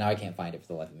side, but now I can't find it for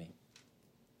the life of me.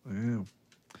 Wow.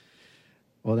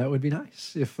 Well, that would be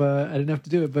nice if I didn't have to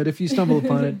do it. But if you stumble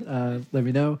upon it, let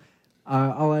me know.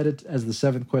 I'll add it as the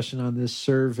 7th question on this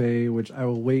survey, which I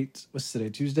will wait. What's today?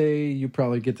 Tuesday? You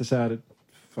probably get this out at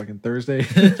fucking Thursday.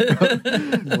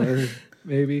 Or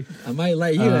maybe. I might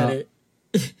let you at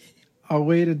it. I'll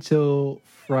wait until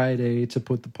Friday to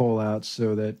put the poll out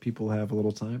so that people have a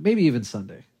little time. Maybe even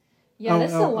Sunday. Yeah,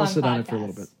 this is a long I'll sit podcast. on it for a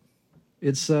little bit.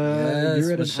 It's Yes,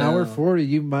 you're at Michelle. an hour 40.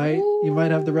 You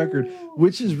might have the record,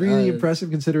 which is really Yes.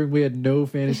 impressive considering we had no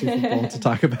fantasy football to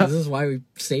talk about. This is why we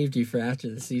saved you for after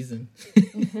the season.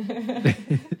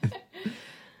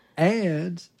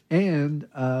 and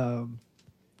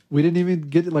we didn't even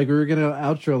get like we were gonna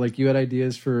outro like you had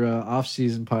ideas for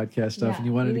off-season podcast stuff Yeah, and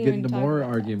you wanted we to didn't get even into talk more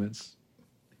about that. arguments.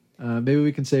 Maybe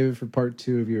we can save it for part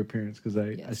 2 of your appearance because I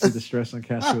Yes. see the stress on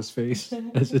Castro's face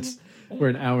as we're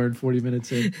an hour and 40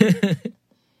 minutes in.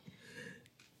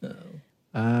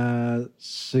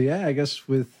 So yeah, I guess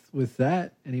with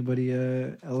that, anybody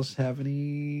else have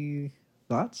any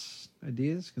thoughts,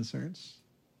 ideas, concerns?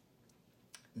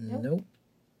 Nope.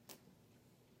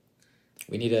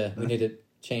 We need to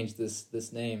change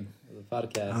this name of the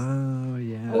podcast. Oh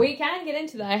yeah. We can get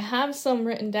into that. I have some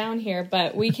written down here,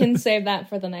 but we can save that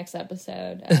for the next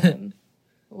episode,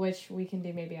 which we can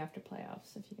do maybe after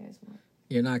playoffs if you guys want.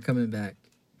 You're not coming back,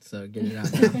 so get it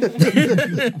out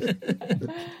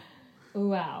now.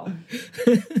 Wow.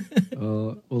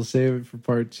 We'll save it for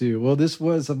part 2. Well, this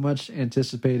was a much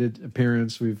anticipated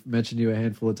appearance. We've mentioned you a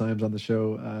handful of times on the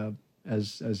show,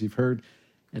 as you've heard,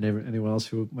 and anyone else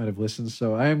who might have listened.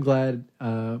 So I am glad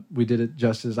we did it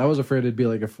justice. I was afraid it'd be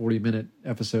like a 40-minute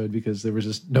episode because there was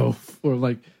just no, or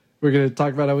like we're going to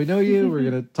talk about how we know you, we're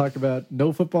going to talk about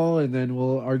no football, and then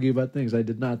we'll argue about things. I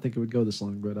did not think it would go this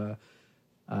long, but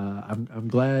I'm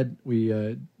glad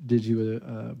we did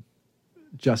you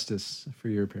justice for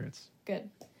your appearance. Good.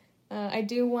 I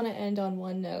do want to end on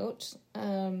one note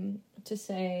to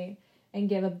say and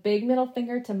give a big middle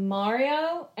finger to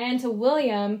Mario and to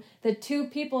William, the 2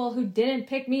 people who didn't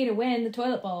pick me to win the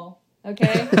toilet bowl.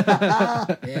 Okay?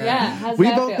 Yeah. How's We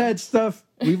that both feel? had stuff.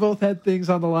 We both had things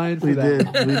on the line for We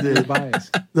that. did. We did.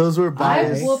 Bias. Those were I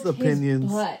biased whooped opinions.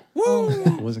 his butt. Oh my It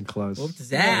God. wasn't close. Whooped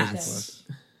his It wasn't ass. close.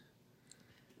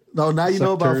 No, now you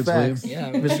know Suck about turds, facts.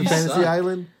 Yeah, Mr. you Fantasy suck.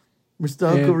 Island, Mr.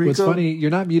 And Uncle Rico. what's funny, you're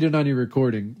not muted on your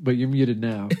recording, but you're muted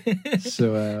now.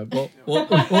 So We'll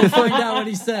find out what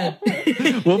he said.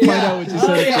 we'll find out what you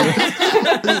said.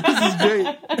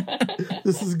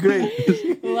 This is great.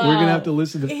 We're gonna have to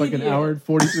listen to fucking hour and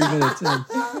 43 minutes. In.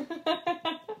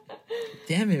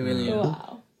 Damn it, William.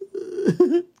 Wow.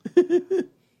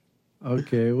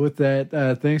 Okay, with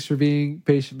that, thanks for being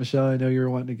patient, Michelle. I know you were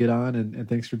wanting to get on, and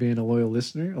thanks for being a loyal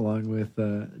listener, along with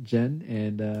Jen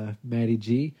and Maddie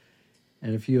G,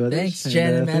 and a few others. Thanks,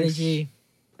 Jen and Maddie thanks- G.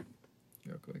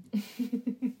 Real quick.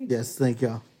 Yes, thank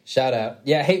y'all. Shout out.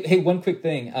 Yeah, hey, one quick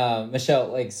thing. Michelle,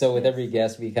 like, so with every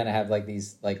guest, we kind of have like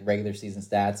these like regular season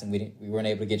stats, and we weren't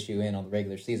able to get you in on the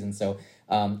regular season. So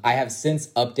I have since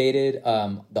updated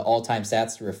the all-time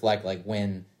stats to reflect like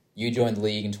when you joined the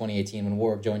league in 2018, when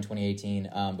Warwick joined 2018.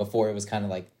 Before it was kind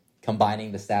of like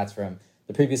combining the stats from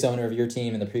the previous owner of your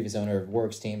team and the previous owner of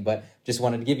Warwick's team. But just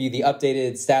wanted to give you the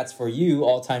updated stats for you.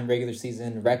 All-time regular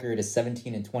season record is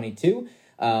 17-22.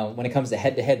 When it comes to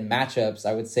head-to-head matchups,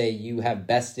 I would say you have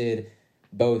bested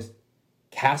both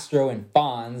Castro and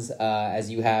Fonz, as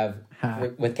you have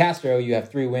with Castro, you have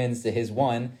 3 wins to his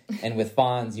 1, and with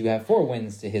Fonz, you have 4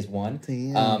 wins to his 1.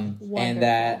 Damn. And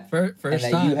that First and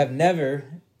that time. you have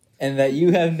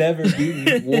never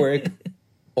beaten Warwick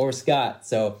or Scott.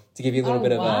 So to give you a little Oh,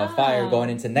 bit of wow. fire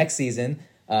going into next season,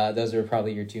 those are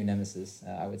probably your 2 nemesis,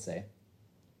 I would say.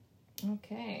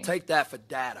 Okay. Take that for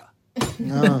data.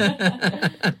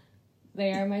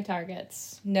 They are my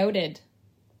targets. Noted.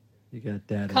 You got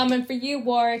data. Coming for you,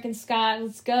 Warwick and Scott.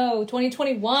 Let's go.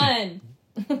 2021.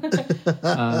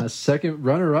 Second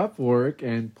runner-up, Warwick,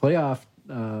 and playoff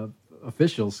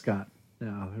official, Scott.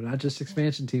 Now, they're not just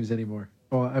expansion teams anymore.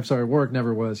 Oh, I'm sorry, Warwick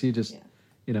never was. He just,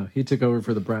 he took over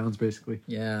for the Browns, basically.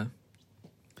 Yeah.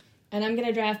 And I'm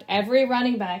gonna draft every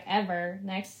running back ever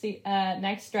next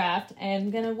draft, and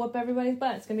I'm gonna whoop everybody's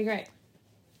butt. It's gonna be great.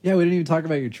 Yeah, we didn't even talk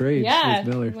about your trades with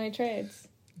Miller. My trades.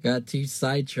 Got too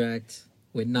sidetracked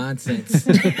with nonsense.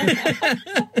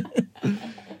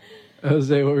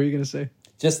 Jose, what were you going to say?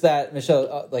 Just that,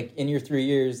 Michelle, like in your 3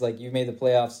 years, like you made the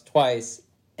playoffs twice,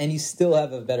 and you still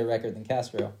have a better record than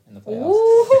Castro in the playoffs.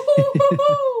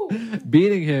 Ooh.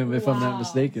 Beating him, if I'm not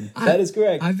mistaken. That is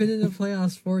correct. I've been in the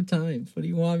playoffs 4 times. What do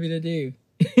you want me to do?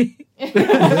 Win.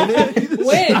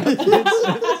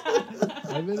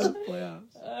 I've been in the playoffs.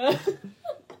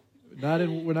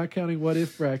 We're not counting what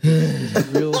if brackets. It's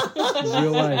real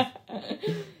life.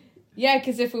 Yeah,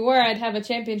 because if we were, I'd have a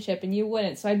championship and you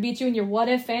wouldn't. So I'd beat you in your what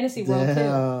if fantasy world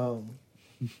too.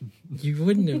 You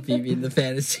wouldn't have beat me in the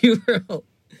fantasy world.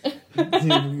 Here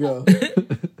we go.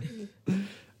 All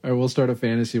right, we'll start a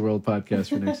fantasy world podcast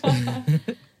for next year.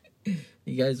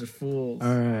 You guys are fools.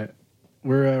 All right,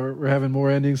 we're having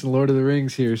more endings than Lord of the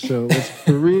Rings here, so let's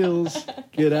for reals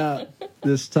get out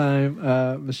this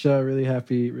time. Michelle, really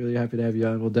happy to have you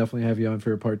on. We'll definitely have you on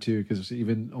for a part 2 because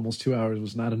even almost 2 hours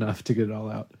was not enough to get it all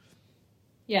out.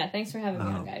 Yeah, thanks for having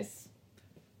me on, guys.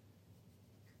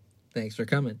 Thanks for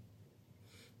coming.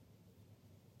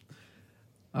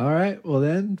 All right, well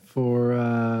then, for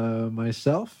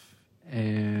myself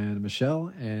and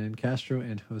Michelle and Castro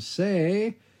and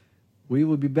Jose, we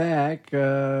will be back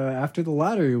after the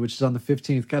lottery, which is on the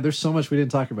 15th. God, there's so much we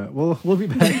didn't talk about. We'll be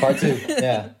back. Part 2,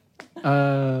 yeah.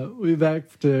 We'll be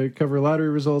back to cover lottery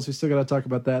results. We still got to talk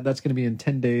about that. That's going to be in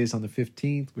 10 days on the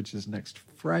 15th, which is next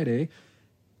Friday.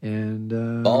 And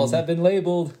balls have been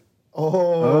labeled.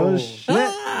 Oh shit!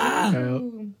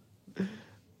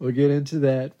 We'll get into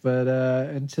that, but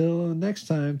until next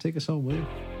time, take us home, will you?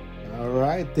 All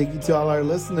right. Thank you to all our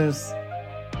listeners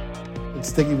and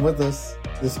sticking with us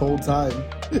this whole time.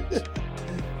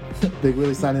 Big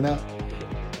Willie signing out.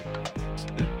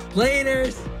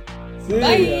 Laters.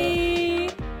 Bye.